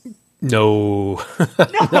easier. No,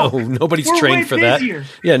 nobody's trained for busier. that.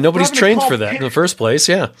 Yeah, nobody's trained for that in the first place.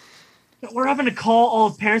 Yeah. We're having to call all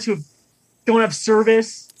the parents who don't have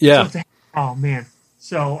service. Yeah. Oh man.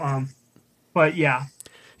 So, but yeah.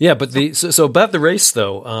 Yeah, but so about the race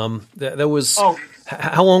though, that was. Oh.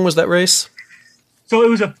 How long was that race?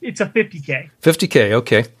 So it's a 50K. 50K,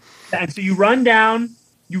 okay. And so you run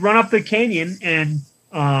up the canyon, and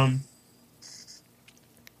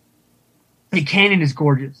the canyon is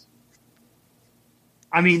gorgeous.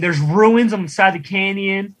 I mean, there's ruins on the side of the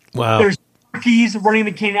canyon. Wow. There's turkeys running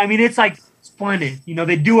the canyon. I mean, it's like splendid.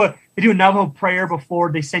 They do a Navajo prayer before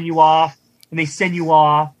they send you off, and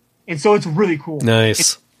so it's really cool. Nice.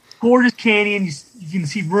 It's gorgeous canyon. You can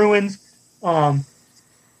see ruins.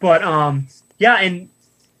 Yeah, and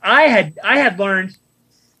I had learned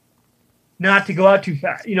not to go out too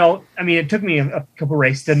fast. I mean, it took me a couple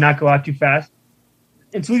races to not go out too fast.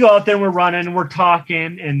 And so we go out there and we're running and we're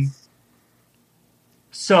talking. And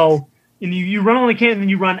so you run on the canyon and then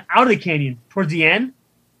you run out of the canyon towards the end.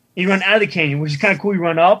 And you run out of the canyon, which is kind of cool. You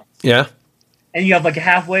run up. Yeah. And you have like a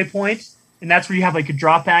halfway point. And that's where you have like a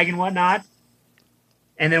drop bag and whatnot.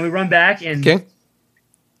 And then we run back and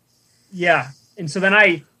yeah. And so then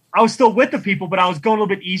I was still with the people, but I was going a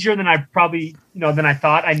little bit easier than I probably, than I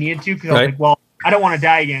thought I needed to. Cause I was like, well, I don't want to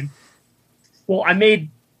die again. Well, on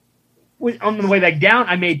the way back down,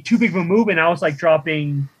 I made too big of a move and I was like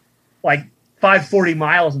dropping like 540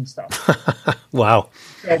 miles and stuff. Wow.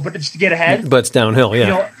 So, but just to get ahead. But it's downhill.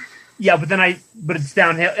 Yeah. Yeah. But it's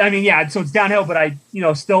downhill. I mean, yeah. So it's downhill, but I,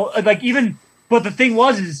 still like but the thing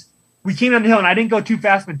is we came down the hill and I didn't go too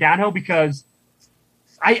fast in the downhill because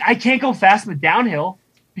I can't go fast in the downhill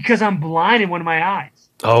because I'm blind in one of my eyes.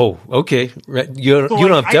 Oh, okay. You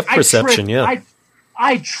don't have depth perception,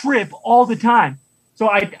 I trip all the time. So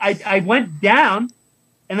I went down,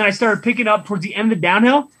 and then I started picking up towards the end of the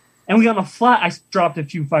downhill, and we got on the flat. I dropped a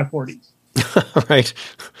few 540s. Right.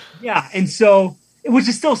 Yeah, and so it was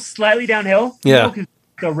just still slightly downhill. Yeah. Because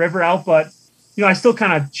the river out, but I still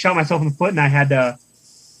kind of shot myself in the foot, and I had to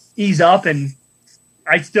ease up, and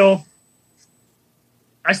I still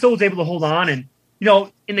was able to hold on. And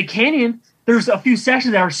in the canyon, there's a few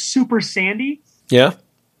sections that are super sandy. Yeah.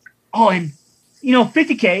 Oh, and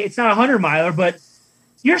 50K, it's not a 100-miler, but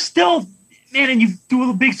you're still, man, and you do a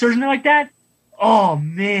little big surge in there like that. Oh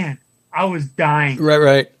man, I was dying.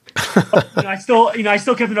 Right. I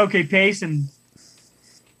still kept an okay pace, and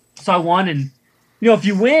so I won. And if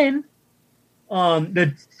you win,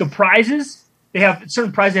 the prizes. They have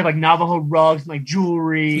certain prizes. They have like Navajo rugs and like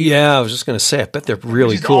jewelry. Yeah, I was just going to say, I bet they're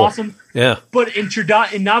really cool. Awesome. Yeah. But in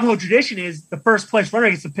Navajo tradition is the first place runner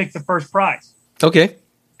gets to pick the first prize. Okay.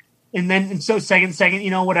 And so second,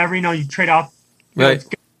 whatever, you trade off. Right.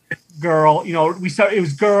 Girl, it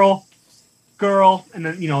was girl, and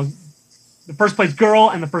then, the first place girl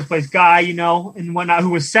and the first place guy, and whatnot,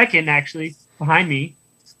 who was second actually behind me.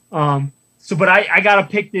 But I got to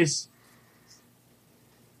pick this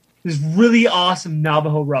really awesome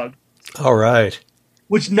Navajo rug. All right.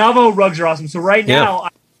 Which Navajo rugs are awesome. So right now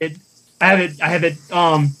I have it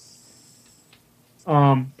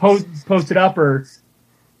posted up or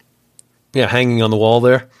hanging on the wall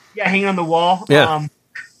there. Yeah, hanging on the wall. Yeah.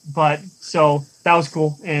 But so that was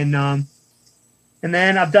cool. And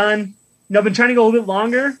then I've done I've been trying to go a little bit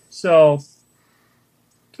longer. So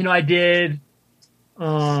I did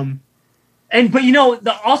but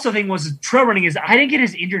the also thing was trail running is I didn't get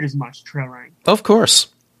as injured as much trail running. Of course.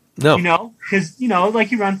 No. Because,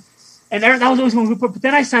 like you run. And that was always one good part. But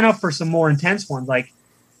then I signed up for some more intense ones. Like,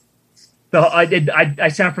 I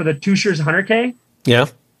signed up for the Two Shears 100K. Yeah.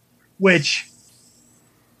 Which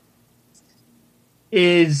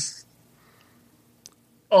is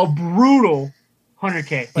a brutal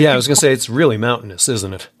 100K. I was going to say, it's really mountainous,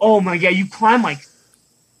 isn't it? Oh, my God. You climb like...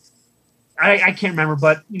 I can't remember,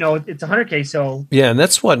 but it's 100K. So yeah, and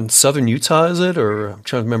that's what in southern Utah, is it? Or I'm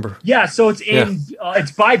trying to remember. Yeah, so it's in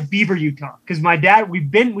it's by Beaver, Utah. Because my dad, we've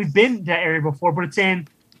been to that area before, but it's in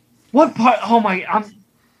what part? Oh my,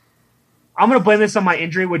 I'm gonna blame this on my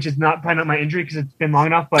injury, which is probably not my injury because it's been long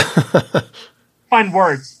enough. But find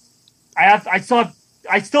words. I still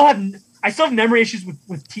have memory issues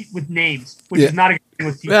with names, which is not a good thing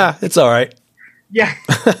with teachers. Yeah, it's all right. Yeah,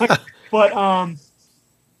 but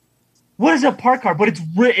what is a park car? But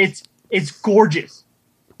it's gorgeous.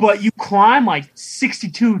 But you climb like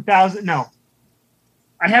 62,000. No,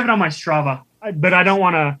 I have it on my Strava, but I don't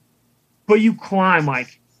want to. But you climb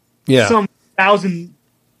like some 1,000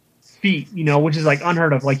 feet, which is like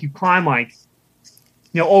unheard of. Like you climb like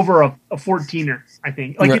over a 14er, I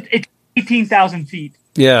think. Like it's 18,000 feet.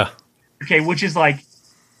 Yeah. Okay, which is like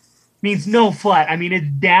means no flat. I mean, it's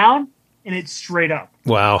down and it's straight up.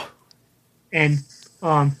 Wow. And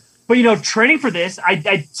but training for this,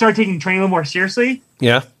 I started taking training a little more seriously.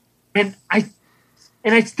 Yeah. And I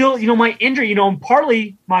still, my injury, and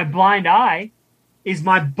partly my blind eye is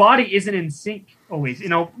my body isn't in sync always.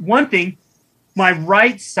 One thing, my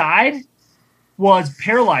right side was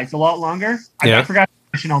paralyzed a lot longer. I forgot to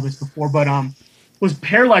mention all this before, but was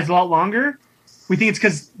paralyzed a lot longer. We think it's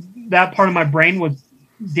because that part of my brain was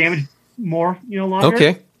damaged more, longer.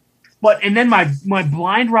 Okay. And then my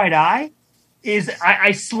blind right eye is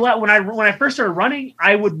I slept when I first started running.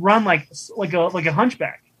 I would run like a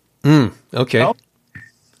hunchback. Okay.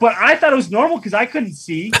 But I thought it was normal because I couldn't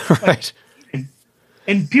see. Right.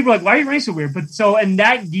 And people are like, "Why are you running so weird?" And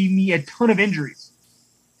that gave me a ton of injuries.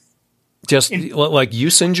 Just like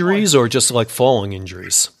use injuries or just like falling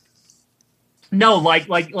injuries? No,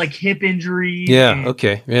 like hip injuries. Yeah.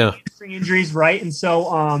 Okay. Yeah. Injuries, right? And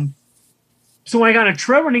so, so when I got into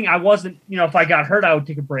trail running, I wasn't, if I got hurt, I would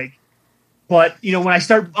take a break. But when I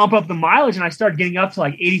start bump up the mileage and I start getting up to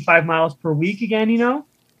like 85 miles per week again,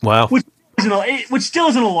 wow, which still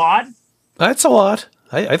isn't a lot. That's a lot.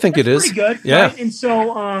 I think it is pretty good. Yeah. Right? And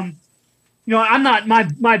so, I'm not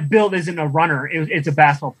my build isn't a runner. It's a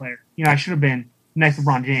basketball player. I should have been nice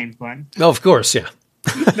LeBron James, but of course, yeah.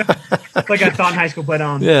 like I thought in high school, but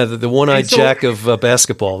yeah, the one-eyed jack of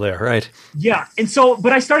basketball there, right? Yeah, and so,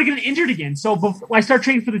 but I started getting injured again. So I started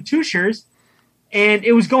training for the Tushers, and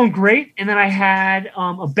it was going great. And then I had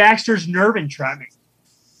a Baxter's nerve entrapment.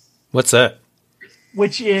 What's that?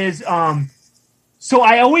 Which is so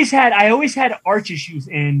I always had arch issues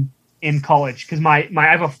in college because my I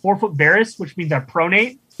have a 4-foot varus, which means I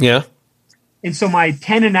pronate. Yeah. And so my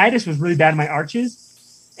tendonitis was really bad in my arches.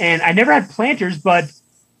 And I never had planters, but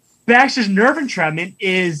Baxter's nerve entrapment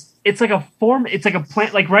it's like a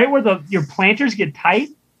plant, like right where your planters get tight.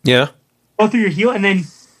 Yeah. Go through your heel, and then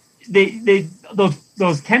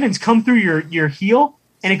those tendons come through your heel,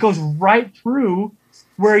 and it goes right through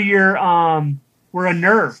where where a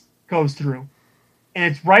nerve goes through.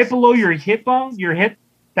 And it's right below your hip bone,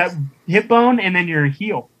 that hip bone, and then your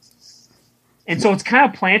heel. And so it's kind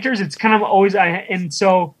of planters. It's kind of always, and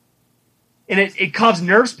it causes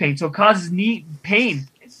nerve pain. So it causes knee pain,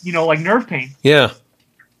 like nerve pain. Yeah.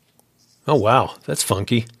 Oh, wow. That's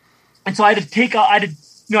funky. And so I had to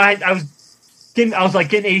I was like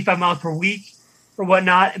getting 85 miles per week or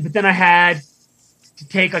whatnot. But then I had to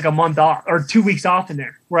take like a month off or 2 weeks off in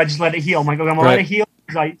there where I just let it heal. I'm like, okay, I'm going to let it heal.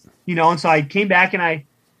 And so I came back and I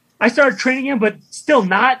started training him, but still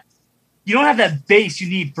not, you don't have that base you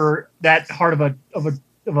need for that hard of a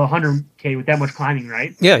 100K with that much climbing,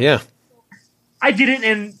 right? Yeah. Yeah. I did it,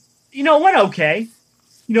 and it went okay.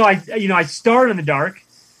 I started in the dark,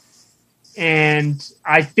 and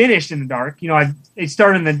I finished in the dark. I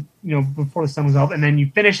started in the before the sun was up, and then you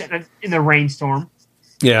finish in the rainstorm.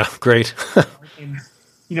 Yeah, great. And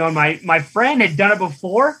and my friend had done it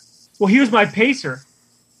before. Well, he was my pacer,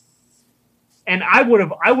 and I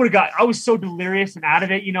was so delirious and out of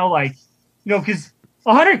it. Because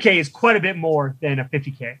 100K is quite a bit more than a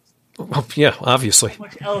 50K. Oh, yeah, obviously.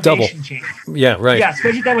 Much elevation change. Yeah, right. Yeah,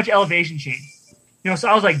 especially that much elevation change. So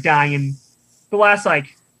I was like dying, and the last 2-3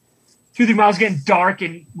 miles getting dark,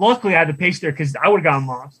 and luckily I had the pace there because I would have gotten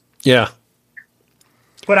lost. Yeah.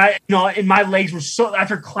 But and my legs were so,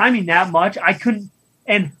 after climbing that much, I couldn't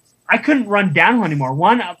run downhill anymore.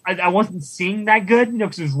 One, I wasn't seeing that good,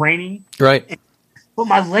 because it was raining. Right. But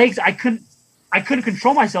my legs, I couldn't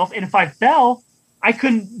control myself, and if I fell, I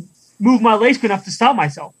couldn't move my legs enough to stop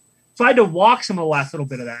myself. So I had to walk some of the last little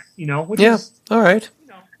bit of that, which is, all right.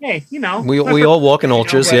 Hey, we all walk in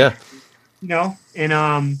ultras, yeah. And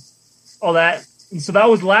all that. And so that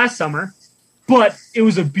was last summer, but it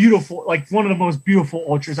was a beautiful, one of the most beautiful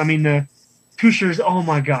ultras. I mean, the Tushers, oh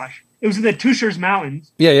my gosh. It was in the Tushers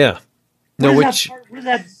Mountains. Yeah, yeah. No, where's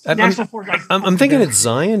that national forest? I'm thinking it's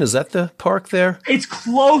Zion. Is that the park there? It's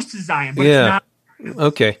close to Zion, but it's not.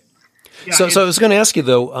 Okay. Yeah, so I was going to ask you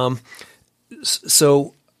though.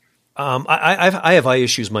 I have eye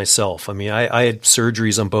issues myself. I mean, I had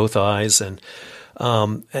surgeries on both eyes, and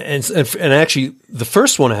actually the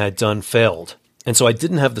first one I had done failed, and so I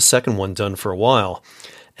didn't have the second one done for a while.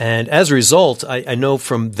 And as a result, I know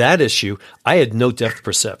from that issue, I had no depth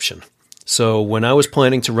perception. So when I was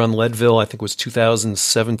planning to run Leadville, I think it was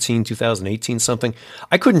 2017, 2018, something,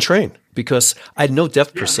 I couldn't train because I had no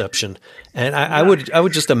depth perception. And I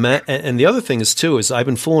would just imagine. And the other thing is too, is I've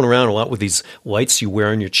been fooling around a lot with these lights you wear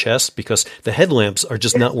on your chest because the headlamps are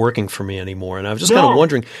just not working for me anymore. And I was just kind of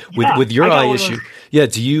wondering with your eye issue,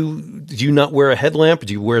 do you not wear a headlamp?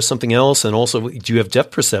 Do you wear something else? And also, do you have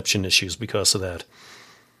depth perception issues because of that?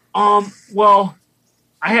 Well,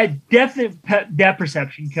 I had definite depth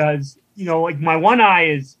perception because, my one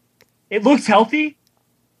eye it looks healthy.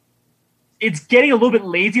 It's getting a little bit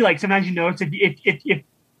lazy. Like sometimes you notice if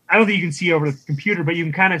I don't think you can see over the computer, but you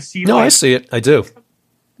can kind of see. No, I see it. I do.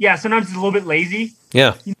 Yeah, sometimes it's a little bit lazy.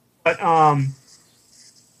 Yeah. But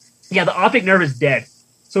the optic nerve is dead,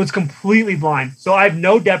 so it's completely blind. So I have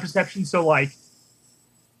no depth perception. So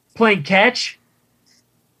playing catch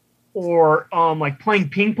or playing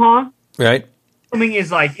ping pong, right? Swimming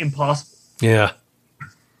is impossible. Yeah.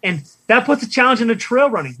 And that puts a challenge into trail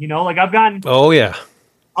running, I've gotten. Oh yeah.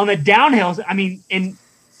 On the downhills, I mean, and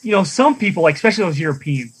some people, especially those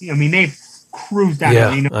Europeans, they've cruised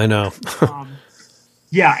downhill. Yeah, I know.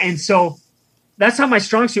 And so that's how my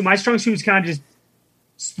strong suit is kind of just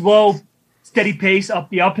slow, steady pace up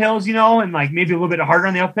the uphills, and maybe a little bit harder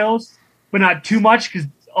on the uphills. but not too much because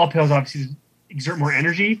uphills obviously exert more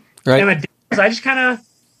energy. Right. And my downs, I just kind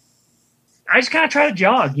of try to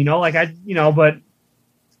jog, but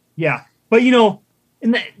yeah. But,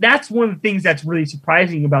 and that's one of the things that's really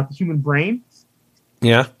surprising about the human brain.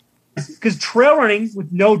 Yeah. Because trail running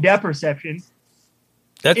with no depth perception.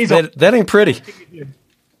 That ain't pretty.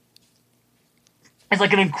 It's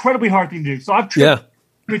like an incredibly hard thing to do. So I've tripped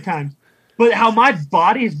good times. But how my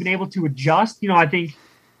body has been able to adjust, I think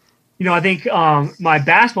my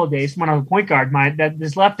basketball days when I was a point guard,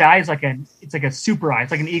 this left eye is like a super eye.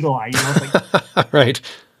 It's like an eagle eye, It's like, right.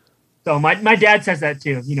 So my dad says that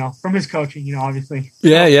too, from his coaching, obviously.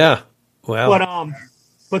 Yeah. Wow.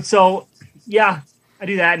 But so yeah, I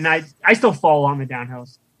do that, and I still fall on the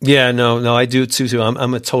downhills. Yeah, no, I do too.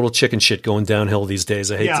 I'm a total chicken shit going downhill these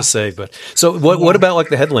days. I hate to say, but so what about like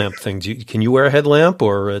the headlamp thing? Can you wear a headlamp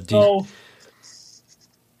or do you?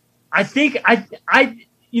 I think I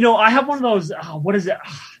have one of those. What is it?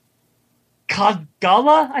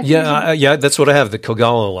 Kagala? Yeah, that's what I have. The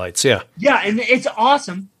Kagala lights. Yeah. Yeah, and it's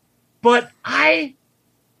awesome, but I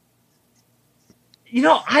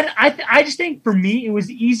just think for me it was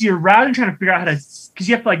easier rather than trying to figure out how to, because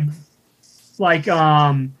you have to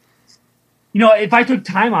if I took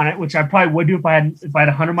time on it, which I probably would do if I had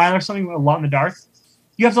a 100-mile or something a lot in the dark,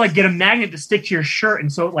 you have to get a magnet to stick to your shirt,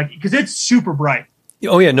 and so because it's super bright.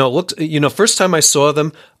 Oh yeah, no, it looked. First time I saw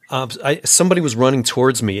them, somebody was running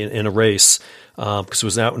towards me in a race because it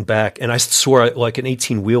was out and back, and I swore like an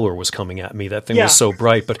 18-wheeler was coming at me. That thing was so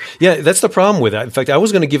bright. But yeah, that's the problem with that. In fact, I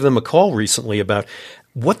was going to give them a call recently about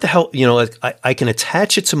what the hell, I can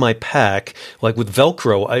attach it to my pack like with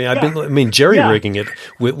Velcro. I've been jerry rigging it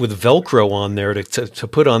with Velcro on there to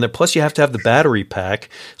put on there. Plus, you have to have the battery pack,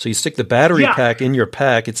 so you stick the battery pack in your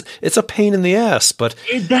pack. It's a pain in the ass, but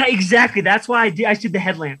exactly. That's why I did the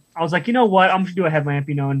headlamp. I was like, you know what, I'm going to do a headlamp.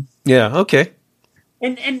 And okay.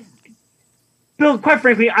 And Bill, quite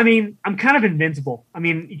frankly, I'm kind of invincible.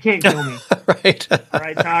 You can't kill me. Right. All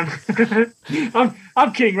right, Tom.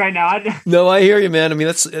 I'm kidding right now. No, I hear you, man. I'm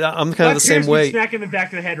kind of the same way. Smack in the back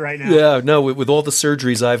of the head right now. Yeah, no. With all the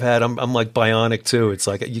surgeries I've had, I'm like bionic too. It's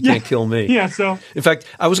like you can't kill me. Yeah. So, in fact,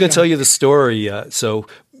 I was going to tell you the story.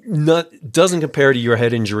 Doesn't compare to your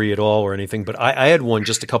head injury at all or anything, but I had one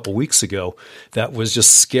just a couple weeks ago that was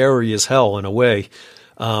just scary as hell in a way.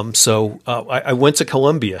 I went to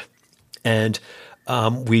Colombia. And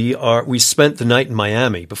we spent the night in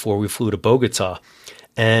Miami before we flew to Bogota,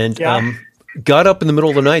 and got up in the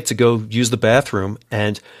middle of the night to go use the bathroom,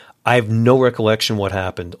 and I have no recollection what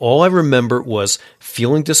happened. All I remember was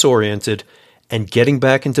feeling disoriented and getting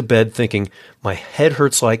back into bed thinking, my head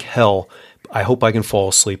hurts like hell. I hope I can fall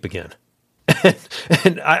asleep again. And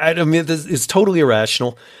it's totally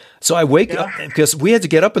irrational. So I wake up because we had to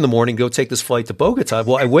get up in the morning, go take this flight to Bogota.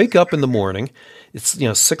 Well, I wake up in the morning. It's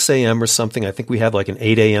 6 a.m. or something. I think we had like an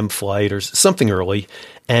 8 a.m. flight or something early,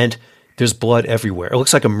 and there's blood everywhere. It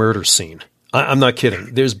looks like a murder scene. I'm not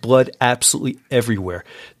kidding. There's blood absolutely everywhere.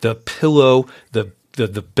 The pillow, the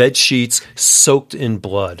bed sheets soaked in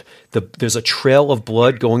blood. There's a trail of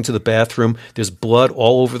blood going to the bathroom. There's blood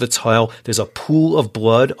all over the tile. There's a pool of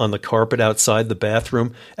blood on the carpet outside the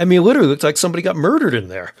bathroom. Literally looked like somebody got murdered in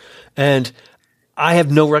there. And I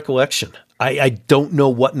have no recollection. I don't know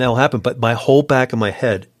what now happened, but my whole back of my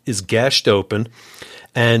head is gashed open.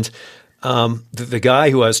 And the guy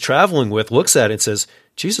who I was traveling with looks at it and says,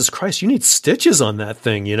 Jesus Christ, you need stitches on that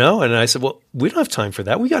thing, And I said, well, we don't have time for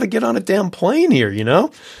that. We got to get on a damn plane here,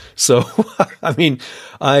 So, you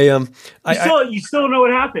still don't know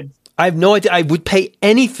what happened. I have no idea. I would pay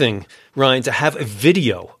anything, Ryan, to have a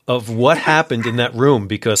video of what happened in that room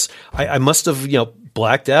because I must have,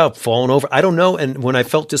 blacked out, fallen over. I don't know. And when I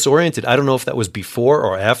felt disoriented, I don't know if that was before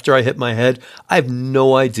or after I hit my head. I have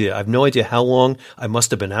no idea. I have no idea how long I must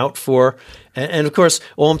have been out for. And of course,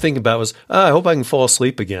 all I'm thinking about was, I hope I can fall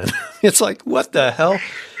asleep again. It's like, what the hell?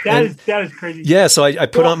 That is crazy. Yeah. So I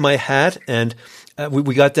put on my hat and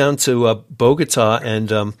we got down to Bogota,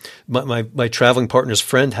 and my traveling partner's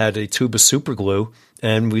friend had a tube of super glue.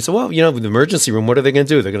 And we said, well, the emergency room, what are they going to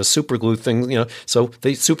do? They're going to super glue things, So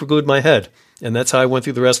they super glued my head. And that's how I went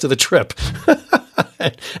through the rest of the trip.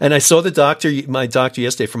 And I saw my doctor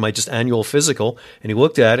yesterday for my just annual physical, and he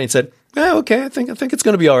looked at it and said, okay, I think it's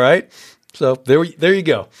going to be all right. So there you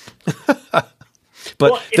go.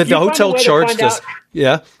 But the hotel charged us.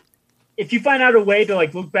 Yeah. If you find out a way to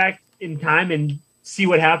look back in time and see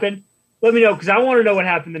what happened, let me know, because I want to know what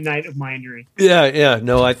happened the night of my injury. Yeah.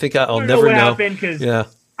 No, I think I'll never know. Happened, cause,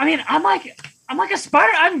 I'm like a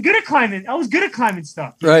spider. I'm good at climbing. I was good at climbing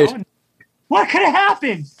stuff. Right. What could have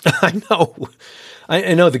happened? I know.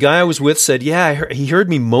 I know the guy I was with said, yeah, he heard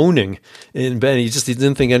me moaning in bed. He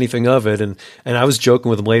didn't think anything of it. And I was joking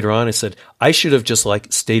with him later on. I said, I should have just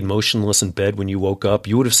like stayed motionless in bed when you woke up.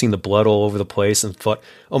 You would have seen the blood all over the place and thought,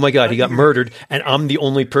 oh my God, he got murdered. And I'm the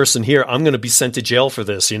only person here. I'm going to be sent to jail for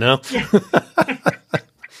this, you know?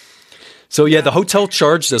 So yeah, the hotel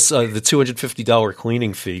charged us the $250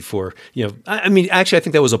 cleaning fee for, you know, I mean, actually, I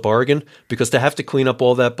think that was a bargain because to have to clean up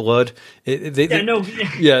all that blood, I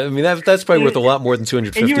mean, that's probably worth a lot more than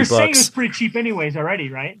 $250. And you were saying it was pretty cheap anyways already,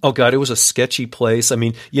 right? Oh God, it was a sketchy place. I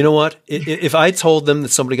mean, you know what? If I told them that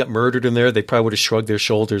somebody got murdered in there, they probably would have shrugged their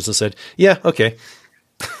shoulders and said, yeah, okay.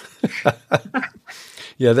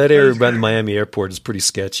 Yeah, that area around the Miami airport is pretty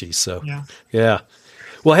sketchy. So yeah.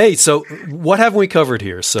 Well, hey, so what haven't we covered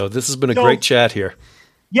here? So this has been a great chat here.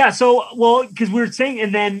 Yeah. So, well, because we were saying,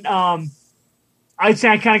 and then I'd say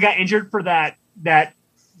I kind of got injured for that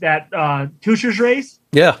Tushers race.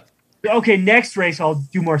 Yeah. Okay, next race I'll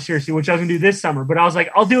do more seriously, which I was going to do this summer. But I was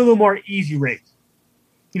like, I'll do a little more easy race.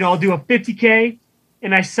 You know, I'll do a 50K,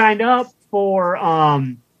 and I signed up for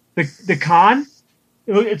the Con.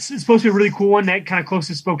 It's supposed to be a really cool one, that kind of close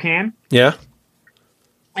to Spokane. Yeah.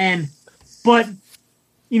 But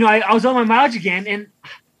you know, I was on my mileage again, and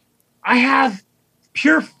I have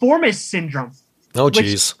piriformis syndrome. Oh,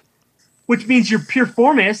 geez. Which means your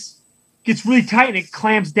piriformis gets really tight and it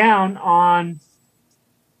clamps down on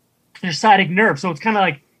your sciatic nerve. So it's kind of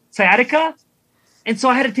like sciatica. And so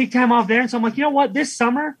I had to take time off there. And so I'm like, you know what? This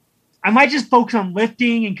summer, I might just focus on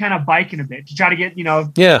lifting and kind of biking a bit to try to get, you know.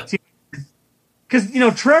 Yeah. Because, you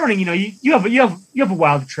know, trail running, you know, you have a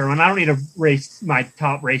wild trail run. I don't need to race my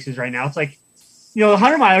top races right now. It's like, you know, the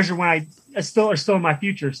 100 milers are when are still in my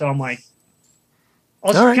future. So I'm like,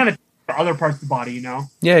 I'll just kind of other parts of the body, you know?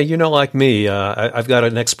 Yeah, you know, like me, I've got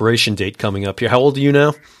an expiration date coming up here. How old are you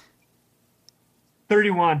now?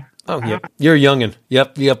 31. Oh, yeah. You're a youngin'.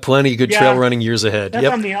 Yep. You have plenty of good trail running years ahead. That's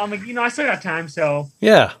on me. I'm like, you know, I still got time. So,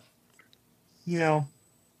 yeah. You know,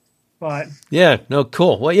 but. Yeah. No,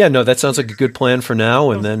 cool. Well, yeah, no, that sounds like a good plan for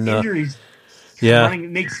now. And then. Injuries.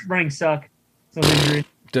 Makes running suck. Those injuries.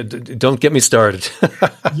 Don't get me started.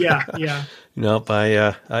 Yeah. Nope.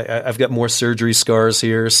 I've got more surgery scars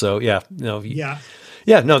here. So yeah. No. Yeah.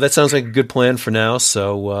 Yeah. No, that sounds like a good plan for now.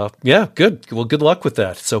 So yeah, good. Well, good luck with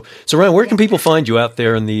that. So Ryan, where can people find you out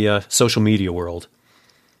there in the social media world?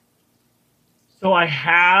 So I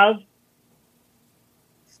have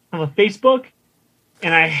a Facebook,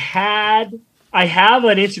 and I have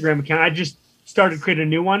an Instagram account. I just started creating a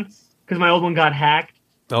new one because my old one got hacked.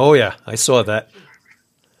 Oh yeah, I saw that.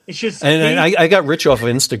 It's just, and I got rich off of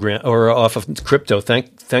Instagram or off of crypto.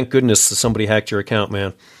 Thank goodness somebody hacked your account,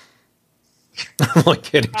 man. I'm not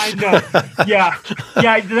kidding. I know. Yeah.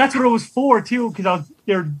 That's what it was for too. Because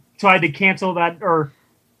so I had to cancel that, or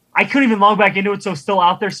I couldn't even log back into it. So it's still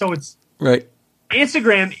out there. So it's right.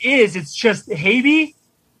 Instagram it's just Haebe,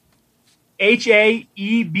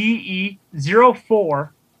 HAEBE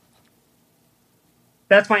 04.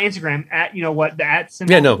 That's my Instagram at, you know what, the at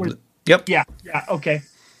symbol. Yeah. No. Yep. Yeah. Okay.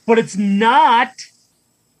 But it's not,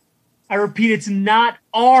 I repeat, it's not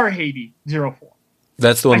our Haebe 04.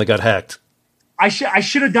 That's the one that got hacked. I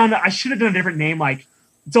should have done a different name, like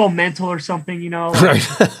it's all mental or something, you know. Like,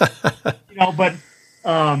 right. You know, but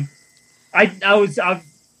I've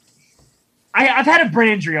had a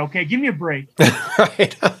brain injury. Okay, give me a break.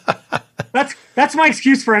 Right. That's my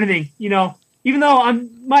excuse for anything, you know. Even though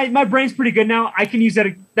my brain's pretty good now, I can use that.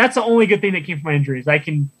 That's the only good thing that came from my injuries. I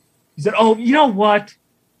can use it. Oh, you know what?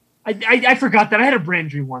 I forgot that I had a brain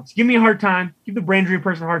injury once. Give me a hard time. Give the brain injury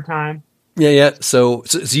person a hard time. Yeah. So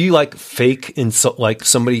you like fake insult, like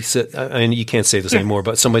somebody said, and you can't say this anymore,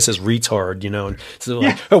 but somebody says retard, you know, and so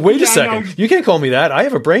like, oh, wait a second, you can't call me that. I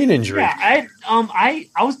have a brain injury. Yeah, I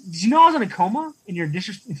was. Did you know I was in a coma in your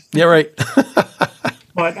disrespect? Yeah, right.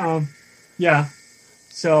 But yeah.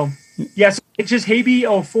 So it's just Haebe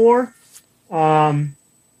 04.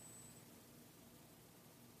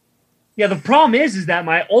 Yeah, the problem is that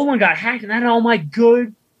my old one got hacked, and I had all my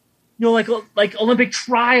good, you know, like Olympic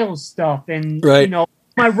trials stuff, and right. You know,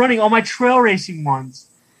 my running, all my trail racing ones,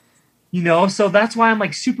 you know. So that's why I'm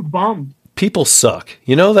like super bummed. People suck,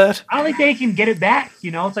 you know that. I don't think they can get it back.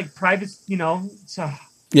 You know, it's like private. You know, so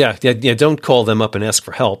yeah. Don't call them up and ask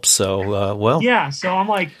for help. So well, yeah. So I'm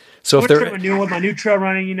like. So if they're with my new trail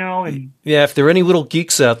running, you know, and yeah, if there are any little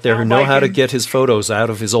geeks out there who know how to get his photos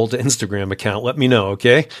out of his old Instagram account, let me know,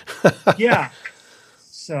 okay? Yeah.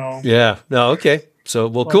 So yeah, no, okay. So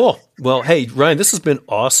well, cool. Well, hey, Ryan, this has been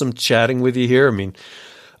awesome chatting with you here. I mean,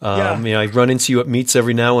 I run into you at meets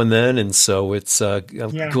every now and then, and so it's I'm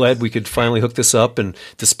glad we could finally hook this up. And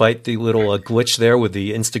despite the little glitch there with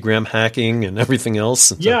the Instagram hacking and everything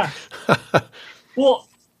else, yeah. well,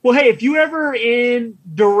 hey, if you ever in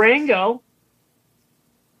Durango,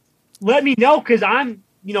 let me know because I'm,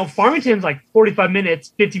 Farmington's like 45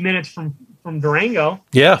 minutes, 50 minutes from Durango.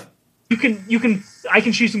 Yeah, I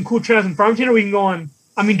can shoot some cool trails in Farmington, or we can go on.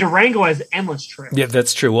 I mean, Durango has endless trails. Yeah,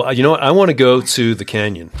 that's true. Well, you know what? I want to go to the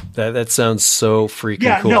canyon. That sounds so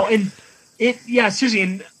freaking cool. No, and seriously.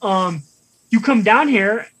 And you come down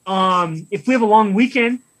here. If we have a long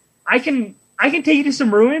weekend, I can take you to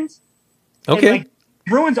some ruins. Okay. And,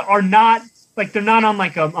 ruins are not they're not on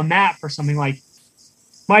like a map or something. Like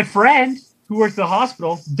my friend who works at the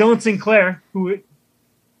hospital, Dylan Sinclair, who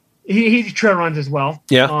he trail runs as well.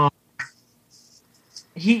 Yeah.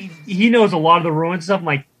 He knows a lot of the ruins and stuff.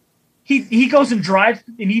 Like he goes and drives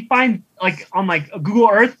and he finds on Google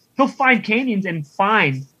Earth, he'll find canyons and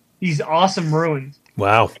find these awesome ruins.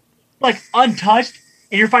 Wow. Untouched,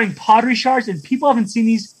 and you're finding pottery shards, and people haven't seen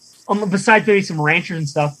these besides maybe some ranchers and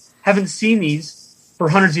stuff, haven't seen these for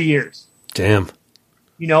hundreds of years. Damn.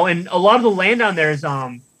 And a lot of the land down there is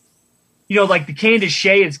like the Canyon de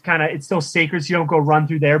Chelly is it's still sacred, so you don't go run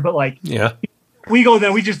through there, but we go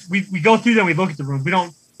there. We go through there. And we look at the ruins. We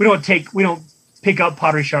don't pick up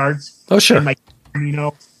pottery shards. Oh sure. And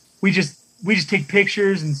we just take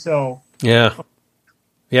pictures, and so yeah.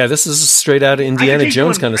 This is straight out of Indiana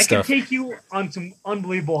Jones kind of stuff. I can take you on some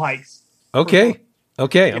unbelievable hikes. Okay.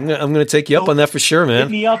 Yeah. I'm gonna take you up on that for sure, man.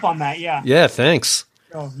 Hit me up on that. Yeah. Yeah. Thanks.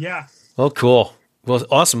 Oh yeah. Oh cool. Well,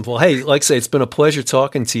 awesome. Well, hey, like I say, it's been a pleasure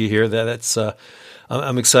talking to you here. That's.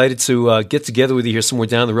 I'm excited to get together with you here somewhere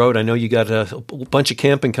down the road. I know you got a bunch of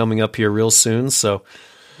camping coming up here real soon, so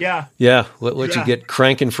let you get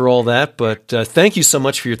cranking for all that. But thank you so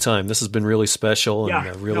much for your time. This has been really special, and I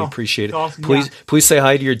really appreciate it. Awesome, please say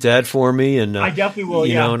hi to your dad for me, and I definitely will.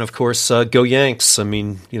 And of course, go Yanks. I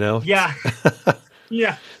mean,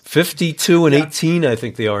 Yeah. 52 and 18, I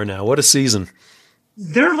think they are now. What a season!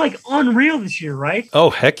 They're unreal this year, right?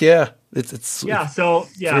 Oh heck yeah! It's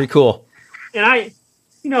very cool. And I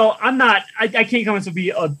can't come to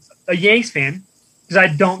be a Yanks fan because I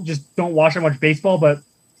don't watch that much baseball. But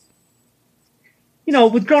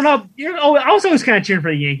with growing up, I was always kind of cheering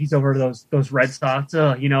for the Yankees over those Red Sox.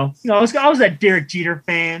 I was that Derek Jeter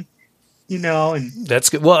fan. And that's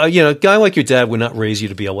good. Well, a guy like your dad would not raise you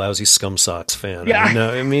to be a lousy Scum Sox fan. Yeah,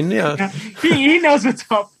 he knows what's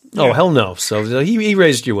up. Oh yeah. Hell no! So he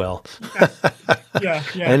raised you well. Yeah.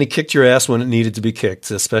 And he kicked your ass when it needed to be kicked,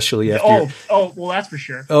 especially after. Oh, well, that's for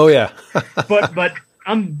sure. Oh yeah. but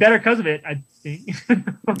I'm better because of it, I think.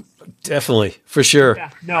 Definitely, for sure. Yeah,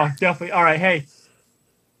 no, definitely. All right, hey,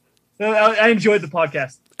 I enjoyed the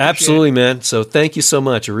podcast. Absolutely, man. So thank you so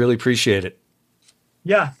much. I really appreciate it.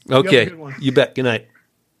 Yeah. Okay. You bet. Good night.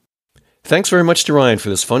 Thanks very much to Ryan for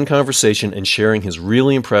this fun conversation and sharing his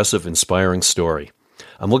really impressive, inspiring story.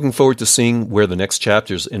 I'm looking forward to seeing where the next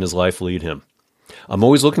chapters in his life lead him. I'm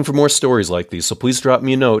always looking for more stories like these, so please drop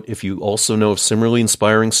me a note if you also know of similarly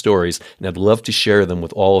inspiring stories, and I'd love to share them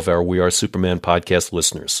with all of our We Are Superman podcast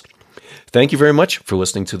listeners. Thank you very much for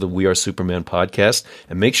listening to the We Are Superman podcast,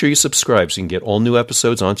 and make sure you subscribe so you can get all new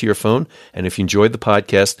episodes onto your phone. And if you enjoyed the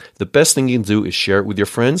podcast, the best thing you can do is share it with your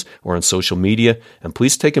friends or on social media, and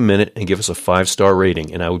please take a minute and give us a 5-star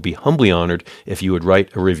rating, and I would be humbly honored if you would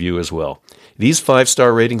write a review as well. These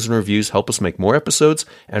 5-star ratings and reviews help us make more episodes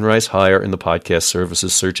and rise higher in the podcast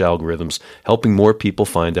services search algorithms, helping more people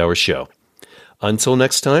find our show. Until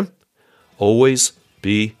next time, always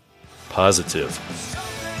be positive.